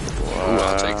 Ooh,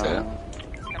 I'll take that.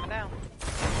 It's coming down.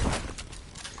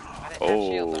 I didn't have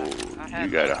shields Oh, on. I had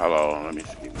you got it. Hold on. Let me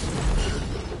see. Did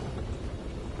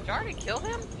you already kill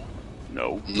him?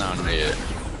 No. No, not yet.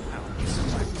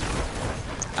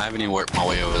 I haven't even worked my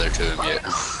way over there to him yet.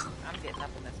 I'm getting up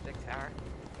in this big tower.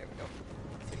 There we go.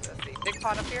 Let's see. Big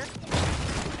pot up here.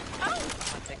 Oh! I'm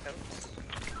gonna take those.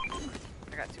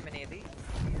 I got too many of these.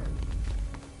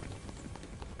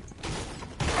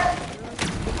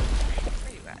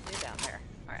 Where you at? You're down there.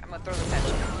 Alright, I'm gonna throw this at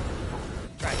you.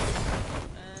 Right.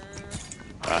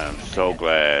 I am so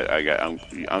glad I'm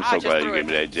so glad you gave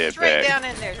me that straight jetpack. down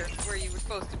in there where you were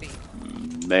supposed to be.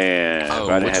 Man, Oh, if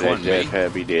I didn't which have that one, me? jetpack,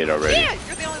 I'd be dead already. Yeah,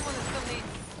 you're the only one that still needs.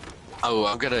 Oh,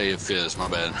 I've got a fizz. My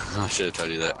bad. I should have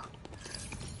told you that.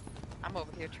 I'm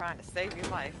over here trying to save your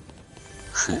life.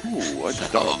 Ooh, I just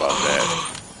thought about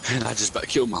that. And I just about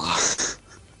killed my life.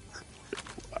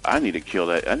 I need to kill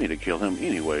that. I need to kill him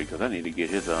anyway because I need to get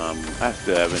his I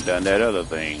still haven't done that other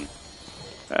thing.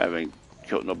 I haven't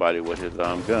killed nobody with his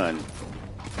gun.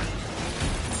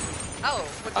 Oh,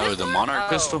 with Oh, this the one? Monarch Oh.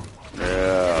 pistol?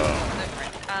 Yeah.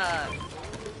 Different. I'm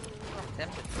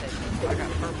tempted to take this. I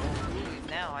got purple blues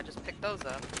now. I just picked those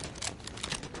up.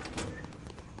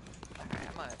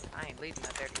 Alright, I ain't leaving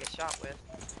that there to get shot with.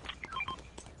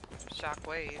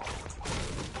 Shockwave.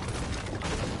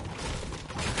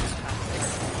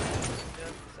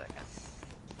 Just a second.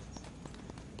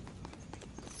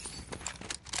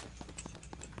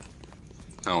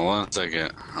 Oh, 1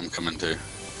 second. I'm coming too.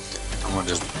 I'm gonna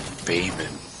just beam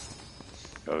him.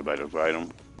 Everybody fight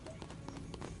him.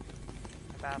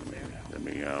 About to. Let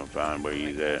me find where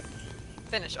he's at.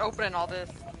 Finish opening all this.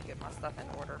 Let me get my stuff in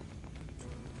order.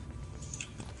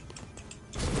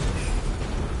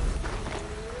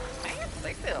 Man,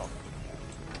 stay still.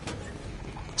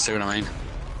 See what I mean?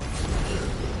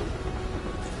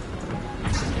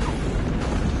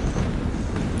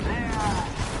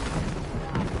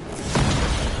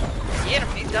 Get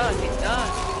him. He's done. He's done.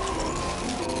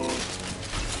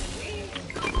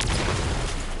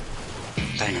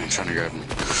 Dang, I'm trying to grab him.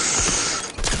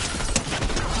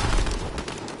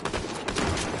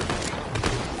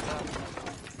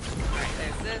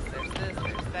 There's this, there's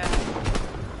that.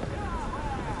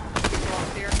 Go up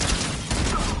here.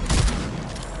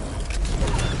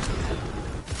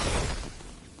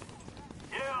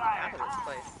 Out of this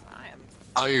place. I am.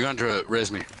 Oh, you're going to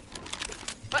res me.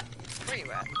 What? Where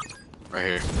you at? Right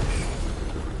here.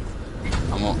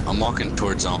 I'm walking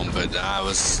towards home, but I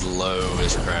was slow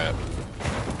as crap.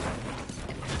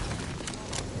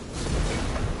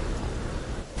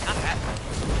 I'm at.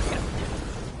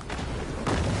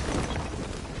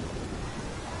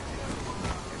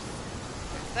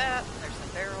 There's that. There's some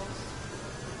barrels.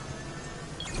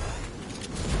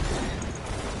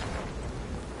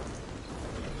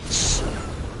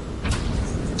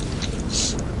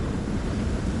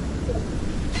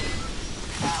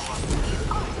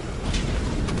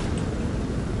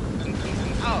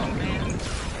 Oh man.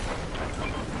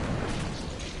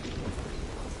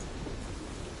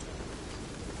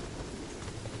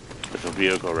 There's a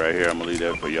vehicle right here. I'm gonna leave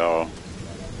that for y'all.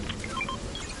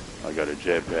 I got a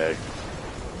jetpack.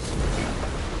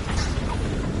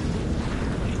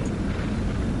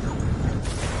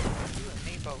 You and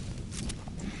me both.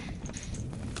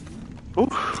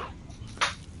 Oof.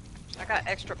 I got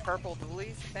extra purple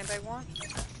dualies if anybody wants.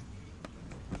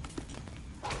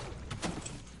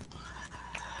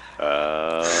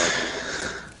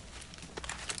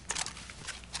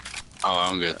 Oh,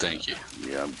 I'm good, thank you.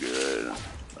 Yeah, I'm good.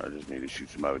 I just need to shoot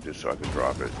somebody just so I can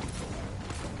drop it.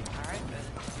 Alright then.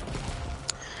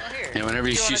 Well, here. And whenever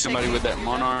you wanna shoot somebody take with these that to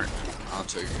Monarch, I'll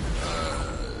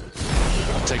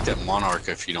take that Monarch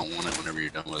if you don't want it whenever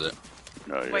you're done with it.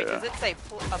 Oh yeah. Wait, does it say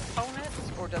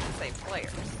opponents or does it say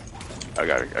players? I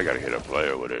gotta hit a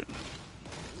player with it.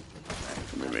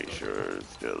 Let me make sure it's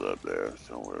still up there,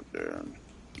 somewhere up there.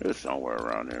 It's somewhere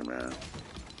around there, man.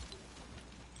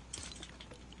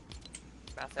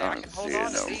 I say I can hold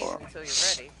on to these until you're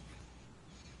ready.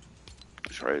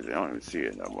 It's crazy. I don't even see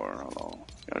it no more. Hold on.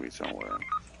 It's gotta be somewhere.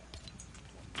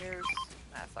 Here's.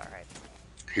 That's alright.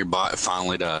 Your bot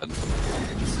finally died.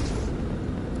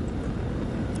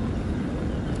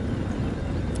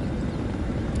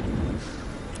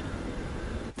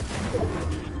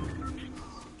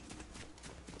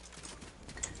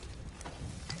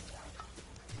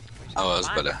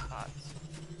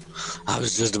 I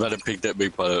was just about to pick that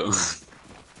big pot up.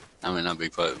 I mean, not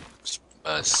big pot,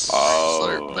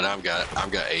 slurp, but I've got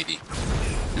 80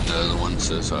 in the other one,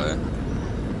 so sorry.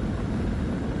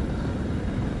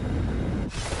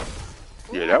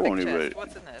 Yeah, that won't even.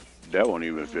 What's in this? That won't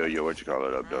even fill your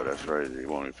up though. That's crazy. It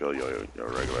won't even fill your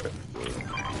regular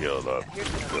shield up.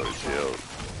 Fill the shield.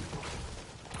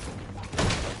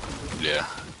 Yeah.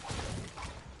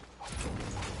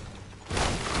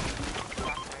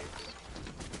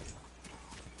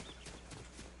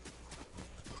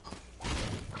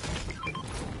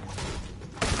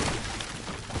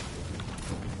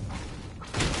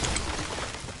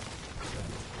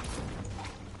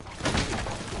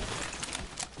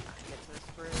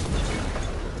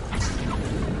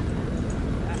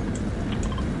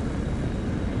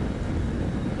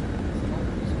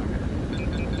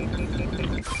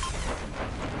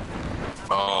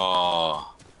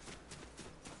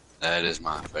 That is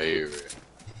my favorite.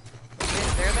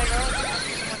 There they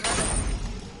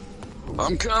go.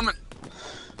 I'm coming.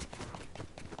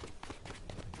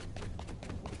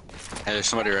 Hey, there's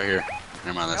somebody right here.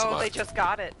 Never mind, that's a Oh, bot. they just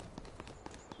got it.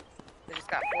 They just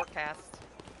got forecast.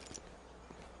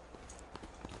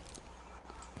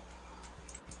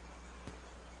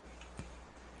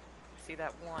 See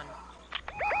that one?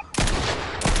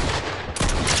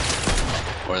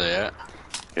 Where are they at?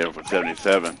 Hit him for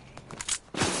 77.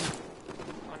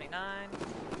 29.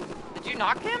 Did you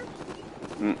knock him?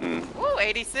 Mm-mm. Ooh,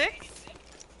 86.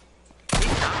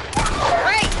 He's not.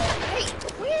 Hey,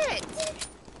 quit!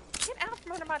 Get out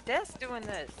from under my desk doing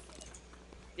this.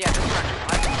 Yeah, they're trying to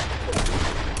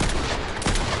fight.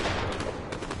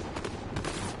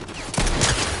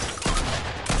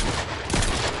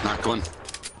 Knocked one.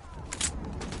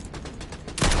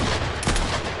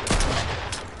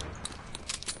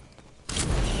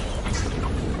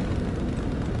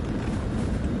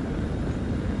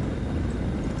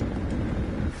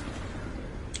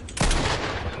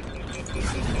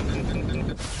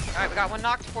 Alright, we got one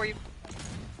knocked for you.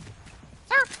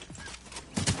 Sir!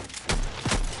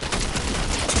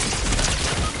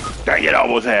 Dang it,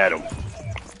 almost had him.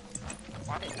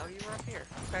 Oh, I didn't know you were up here.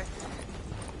 Okay.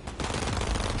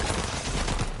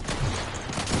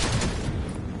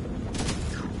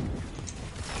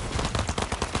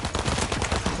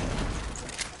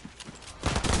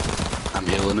 I'm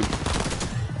healing him.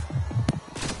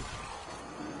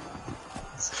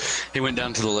 He went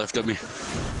down to the left of me.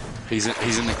 He's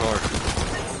in the car.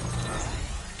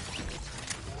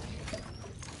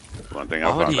 One thing Why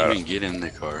I would found he out. even get in the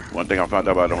car? One thing I found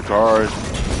out about them cars.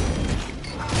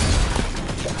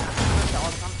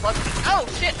 Oh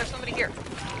shit, there's somebody here. Oh,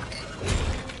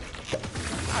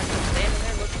 just standing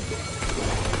there looking.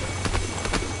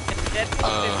 It's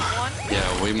Deadpool 51.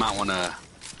 Yeah, we might want to.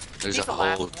 There's He's a the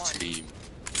last whole one. team.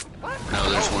 What? No,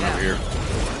 there's Oh, one yeah. over here.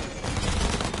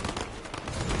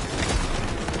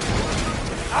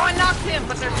 Oh, I knocked him,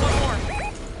 but there's one more.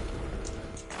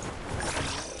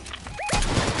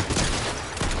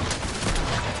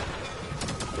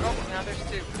 Oh, now there's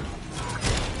two.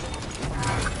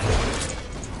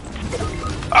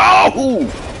 Oh!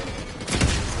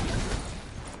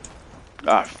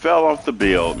 I fell off the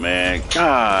build, man.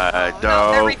 God, Oh, no,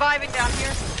 they're dog. reviving down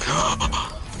here. How?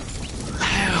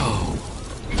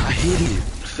 I hit him.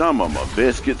 Some of my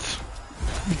biscuits.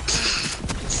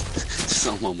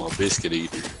 Some of my biscuit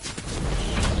eater.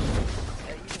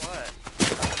 Tell you what.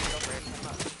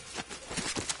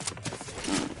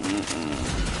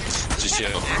 Just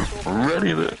yell.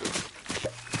 Ready to.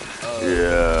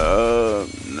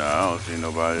 No, I don't see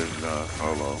nobody's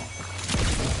solo.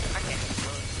 I can't.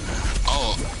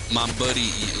 Oh, my buddy.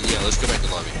 Yeah, let's go back to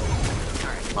the lobby.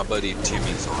 My buddy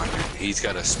Timmy's on. He's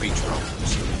got a speech problem.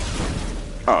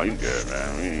 Oh, you good,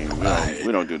 man.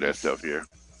 We don't do that stuff here.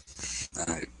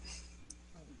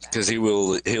 Because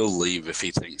he'll leave if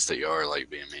he thinks that y'all are like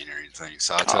being mean or anything.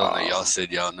 So I tell him that y'all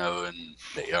said y'all know and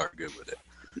that y'all are good with it.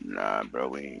 Nah, bro,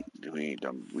 we ain't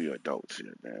dumb. We adults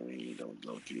here, man. We ain't no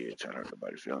little kids trying to hurt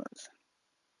nobody's feelings.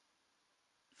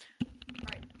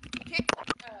 Kick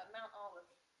Mount Olive.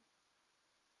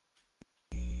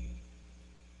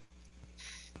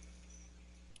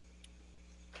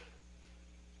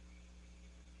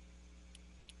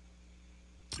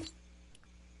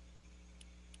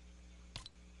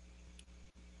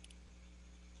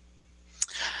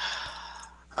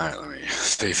 Alright, let me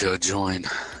Stayfield join.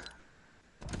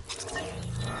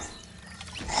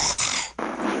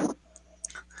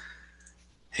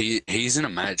 He's in a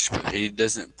match, but he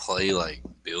doesn't play like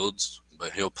builds,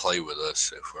 but he'll play with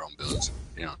us if we're on builds.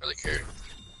 He don't really care.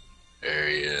 There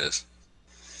he is.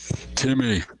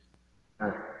 Timmy.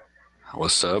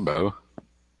 What's up, bro?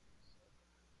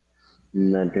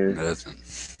 Nothing. Nothing.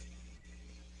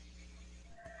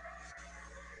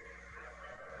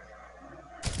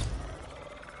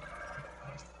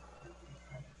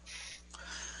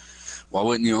 Why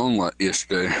wasn't you on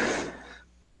yesterday?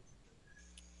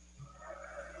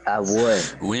 I would.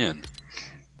 When?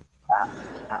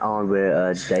 I on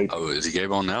with Dave. Oh, is he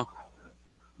Gabe on now?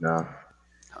 No.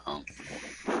 Oh.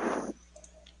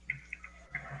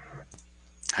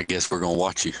 I guess we're gonna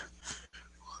watch you.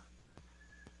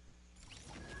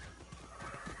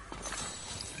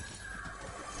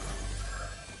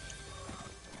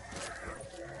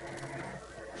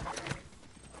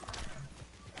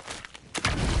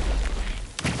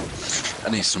 I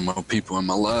need some more people in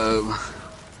my love.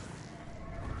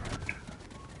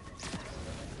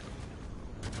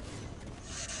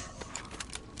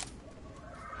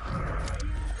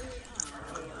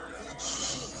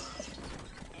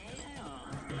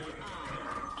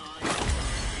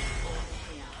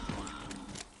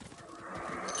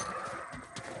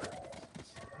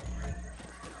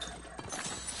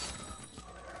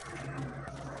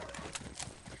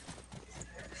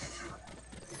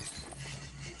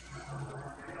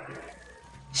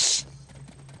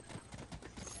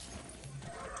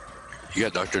 You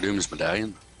got Dr. Doom's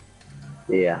medallion?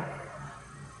 Yeah.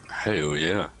 Hell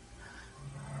yeah.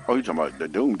 Oh, you talking about the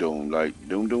Doom, like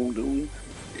Doom?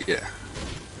 Yeah.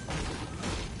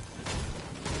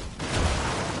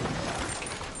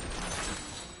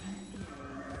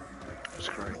 That's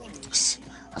crazy.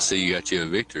 I see you got you a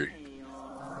victory.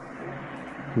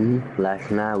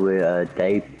 Last night with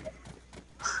Dave.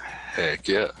 Heck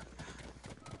yeah.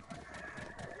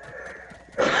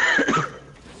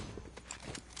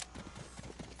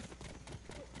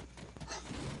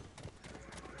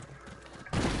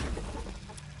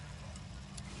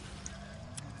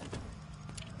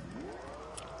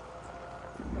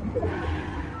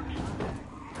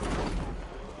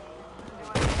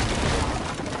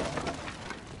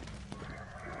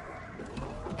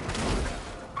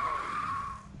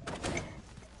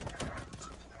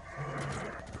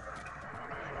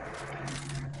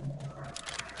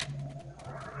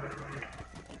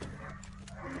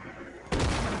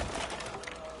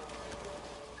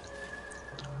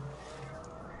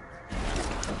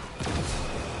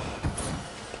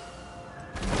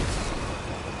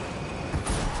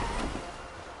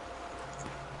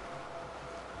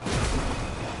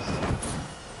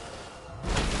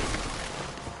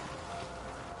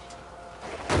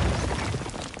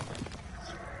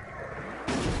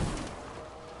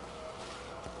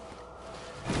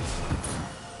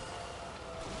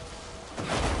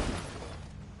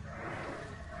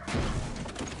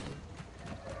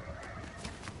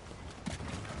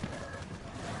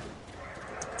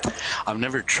 I've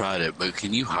never tried it, but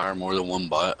can you hire more than one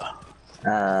bot?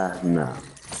 No.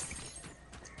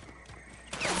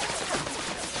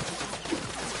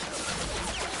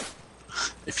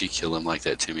 If you kill him like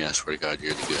that, Timmy, I swear to God,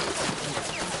 you're the goat.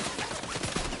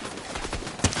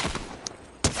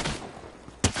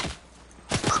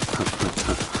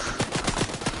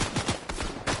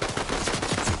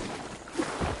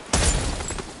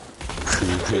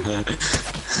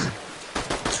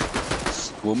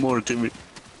 One more, Timmy.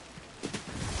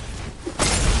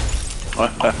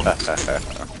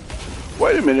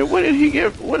 Wait a minute. When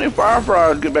did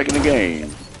Fireflies get back in the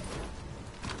game?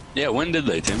 Yeah, when did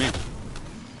they, Timmy?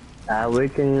 We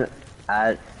can.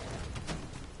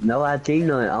 No, I think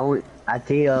no. Only I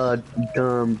think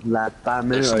like 5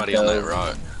 minutes. There's somebody on that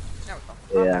rock.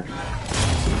 Yeah.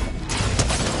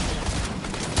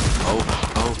 Oh.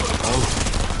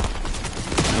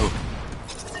 No.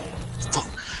 Fuck.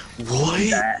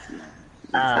 What?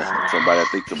 I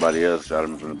think somebody else shot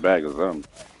him from the back or something.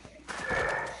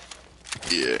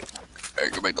 Yeah.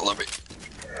 Alright, go back to lobby.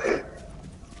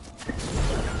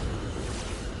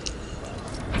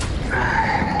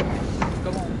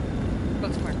 Go on.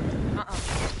 Go somewhere.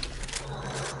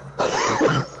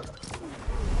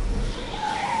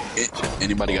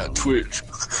 Anybody got Twitch?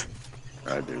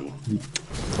 I do.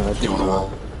 You wanna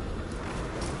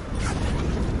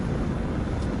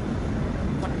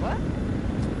What?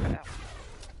 Cut out.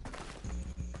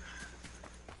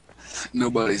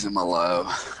 Nobody's in my live.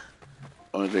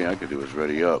 Only thing I could do is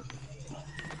ready up.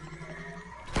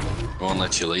 I won't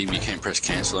let you leave. You can't press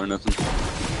cancel or nothing.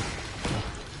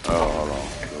 Oh, hold on.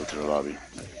 Go to the lobby.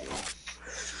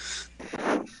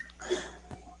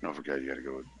 Don't forget, you gotta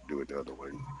go do it the other way.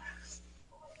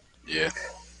 Yeah.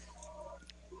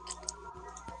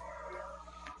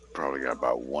 Probably got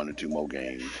about 1 or 2 more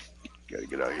games. Gotta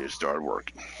get out here and start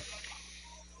working.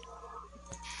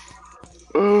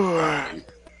 Oh,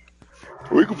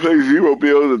 we can play Zero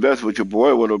Bills if that's what your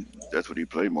boy wanna. That's what he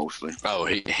play mostly. Oh,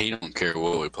 he don't care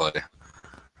what we play.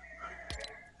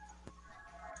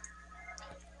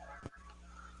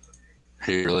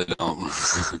 He really don't.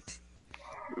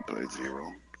 We play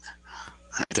Zero.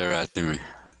 Ain't that right, Timmy?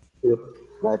 Yep.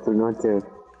 That's not there.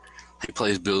 He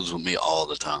plays builds with me all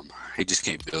the time. He just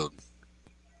can't build.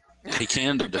 He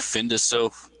can to defend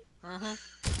himself,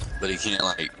 but he can't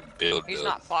like build. He's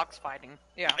not fox fighting.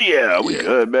 Yeah. Yeah, we Yeah.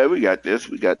 good, man. We got this.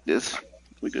 We could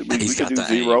He's got do the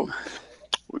Zero. aim.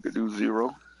 We could do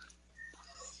Zero.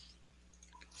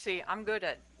 See, I'm good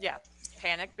at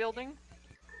panic building.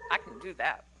 I can do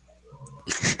that.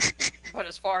 But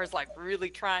as far as like really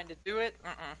trying to do it,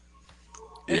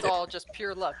 it's Yeah. all just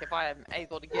pure luck if I am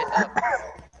able to get up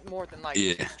more than like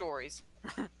 2 stories.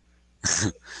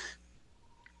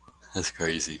 That's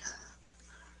crazy.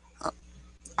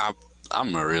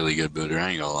 I'm a really good builder. I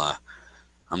ain't gonna lie.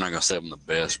 I'm not gonna say I'm the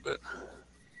best, but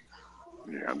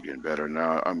Yeah, I'm getting better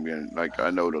now. I'm getting I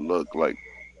know the look. Like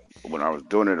when I was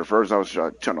doing it at first, I was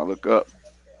trying to look up.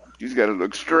 You just got to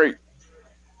look straight.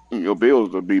 Your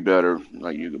builds will be better.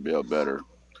 Like you could build better.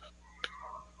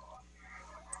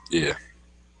 yeah.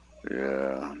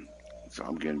 Yeah. So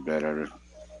I'm getting better.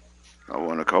 I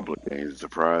won a couple of games that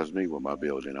surprised me with my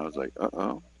building. I was like,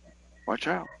 watch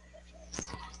out.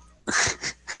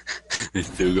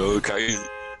 Still go okay.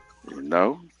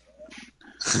 No,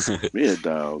 me a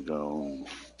doggone.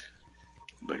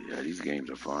 But yeah, these games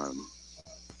are fun.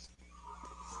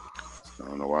 I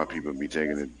don't know why people be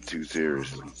taking it too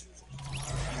seriously.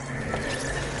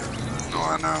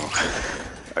 Oh, I know.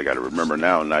 I gotta remember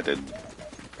now not to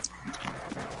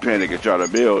panic and try to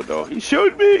build though. He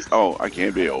showed me. Oh, I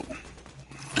can't build.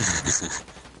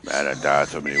 Man, I died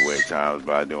so many times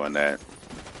by doing that.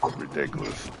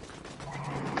 Ridiculous.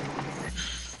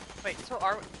 Wait, so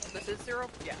this is 0?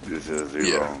 Yeah. This is 0.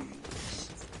 Yeah.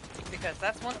 Because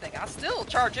that's one thing. I still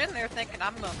charge in there thinking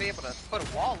I'm gonna be able to put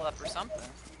a wall up or something.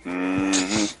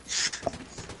 Mm-hmm.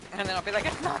 And then I'll be like,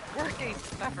 it's not working.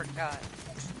 I forgot.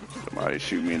 Somebody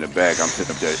shoot me in the back. I'm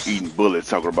sitting up there eating bullets,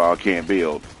 talking about I can't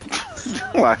build.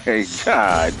 Like,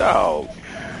 God, dog.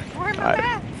 Where am I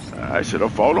at? I should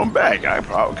have fallen back. I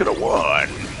probably could have won.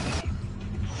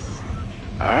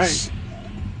 All right.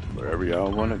 Wherever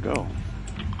y'all want to go.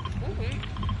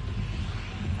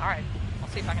 All right. I'll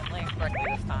see if I can land correctly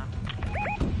this time.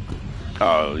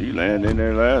 Oh, you landed in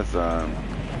there last time.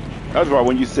 That's why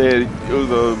when you said it was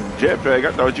a jetpack,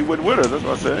 I thought you wasn't with us. That's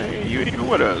why I said, hey, you ain't even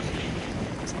with us.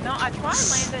 No, I tried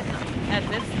landing at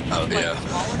this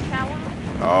smaller tower.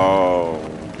 Oh.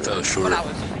 Fell short. But I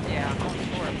was short.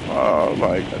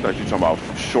 Like, I thought you were talking about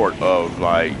short of,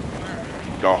 like,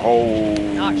 the whole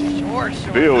Not short,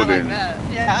 building. Not like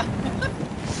that. Yeah.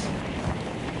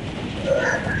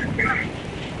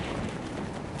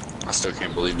 I still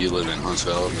can't believe you live in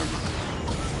Huntsville.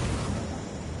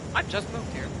 I just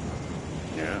moved here.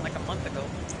 Yeah. Like a month ago.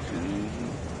 Mm-hmm.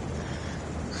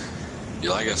 You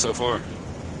like it so far?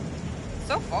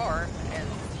 So far, as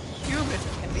humid as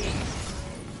can be.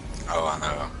 Oh, I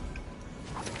know.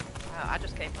 I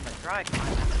just came from a dry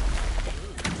climate.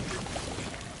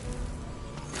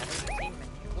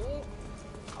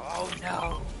 Oh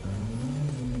no!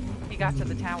 He got to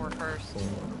the tower first.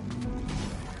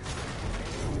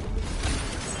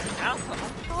 Oh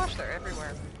gosh, they're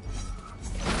everywhere.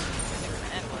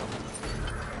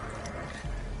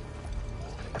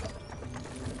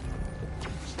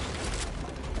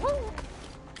 Woo!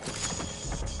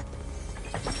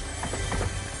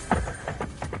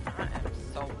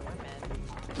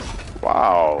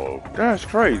 Wow, that's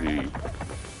crazy.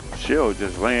 Shield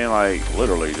just laying like,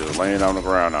 literally just laying on the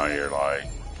ground out here like.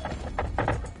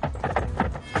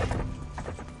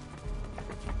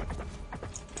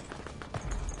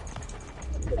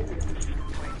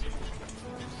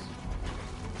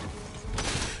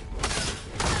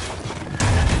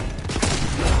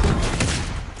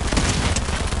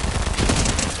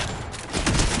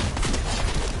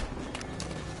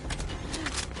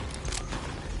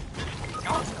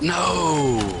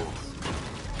 No!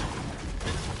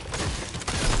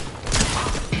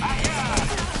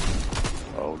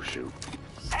 Oh shoot.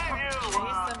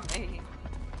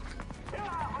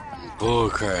 Bull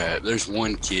crap. There's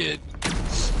one kid.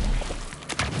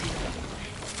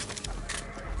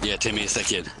 Yeah, Timmy, it's that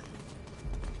kid.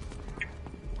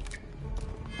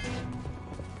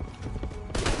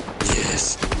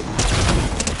 Yes.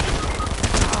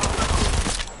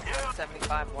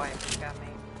 75 white got me.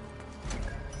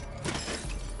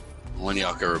 One of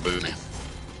y'all could reboot me.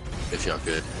 If y'all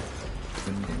could.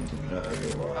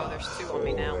 Oh, there's 2 on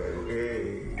me now.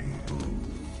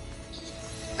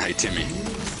 Hey, Timmy.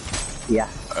 Yeah.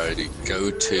 Alrighty, go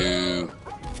to...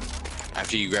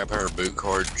 After you grab her boot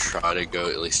card, try to go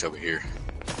at least over here.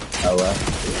 Oh,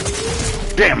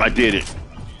 Damn, I did it.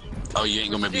 Oh, you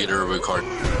ain't gonna be able to get her boot card.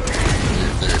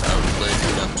 Let's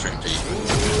go down the stream to you.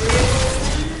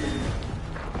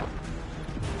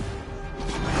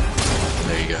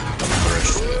 There you go.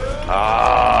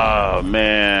 Ah,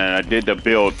 man, I did the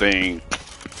build thing.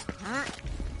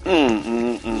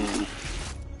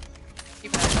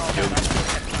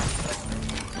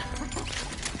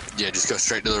 Yeah, just go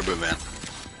straight to their boot, man.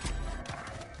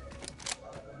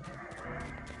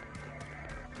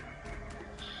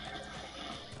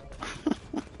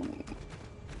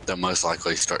 They'll most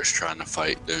likely starts trying to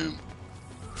fight Doom.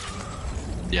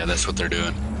 Yeah, that's what they're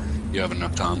doing. You have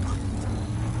enough time.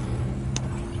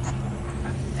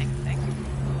 Thank you.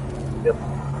 Yep.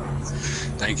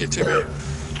 Thank you, Timmy.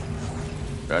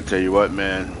 I tell you what,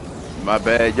 man, my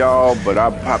bad, y'all, but I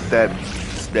popped that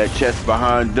chest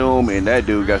behind Doom, and that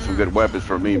dude got some good weapons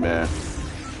for me, man.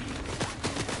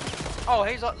 Oh,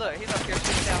 he's up. Look, he's up here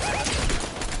shooting down there.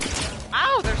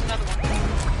 Ow, there's another one.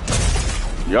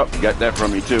 Yup, got that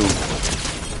from me too.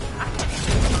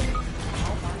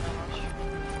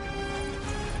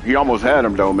 He almost had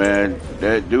him though, man.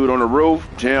 That dude on the roof,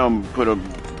 Tim put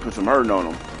some hurting on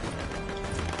him.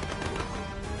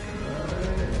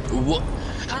 What?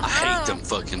 I hate them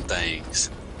fucking things.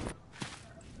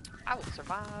 I will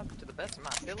survive to the best of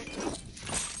my ability.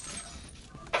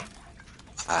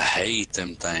 I hate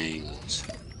them things.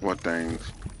 What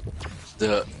things?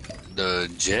 The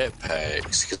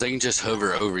jetpacks, because they can just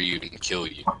hover over you and kill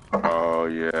you. Oh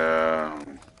yeah.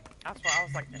 That's why I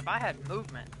was like, if I had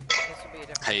movement, this would be a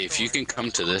different Hey, if you story. can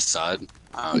come to this side,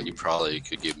 you probably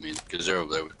could give me, because they're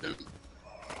over there with them.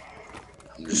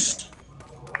 I'm just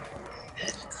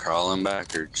crawling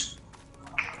backwards.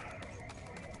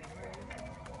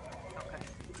 Okay.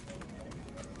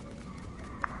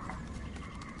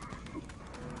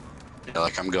 Yeah,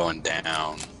 like I'm going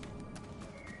down.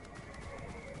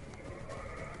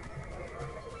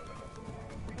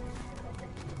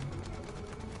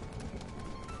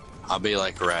 I'll be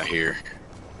like right here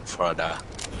before I die.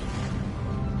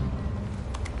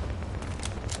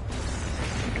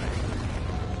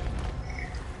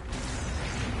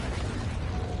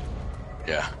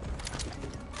 Yeah.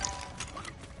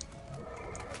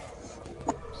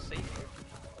 See?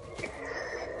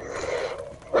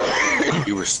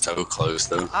 You were so close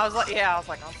though. I was like, yeah, I was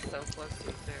like, I'm so close to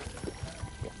it too.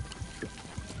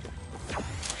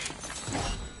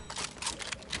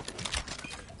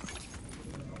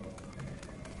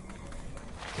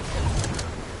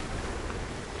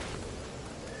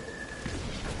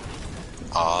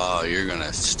 Oh, you're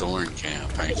gonna storm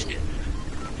camp, ain't you?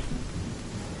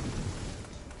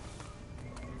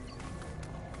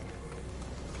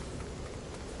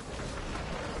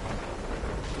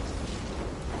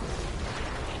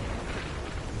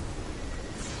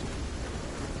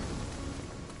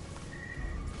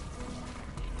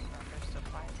 They're still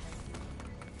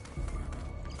fighting.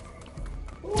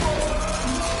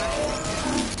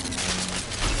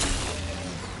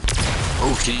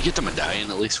 Oh, can you get the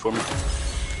medallion at least for me?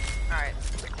 Alright,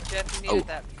 Jeff, you needed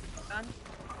that gun?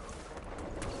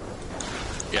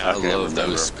 Yeah, I I can't love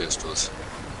those remember. pistols.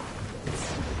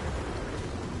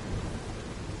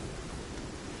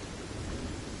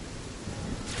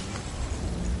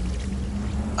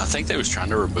 I think they was trying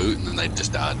to reboot and then they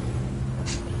just died.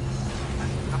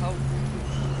 I hope.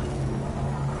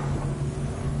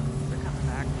 They're coming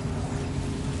back.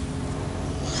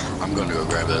 I'm gonna go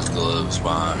grab those gloves.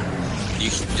 Why?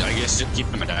 I guess just keep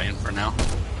the medallion for now.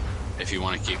 If you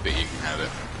want to keep it, you can have it.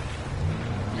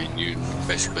 I mean, you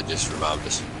basically just revived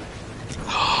us.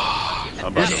 I'm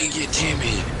about to- Dang it,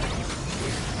 Timmy!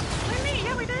 What do you mean?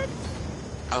 Yeah, we did.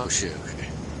 Oh shit, okay.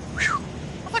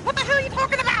 I was like, what the hell are you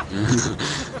talking about?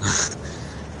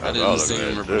 I all didn't I'm see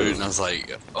him gonna reboot do. and I was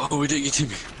like, oh, we didn't get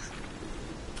Timmy.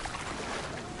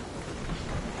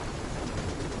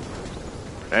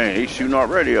 Dang, he's shooting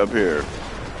already up here.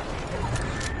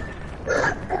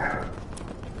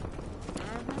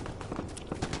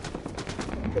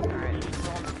 Alright,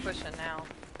 so I'm pushing now.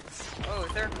 Oh,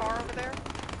 is there a car over there?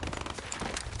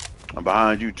 I'm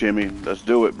behind you, Timmy. Let's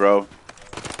do it, bro.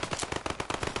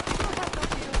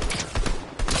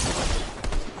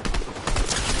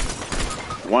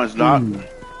 One's knocked.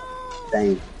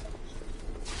 Dang.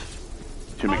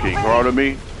 Timmy, can you crawl to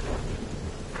me?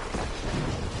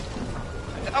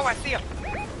 Oh, I see him.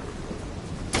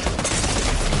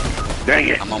 Dang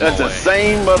it. I'm on That's my the way.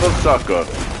 same mother sucker.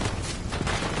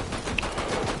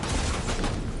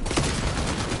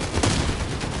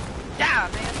 Yeah,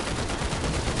 man.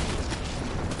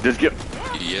 Just get.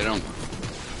 You get him?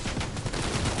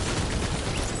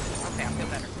 Okay, I feel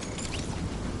better.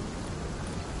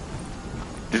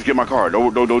 Just get my card.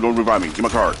 Don't revive me. Get my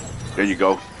card. There you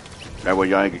go. That way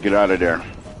y'all can get out of there.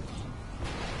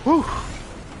 Whew.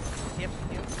 Yep,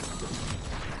 yep.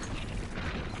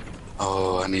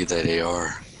 Oh, I need that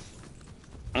AR.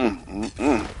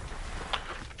 Mm.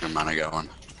 Never mind, I got one.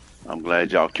 I'm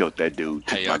glad y'all killed that dude.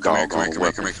 Hey, My y'all, come here, come here,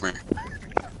 doggone come here, come weapon. here, come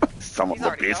here. Some of He's a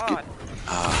already biscuit. gone.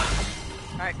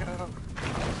 Alright, go.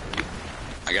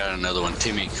 I got another one.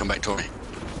 Timmy, come back to me.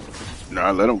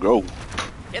 Nah, let him go.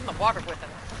 Get in the water with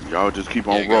him. Y'all just keep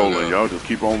on Yeah, go, rolling. go. Y'all just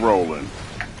keep on rolling.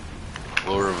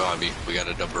 We'll revive you. We got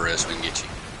a double rest. We can get you.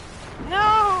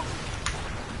 No!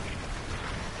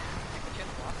 Get you in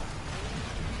the water.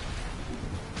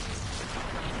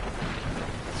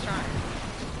 Let's try.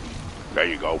 There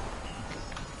you go.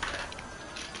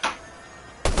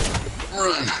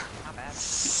 Run. My bad.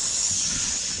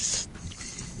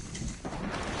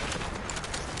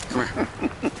 Come here.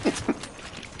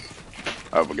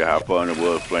 I forgot how fun it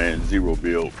was playing Zero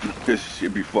Build. This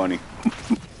should be funny.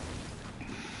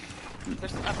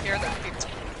 There's up here, there's people.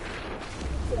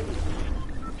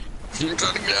 You're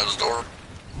trying to get out of the door.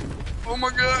 Oh my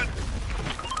god!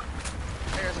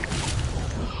 There's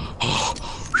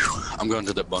I'm going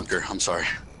to the bunker. I'm sorry.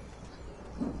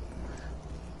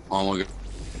 Oh my god.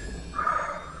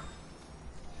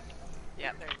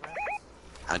 yeah, there you go.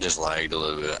 I just lagged a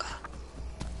little bit.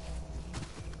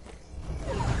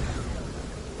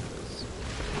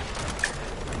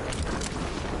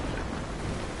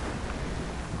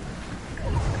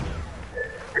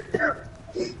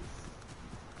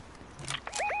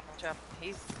 Watch out.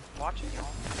 He's watching y'all.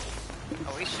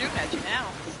 Oh, he's shooting at you now.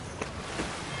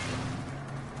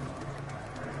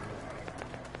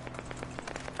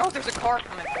 Oh, there's a car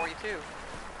coming for you, too.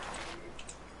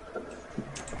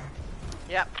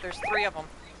 Yep, there's 3 of them.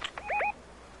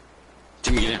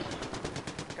 Jimmy, get in.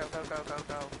 Go, go, go, go,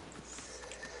 go.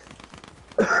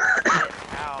 Get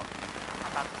out.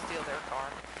 I'm about to steal their car.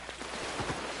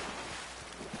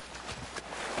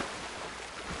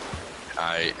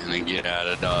 Alright, and then get out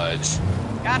of Dodge.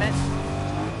 Got it.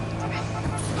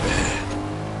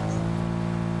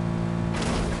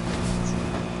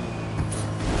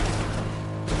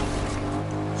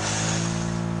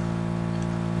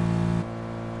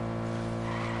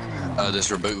 This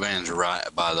reboot van's right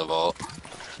by the vault.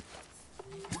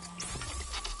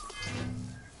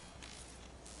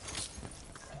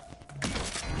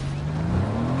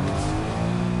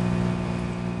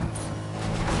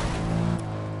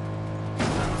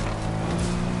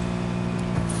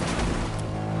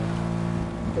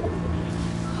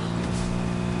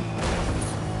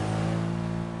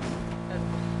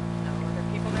 No other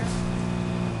people there?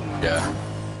 Yeah.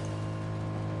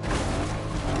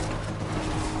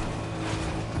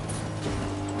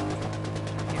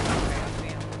 Okay, I see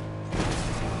 'em.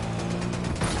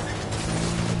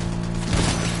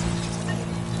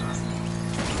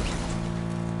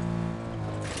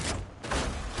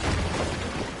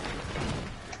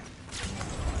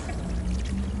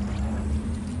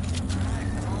 Alright,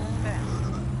 come on down.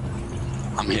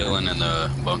 I'm healing in the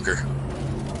bunker.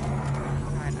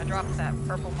 Alright, I dropped that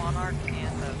purple monarch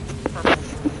and the purple.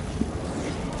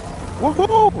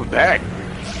 Woohoo! Back.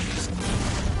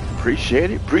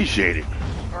 Appreciate it. Appreciate it.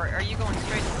 Or are you going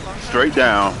straight to the bunker? Straight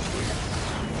down.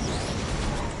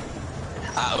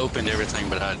 I opened everything,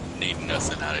 but I need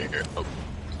nothing out of here.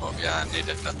 Oh yeah, I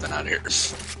needed nothing out of here.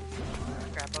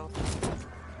 Grab both.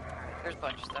 Alright, there's a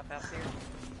bunch of stuff out here.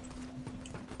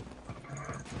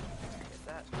 Get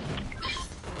that.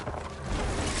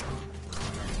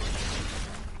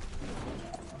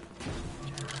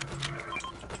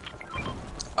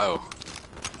 Oh.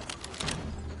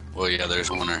 Well, yeah, there's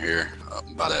one right here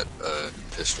by that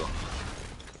pistol.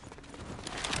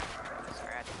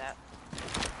 Sorry, I did that.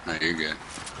 No, you're good.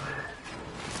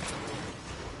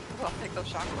 Well, I'll take those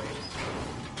shockwaves.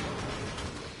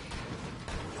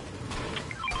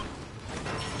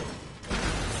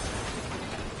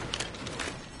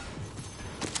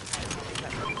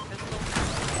 That purple pistol.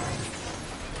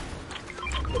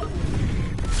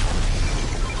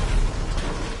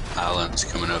 Island's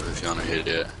coming up if you want to hit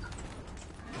it.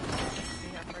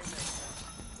 See how crazy it is.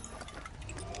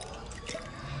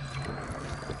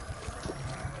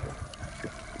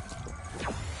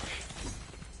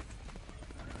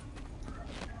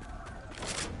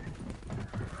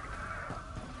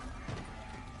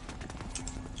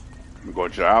 We go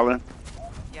to the island.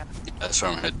 Yep. That's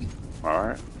where I'm heading. All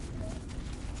right.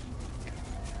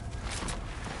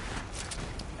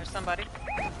 There's somebody.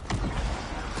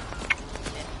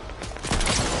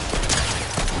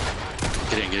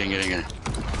 Get in.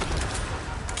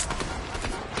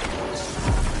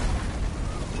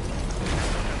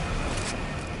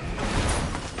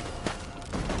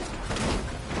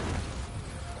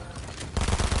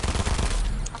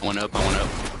 I went up.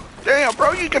 Damn,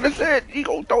 bro, you could have said you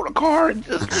gonna throw the car and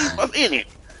just leave us in it.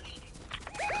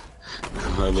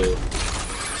 My bad.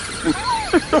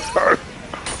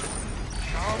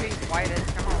 Oh, he's whited.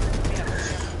 Come on. Get up.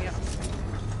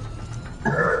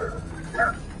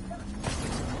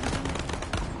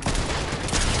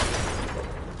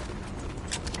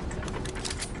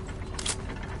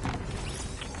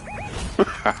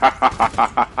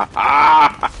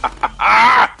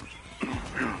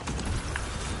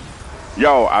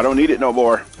 Yo, I don't need it no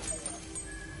more.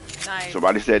 Nice.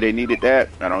 Somebody said they needed that.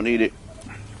 I don't need it.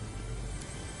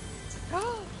 Ooh. You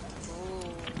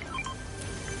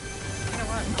know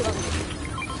what?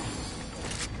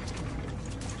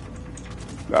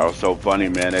 That was so funny,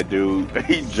 man. That dude,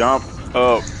 he jumped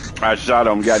up. I shot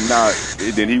him, got knocked.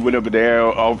 Then he went up in the air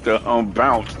off the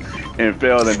bounce and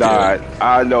fell and died.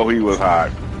 I know he was hot.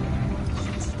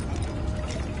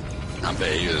 I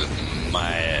bet he was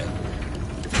mad.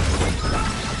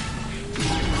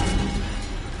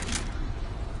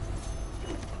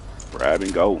 Grab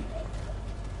and go.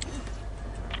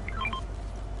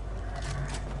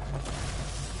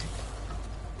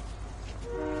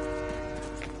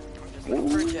 Just looking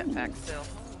for a jetpack still.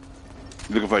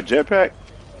 You looking for a jetpack?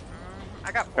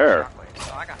 I got 4 Here. shockwaves,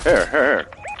 so I got. Here.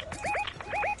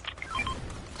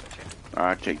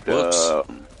 I take the.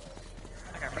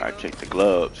 I take the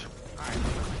gloves. Alright.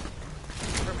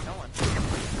 Where are we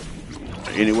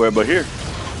going? Anywhere but here.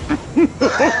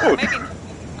 Maybe.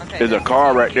 Okay, There's a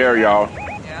car right there, y'all.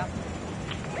 Yeah.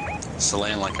 It's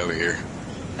land like over here.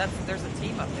 There's a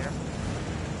team up there.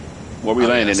 Where we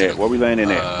landing yeah, at? Where we landing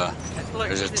at? Look,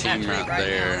 There's a he's in that team tree right right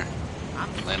there. now.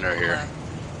 Land right here.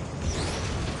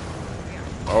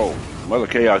 Oh, Mother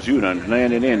Chaos, you done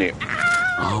landed in it.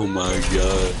 Oh my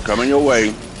god. Coming your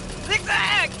way.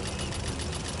 Zigzag!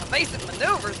 Basic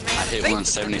maneuvers, man. I hit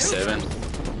Basic 177.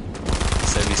 maneuvers.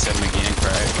 77 again,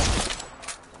 crack.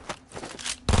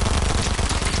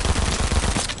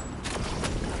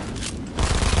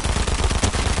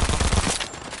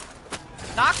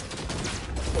 Knock.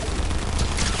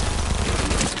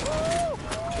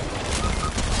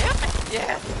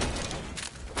 Yeah.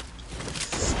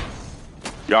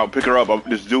 Y'all pick her up.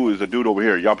 This dude is a dude over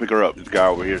here. Y'all pick her up. This guy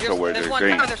over here somewhere. There's one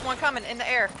green. coming. There's one coming in the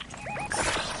air.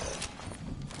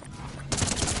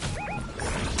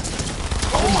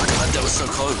 Oh my god, that was so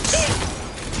close.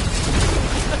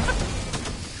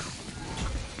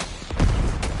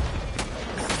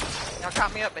 Y'all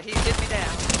caught me up, but he hit me down.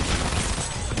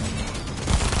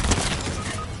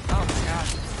 Oh my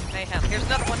gosh. Mayhem. Here's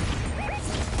another one.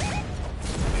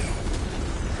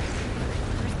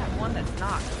 Where's that one that's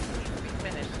knocked? He needs to be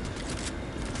finished.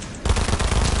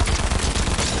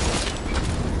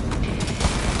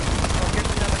 Oh,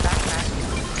 here's another backpack.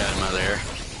 Got him out of there.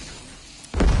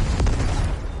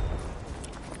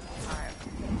 Alright.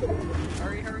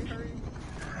 Hurry.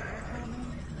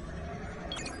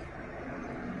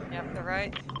 Yep, they're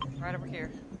right over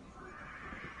here.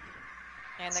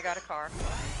 And they got a car. 2.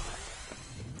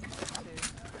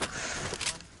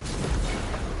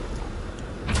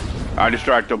 I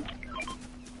distract him.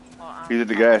 Well, He's at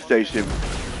the gas station.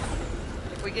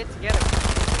 if we get together.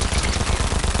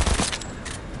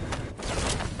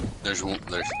 There's one.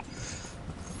 There's.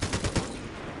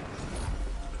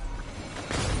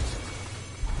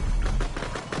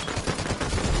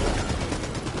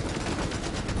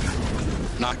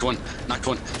 Knocked one. Knocked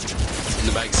one. In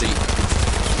the back seat.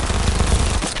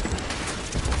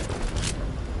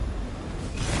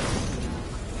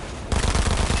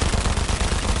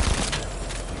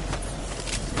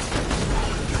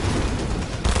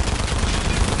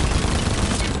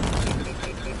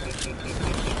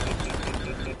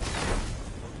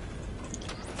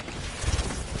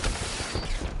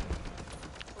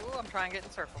 Ooh, I'm trying to get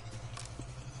in circle.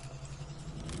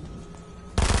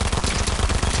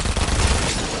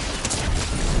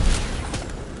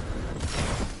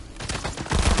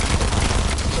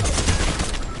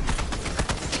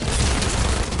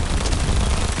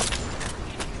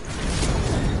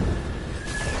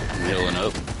 I'm healing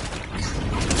up.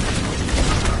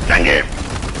 Dang it.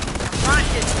 Trying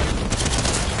to get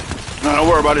No, don't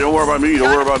worry about it. Don't worry about me. Don't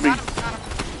worry about me. Got him.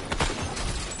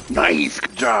 Nice.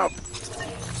 Good job.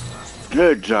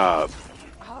 Good job.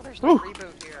 Oh, there's no Whew.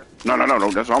 reboot here. No.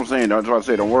 That's what I'm saying. That's what I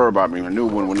say. Don't worry about me. I knew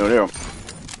when they're there. Alright,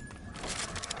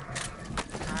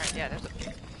 yeah, there's a...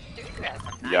 Dude, you guys are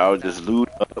nice, Y'all though. just loot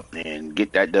up and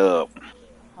get that dub.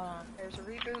 Hold on. There's a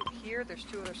reboot here. There's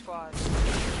 2 other squads. Oh,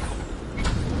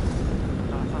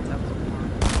 I thought that was a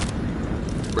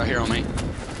one. Right here on me.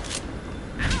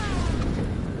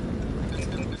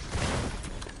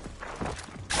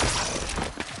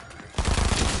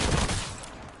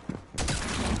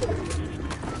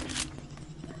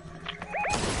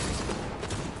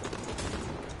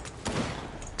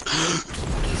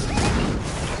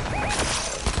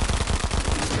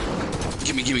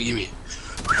 Gimme.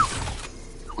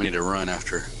 We need to run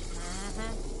after.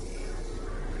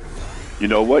 You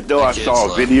know what though? I That saw a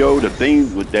kid's video. The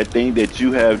thing with that thing that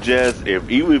you have, Jess.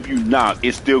 Even if you knock,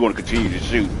 it's still going to continue to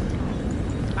shoot.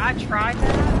 I tried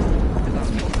that because I was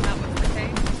hoping that was the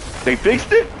case. They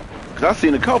fixed it? Cause I've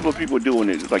seen a couple of people doing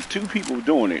it. It's like 2 people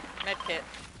doing it. Medkit.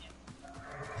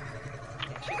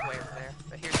 Yeah, she's way over there.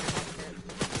 But here's your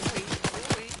medkit.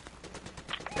 Ooh-wee.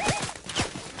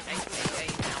 Hey,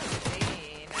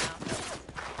 now.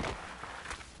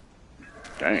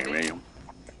 Dang man,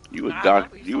 you was Nah,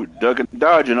 you were ducking,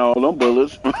 dodging all them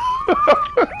bullets.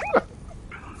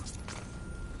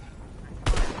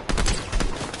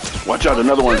 Watch out,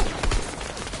 another one.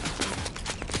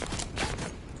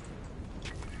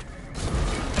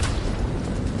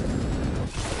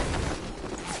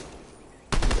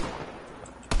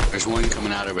 There's one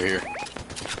coming out over here.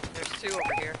 There's two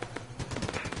over here.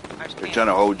 I just They're can't. trying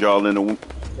to hold y'all in the.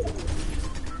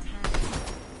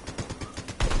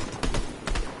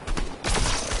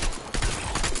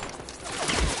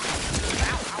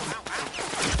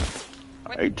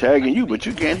 They tagging you, but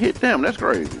you can't hit them. That's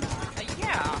crazy.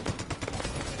 Yeah.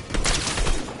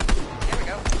 Here we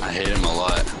go. I hit him a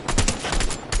lot.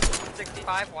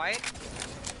 65 white.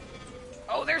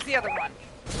 Oh, there's the other one.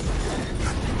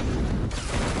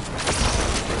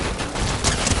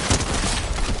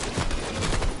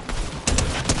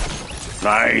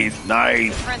 Nice,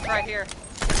 nice, Friend's right here.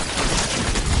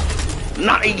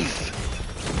 nice.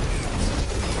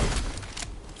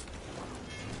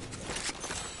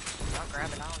 I'll grab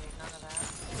it. I don't need none of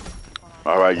that. Hold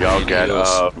on. All right, y'all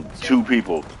got two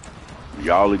people.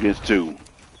 Y'all against two.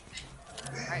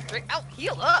 Alright, drink. Oh,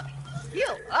 heal up!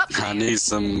 Heal up! I man. need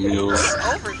some mules.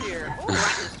 Over here. Oh, I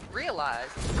just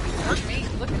realized. Hurt me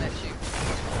looking at you.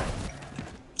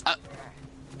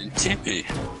 Timmy.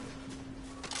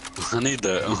 I need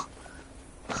that. Oh.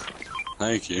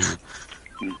 Thank you.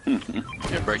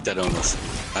 Yeah, break that on us.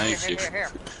 Thank you. Here.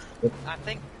 I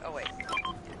think. Oh, wait.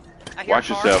 I hear Watch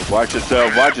a car. yourself. Watch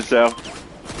yourself. Watch yourself. Get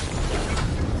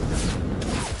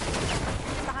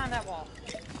behind that wall.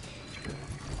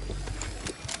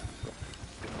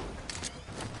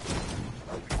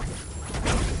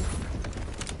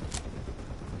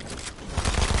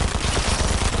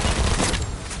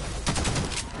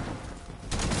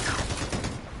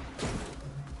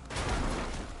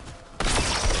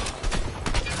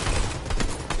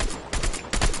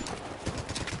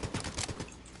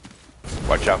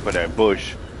 Watch out for that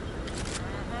bush.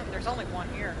 There's only one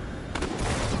here.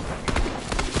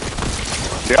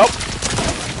 Yep.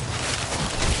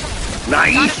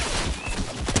 Nice.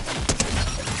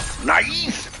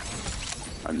 Nice.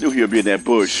 I knew he'd be in that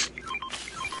bush.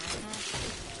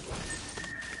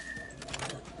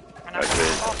 And I That's heard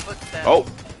it. small footsteps. Oh,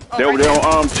 they were right there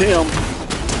on Tim.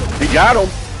 He got him.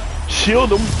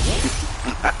 Shield him.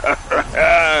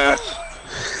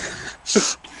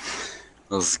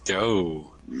 Let's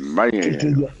go. Man.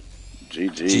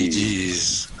 GG.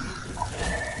 GG's.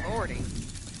 Lordy.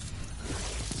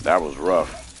 That was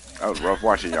rough. That was rough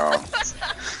watching y'all.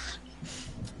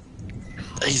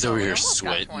 He's over here Almost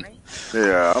got sweating. 20.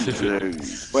 Yeah, I'm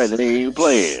well, they ain't even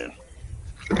playing.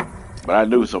 But I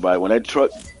knew somebody. When that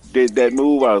truck did that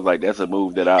move, I was like, that's a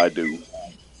move that I do.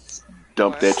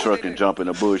 Dump that truck and jump in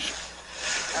the bush.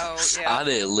 Oh, yeah. I'd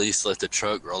at least let the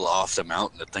truck roll off the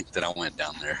mountain to think that I went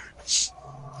down there.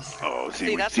 Oh,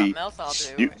 See, that's see, something else I'll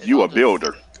do. you I'll a just-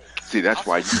 builder. See, that's I'll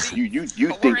why just you But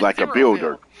we're think in like a zero builder.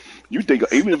 build. You think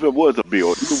even if it was a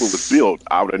build, even if it was built,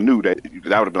 I would have knew that. I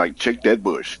would have been like, check that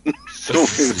bush. So,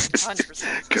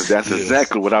 100%. because that's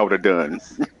exactly what I would have done.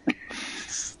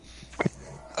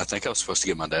 I think I was supposed to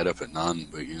get my dad up at 9,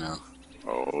 but you know.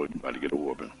 Oh, you about to get a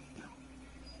whooping.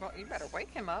 Well, you better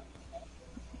wake him up.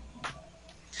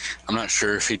 I'm not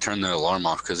sure if he turned the alarm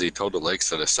off because he told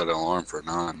Alexa to set an alarm for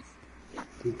 9.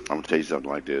 I'm gonna tell you something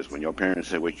like this: when your parents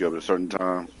say wake you up at a certain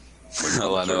time, wake up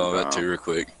Oh, at I a know. certain I'm about to time. real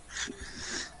quick.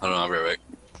 I don't know. I'll be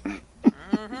right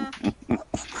Mm-hmm.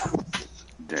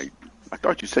 Dang, I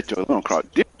thought you set your alarm clock.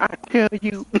 Did I tell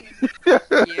you?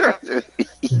 Yep.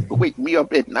 Wake me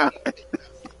up at 9.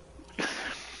 Can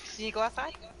you go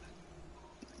outside?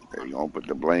 They're gonna put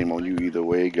the blame on you either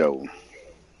way it go.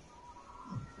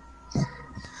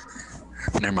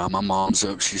 Never mind. My mom's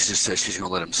up. She just said she's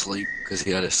gonna let him sleep because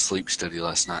he had a sleep study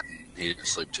last night and he didn't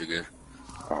sleep too good.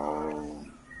 Oh.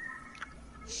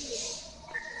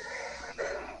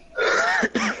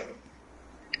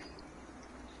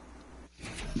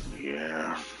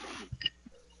 Yeah.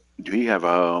 Do he have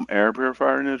air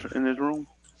purifier in his room?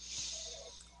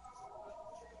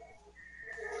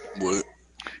 What?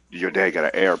 Your dad got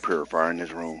an air purifier in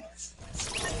his room.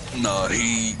 No,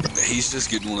 he's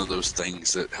just getting one of those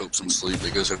things that helps him sleep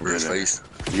that goes over his face.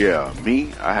 Yeah,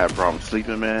 me, I have problems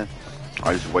sleeping, man.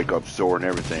 I just wake up sore and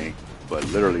everything. But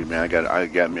literally, man, I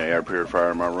got me an air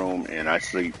purifier in my room, and I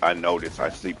sleep. I notice I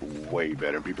sleep way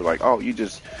better. People are like, oh, you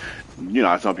just, you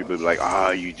know, some people be like,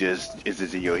 ah, you just, it's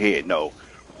just in your head. No,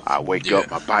 I wake Yeah.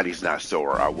 up, my body's not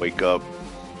sore. I wake up,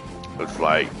 it's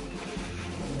like,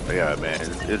 yeah, man,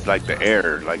 it's like the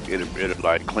air, like it'll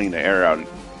like clean the air out,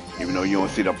 even though you don't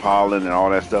see the pollen and all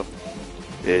that stuff.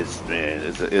 It's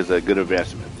a good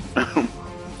investment.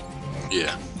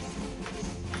 Yeah.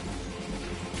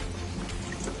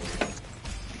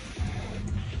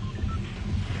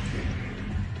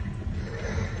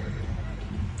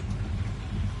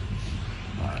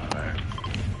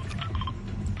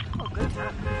 Oh, good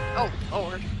time. Oh,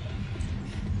 Lord.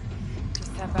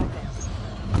 Just step back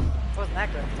down. Was wasn't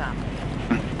that good a time.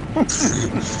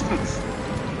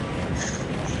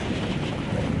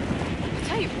 I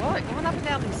tell you what, going up and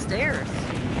down these stairs,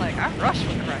 like I rush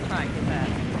whenever I try and get that.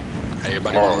 Hey,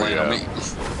 everybody Oh, wanna land on yeah. me?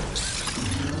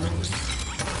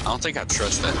 I don't think I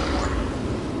trust that anymore.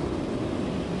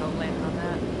 Don't land on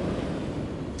that.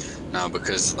 No,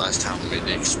 because last time it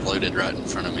exploded right in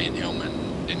front of me and him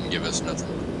and didn't give us nothing.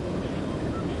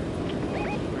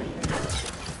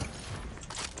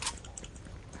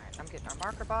 Alright, I'm getting our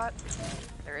marker bot.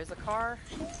 There is a car.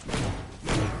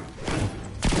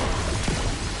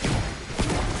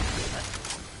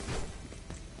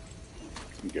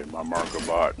 I'm getting my marker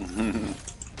bot.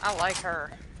 I like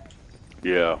her.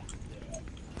 Yeah.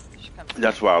 She comes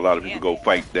That's why a lot of people go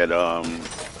fight that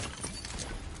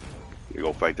they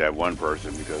go fight that one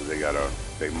person because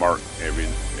they mark every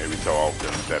so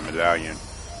often that medallion.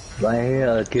 Right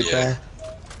here, keep Yeah. that.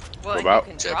 Well, and about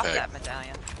you can drop jetpack? that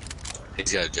medallion.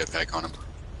 He's got a jetpack on him.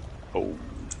 Oh,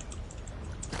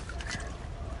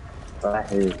 Right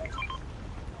here.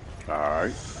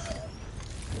 alright.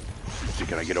 See,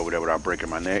 can I get over there without breaking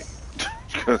my neck?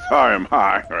 Because I am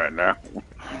high right now.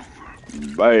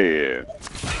 Bad.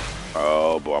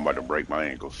 Oh boy, I'm about to break my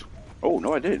ankles. Oh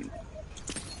no, I didn't.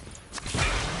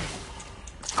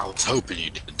 I was hoping you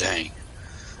did. Dang.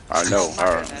 I know.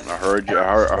 I heard you. I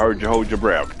heard you hold your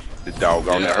breath. The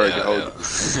doggone that heard you hold.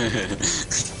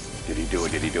 Did he do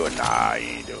it? Did he do it? Nah,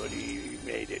 he ain't do it. He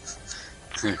made it.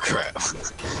 Crap.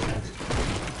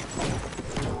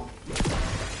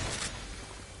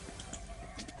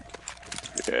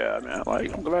 Yeah, man.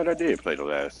 I'm glad I did play the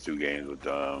last 2 games with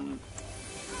Zero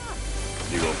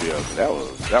Bill. That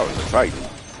was exciting.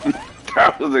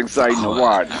 That was exciting to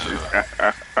watch.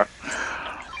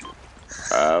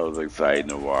 That was exciting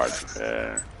to watch,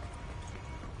 man.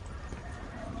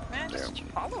 Man, just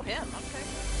follow him,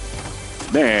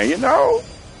 okay? Man, you know,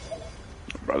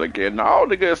 brother getting all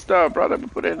the good stuff, brother.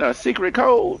 Put in a secret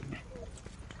code.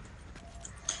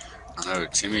 I know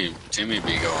Timmy be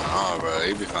going on, bro.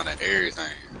 He be finding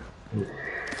everything.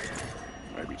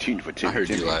 Might be cheating for Timmy. I heard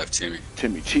Timmy. you laugh, Timmy.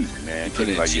 Timmy cheating, man. Put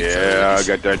Timmy in like, cheat yeah, codes.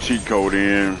 I got that cheat code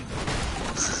in.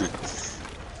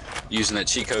 Using that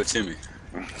cheat code, Timmy.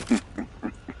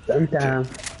 Sometimes.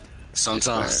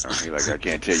 Sometimes. He like, I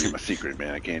can't tell you my secret,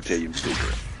 man. I can't tell you my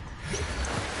secret.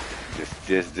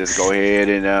 Just go ahead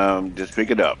and just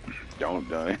pick it up.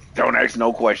 Don't ask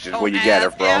no questions Don't where you got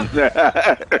it from.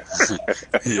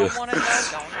 Don't want to know,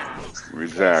 don't ask.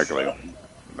 Exactly.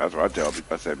 That's what I tell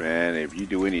people. I said, man, if you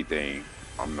do anything,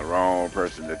 I'm the wrong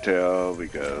person to tell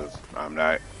because I'm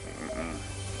not.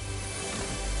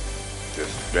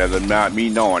 Just better not me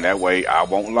knowing. That way I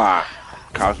won't lie.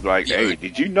 Cops be like, hey,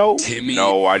 did you know? Timmy,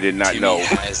 no, I did not Timmy know.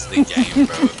 has the game,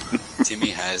 bro.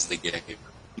 Timmy has the game.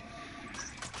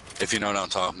 If you know what I'm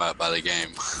talking about by the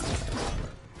game.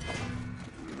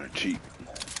 Cheat.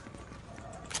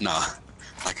 Nah.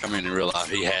 Like, I mean, in real life,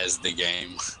 he has the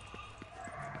game.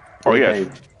 Oh, yes.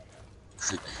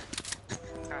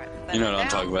 Alright, You know what I'm down.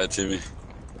 talking about, Timmy.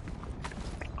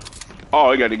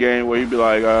 Oh, he got the game where he'd be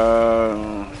like,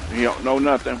 he don't know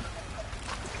nothing.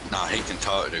 Nah, he can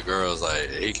talk to girls, like,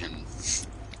 he can spit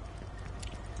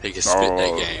Oh,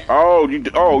 that game.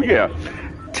 oh, yeah.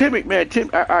 Timmy, man,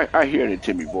 I hear the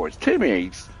Timmy voice. Timmy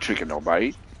ain't tricking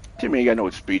nobody. Timmy ain't got no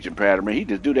speech and pattern, man. He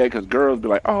just do that because girls be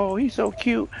like, oh, he's so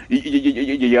cute.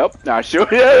 Yep, I sure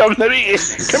am. Come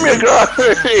here, girl.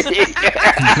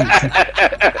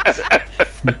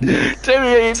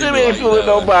 Timmy ain't fooling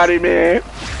nobody, man.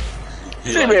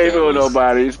 Timmy ain't fooling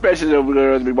nobody, especially if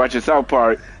girls be watching South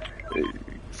Park.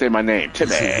 Say my name,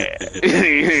 Timmy.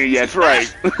 That's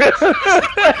right.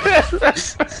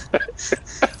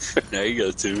 There you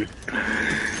go, Timmy.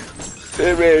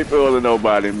 Timmy ain't fooling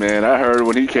nobody, man. I heard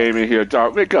when he came in here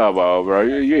talk, man, come on, bro.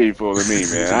 You ain't fooling me,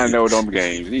 man. I know them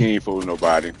games. He ain't fooling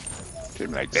nobody.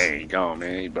 Timmy like, dang, go on,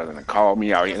 man. He brother done call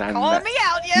me out. Calling me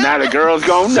out, yeah. Now the girls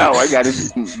gonna know. I got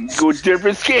to go a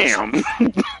different scam.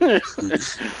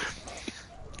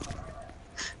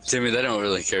 Timmy, they don't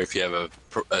really care if you have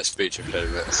a speech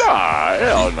impediment. Nah,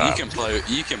 hell no. You can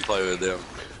play with them.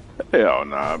 Hell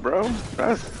nah, bro.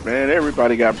 Man,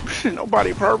 everybody got,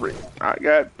 nobody perfect. I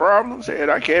got problems that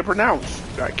I can't pronounce.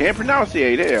 I can't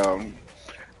pronunciate hell.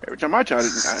 Every time I try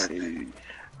to,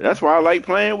 that's why I like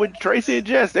playing with Tracy and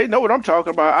Jess. They know what I'm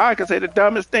talking about. I can say the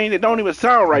dumbest thing that don't even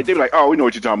sound right. They be like, oh, we know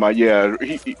what you're talking about. Yeah.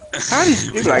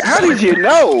 How did you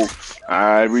know?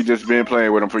 We just been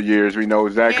playing with him for years. We know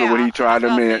exactly what he tried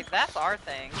to mean. That's our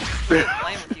thing. We've been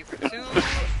playing with you for too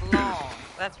long.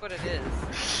 That's what it is.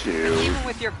 Shoot. Even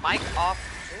with your mic off.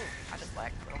 Ooh, I just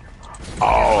lagged.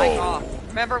 Oh. Your mic off.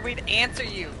 Remember, we'd answer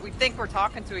you. We think we're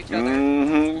talking to each other.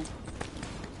 Mm-hmm.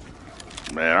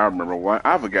 Man, I remember one.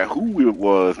 I forgot who it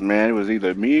was, man. It was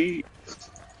either me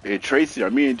and Tracy or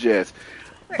me and Jess.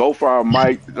 Both our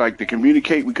mic, like to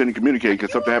communicate, we couldn't communicate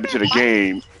because something happened to the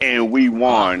game, and we Huh?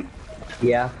 won.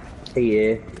 Yeah. He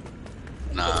is.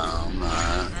 No, I'm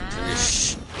not.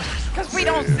 Because we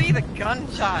don't see the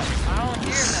gunshots. I don't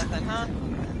hear nothing, huh?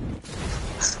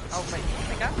 Oh, wait, you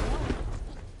think I won?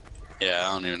 Yeah,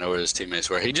 I don't even know where his teammates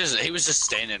were. He was just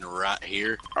standing right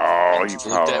here Oh, and he just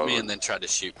looked at me probably. and then tried to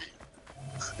shoot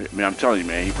me. Man, I'm telling you,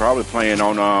 man, he probably playing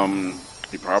on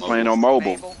he probably playing on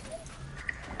mobile Mabel.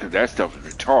 because that stuff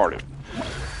is retarded.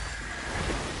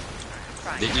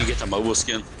 Fine. Didn't you get the mobile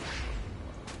skin?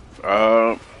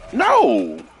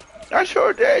 No, I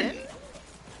sure didn't.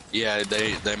 Yeah,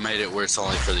 they made it where it's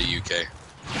only for the UK.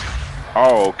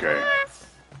 Oh, okay,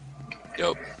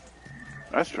 Yep.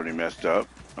 that's pretty messed up.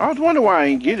 I was wondering why I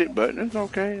ain't get it, but it's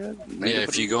okay. Yeah,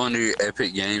 if you go into your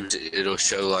Epic Games, it'll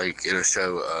show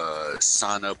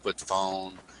sign up with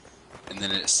phone, and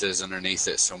then it says underneath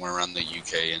it somewhere around the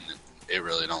UK, and it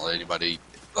really don't let anybody.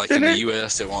 Like in the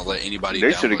US, it won't let anybody.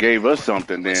 They should have gave us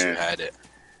something unless you then. had it.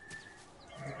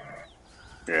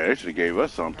 Yeah, they should have gave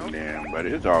us something then, but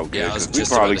it's all good. Yeah, I was 'cause we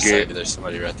just about probably to say get there's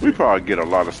somebody right we there. probably get a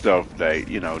lot of stuff that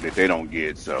that they don't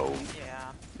get. So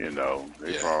Yeah. they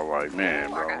Yeah. probably like, man,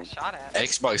 Ooh, I bro. got shot at.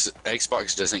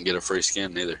 Xbox doesn't get a free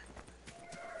skin either.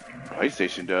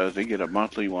 PlayStation does. They get a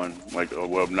monthly one, like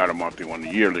well, not a monthly one, a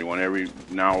yearly one. Every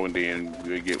now and then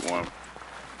they get one.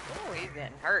 Oh, he's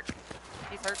getting hurt.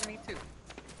 He's hurting me too.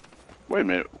 Wait a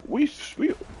minute, we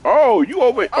oh you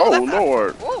over oh that's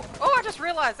Lord. Oh, I just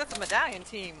realized that's a medallion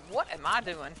team. What am I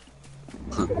doing?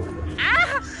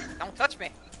 Ah! Don't touch me.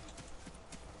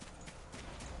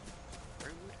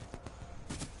 Rude.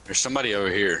 There's somebody over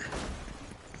here.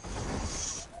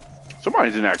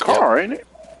 Somebody's in that car, ain't it?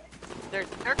 They're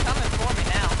coming for me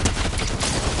now.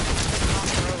 On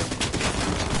the road.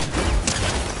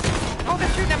 Oh, they're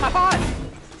shooting at my bot.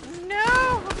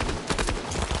 No.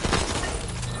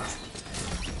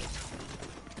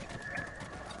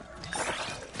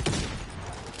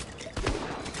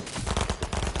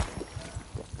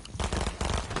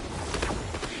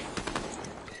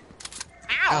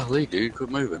 Ow! Golly, dude, quit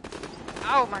moving.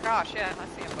 Oh my gosh, yeah, I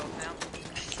see them both now.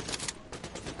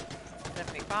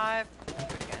 75. Do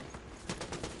it again.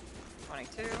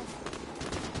 22.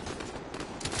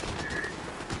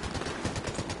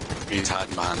 He's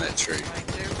hiding behind that tree.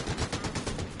 22.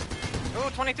 Oh,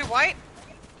 22 white.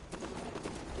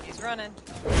 He's running.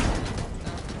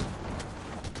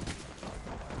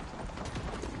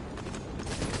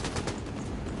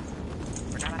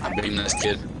 I'm beating this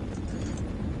kid.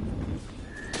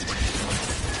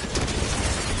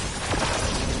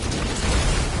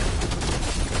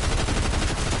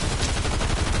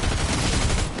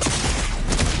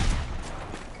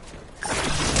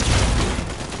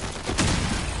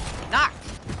 Knocked.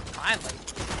 Finally.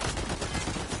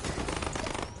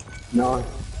 No.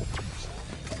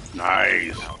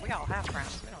 Nice. Oh, we all have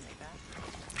rounds. We don't need that.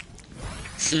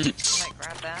 I might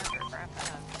grab that or grab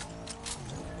that.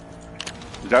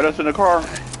 Is that us in the car?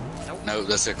 Nope. No,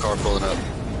 that's a car pulling up.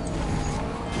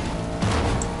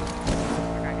 I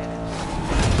gotta get it.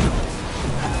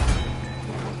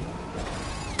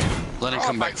 Let him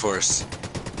come back for us.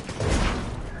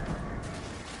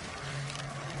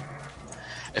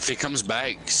 If he comes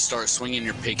back, start swinging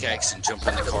your pickaxe and jump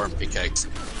in the car and pickaxe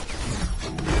him.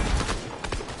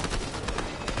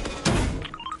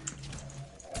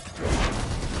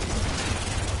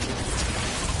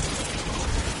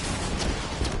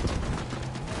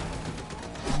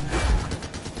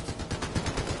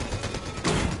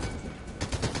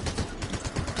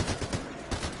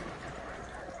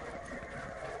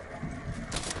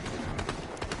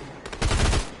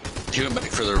 He went back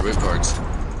for the reward cards.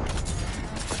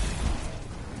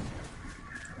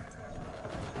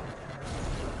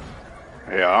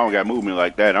 Yeah, I don't got movement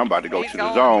like that. I'm about to go He's to the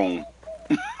going. zone.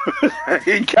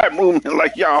 He got movement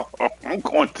like y'all. I'm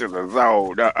going to the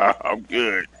zone. I'm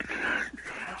good.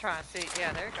 I'm trying to see.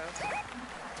 Yeah, there it goes.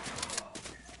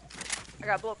 I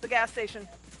gotta blow up the gas station.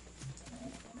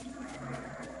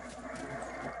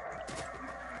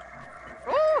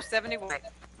 Ooh, 70 white.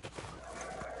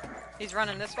 He's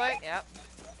running this way? Yep.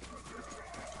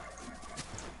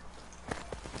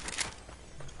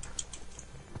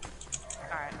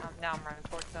 Alright, now I'm running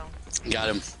towards zone. Got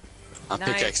him. I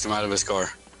Nice. pickaxed him out of his car.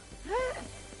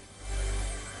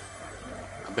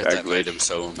 I bet That that made glitch. him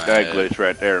so mad. That glitch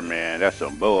right there, man. That's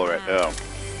some bull right there.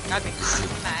 I'd be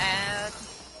mad.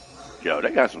 Yo,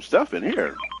 they got some stuff in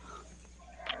here.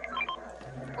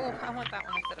 Ooh, I want that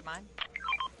one instead of mine.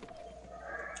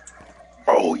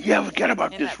 Oh, yeah, forget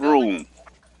about In this that building? room.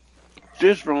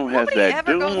 This room has Nobody that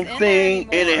ever goes Doom in there thing,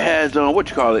 and it anymore. has what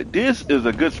you call it. This is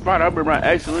a good spot. I remember I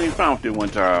accidentally found it one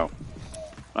time.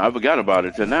 I forgot about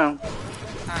it till now.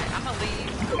 Alright, I'm gonna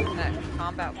leave that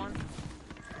combat one.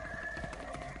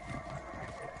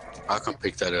 I'll come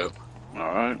pick that up. All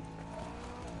right.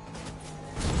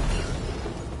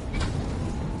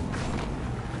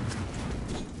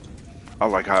 I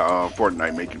like how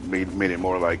Fortnite made it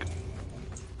more like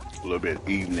a little bit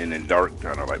evening and dark,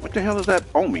 kind of like, what the hell is that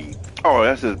on me? Oh,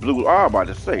 that's this blue. Oh, I'm about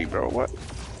to say, bro, what?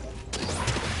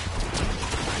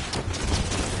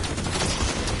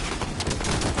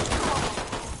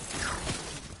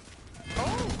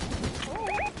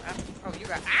 Oh, you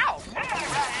got. Ow!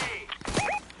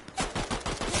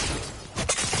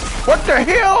 What the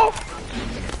hell?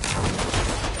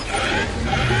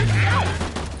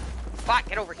 Spot,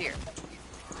 get over here.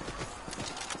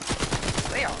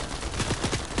 They are.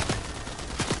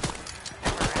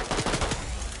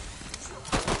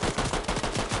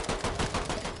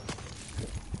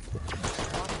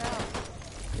 Watch out.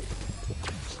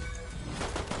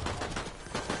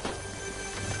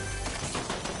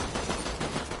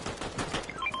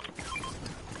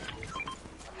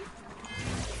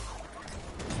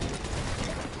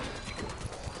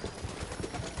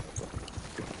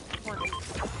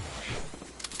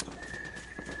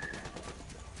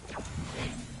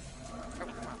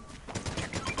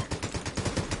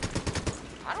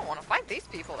 I don't want to fight these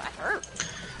people. That hurt.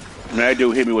 Man, that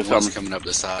dude hit me with One's something. coming up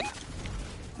the side.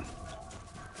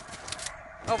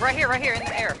 Oh, right here, in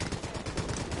the air.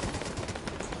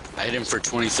 I hit him for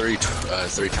 23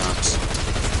 3 times.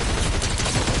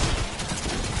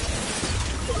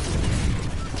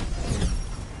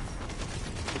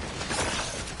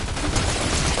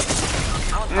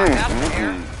 I was knocked out of the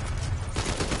air.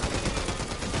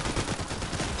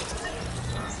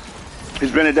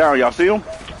 He's bending down. Y'all see him?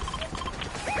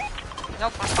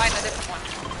 Nope, I'm fighting a different one.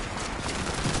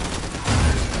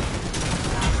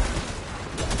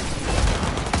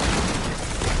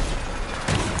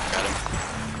 Got him.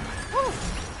 Woo!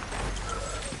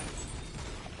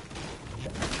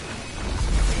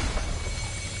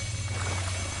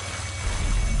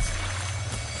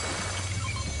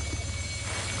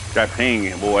 That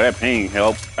ping, boy, that ping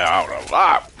helped out a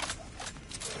lot.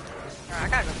 Alright, I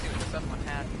gotta go see what this other one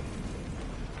had.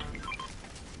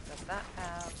 Does that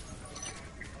have...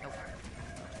 Nope.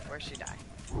 Where'd she die?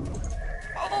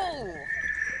 Oh!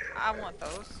 I want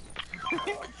those.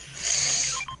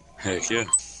 Heck yeah.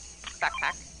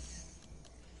 Backpack.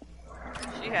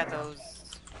 She had those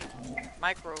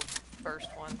micro burst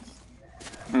ones.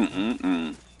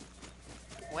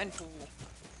 Wind pool.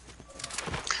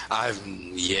 I've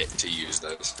yet to use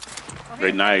those. Oh,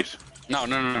 Very here. nice. No,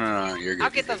 you're good. I'll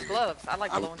get you're those good. gloves. I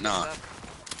like blowing no. things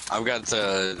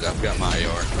up. I've got my AR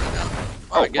right now.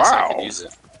 Oh, I guess I wow. could use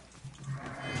it.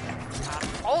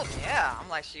 Oh, yeah. I'm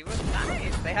like, she was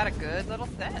nice. They had a good little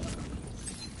set. I'm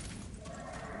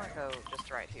gonna go just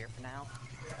right here for now.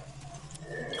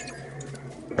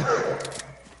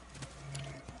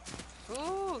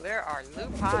 Ooh, there are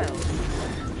loot piles.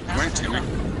 Where to me?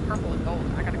 Purple and gold.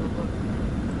 I gotta go look.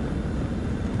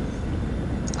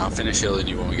 I'll finish healing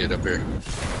you when we get up here.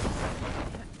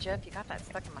 Jeff, you got that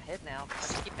stuck in my head now. I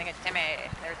just keep thinking Timmy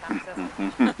every time it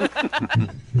says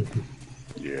it.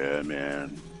 Yeah,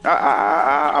 man.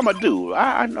 I'm a dude.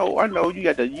 I know. You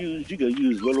got to use. You can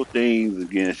use little things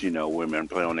against, women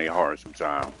play on their heart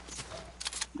sometimes.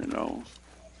 You know.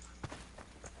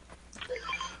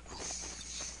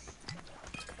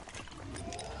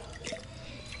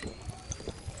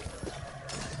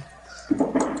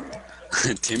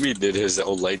 Timmy did his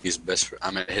old lady's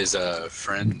his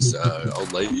friend's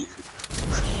old lady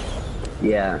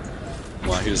Yeah.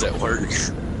 while he was at work.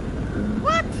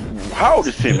 What? How old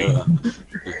is Timmy?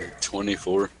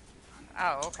 24.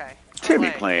 Oh, okay. Timmy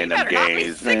Like, playing you them better not be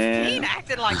games, 16 man.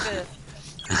 acting like this.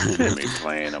 Timmy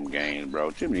playing them games,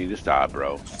 bro. Timmy need to stop,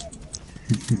 bro.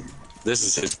 This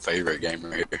is his favorite game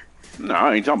right here. No,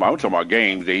 I ain't talking about. I'm talking about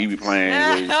games that he be playing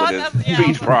for this Yeah,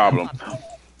 speech problem. Oh.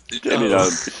 Timmy done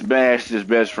smashed his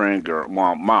best friend girl,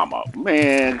 mama.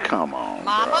 Man, come on,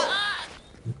 Mama.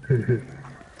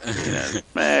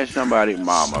 smash somebody,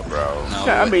 mama, bro. No,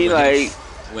 I mean, like.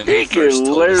 when He first can told us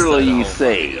that, literally oh my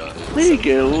say, God, he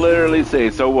can literally say,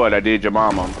 so what, I did your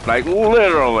mama. Like,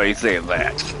 literally say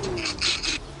that.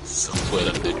 So what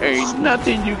I did. Ain't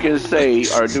nothing you can say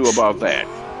or do about that.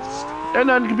 There's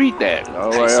nothing to beat that.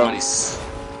 Oh, Hey, well. somebody's...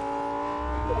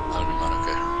 Oh, never mind,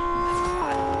 okay.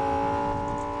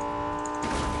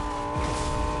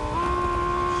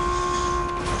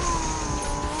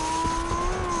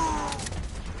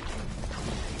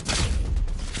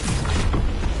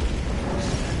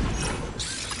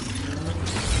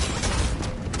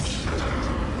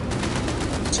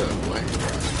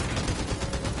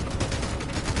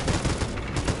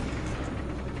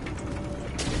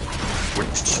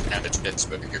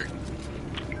 back here.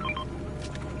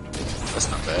 That's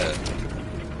not bad.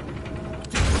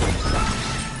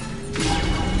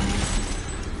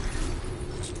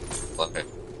 Okay.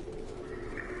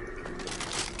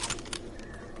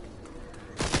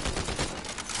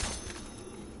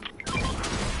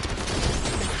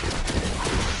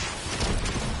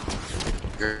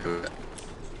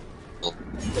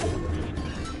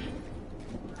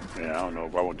 Yeah, I don't know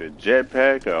if I want the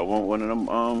jetpack or I want one of them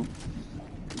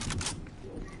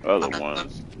other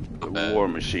ones, the war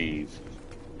machines.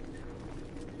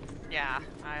 Yeah,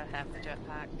 I have the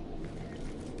jetpack.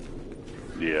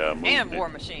 Yeah, I'm And moving war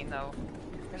machine though.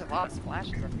 There's a lot of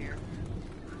splashes up here.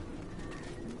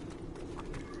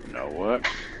 You know what?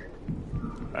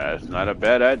 That's not a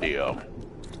bad idea.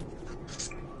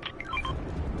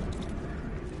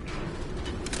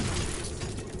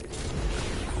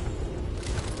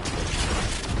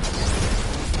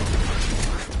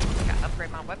 Gotta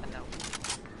upgrade my weapon though.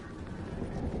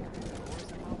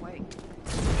 Where's in my way?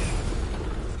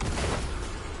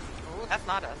 Oh, that's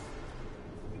not us.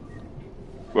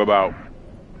 What about?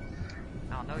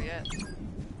 I don't know yet.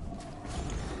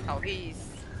 Oh, he's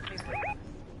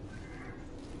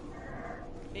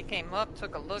he came up,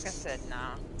 took a look, and said,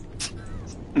 "Nah."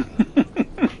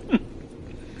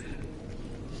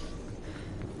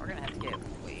 We're gonna have to get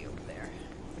way over there.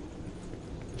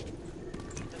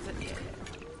 Does it? Yeah.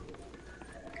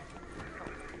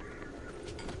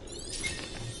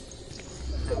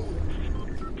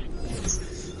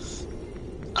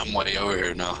 I'm way over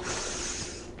here now.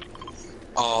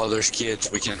 Oh, there's kids.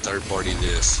 We can third party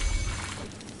this.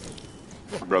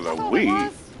 Brother, we?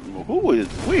 Who is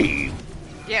we?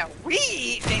 Yeah,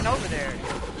 we ain't over there.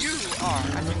 You are.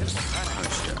 I think this one's running. Oh,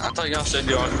 shit. I thought y'all said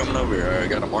y'all was coming over here. I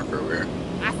got a marker over here.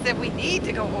 I said we need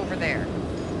to go over there.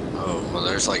 Oh, well,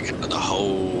 there's like the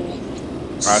whole.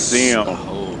 I see him. The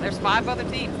whole. There's 5 other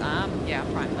teams. Yeah,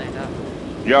 I'm trying to land up.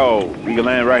 Yo, we can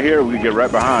land right here. Or we can get right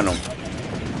behind them.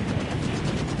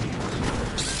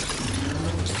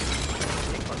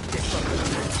 Get close, get close.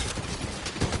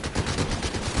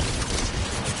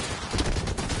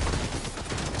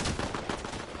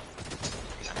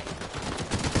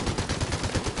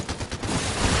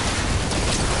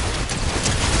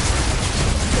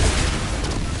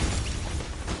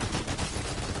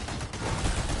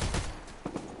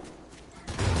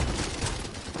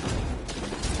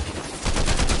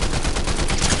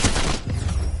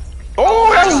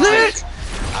 Oh, that was it!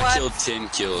 I What? killed 10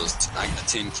 kills. I got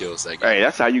 10 kills that game. Hey,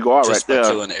 that's how you go out Just right by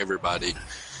there. killing everybody.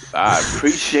 I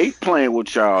appreciate playing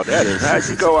with y'all. That is how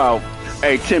you go out.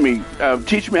 Hey, Timmy,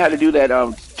 teach me how to do that.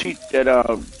 Teach that.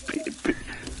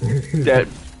 That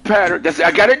pattern. That's,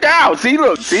 I got it down. See,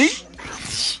 look, see.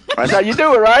 That's how you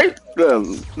do it, right?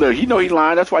 Look, you know he's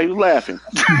lying. That's why he was laughing.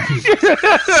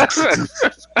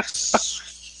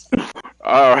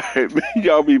 All right,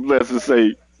 y'all be blessed and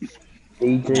safe.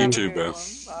 You too. You too, bro.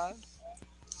 Bye.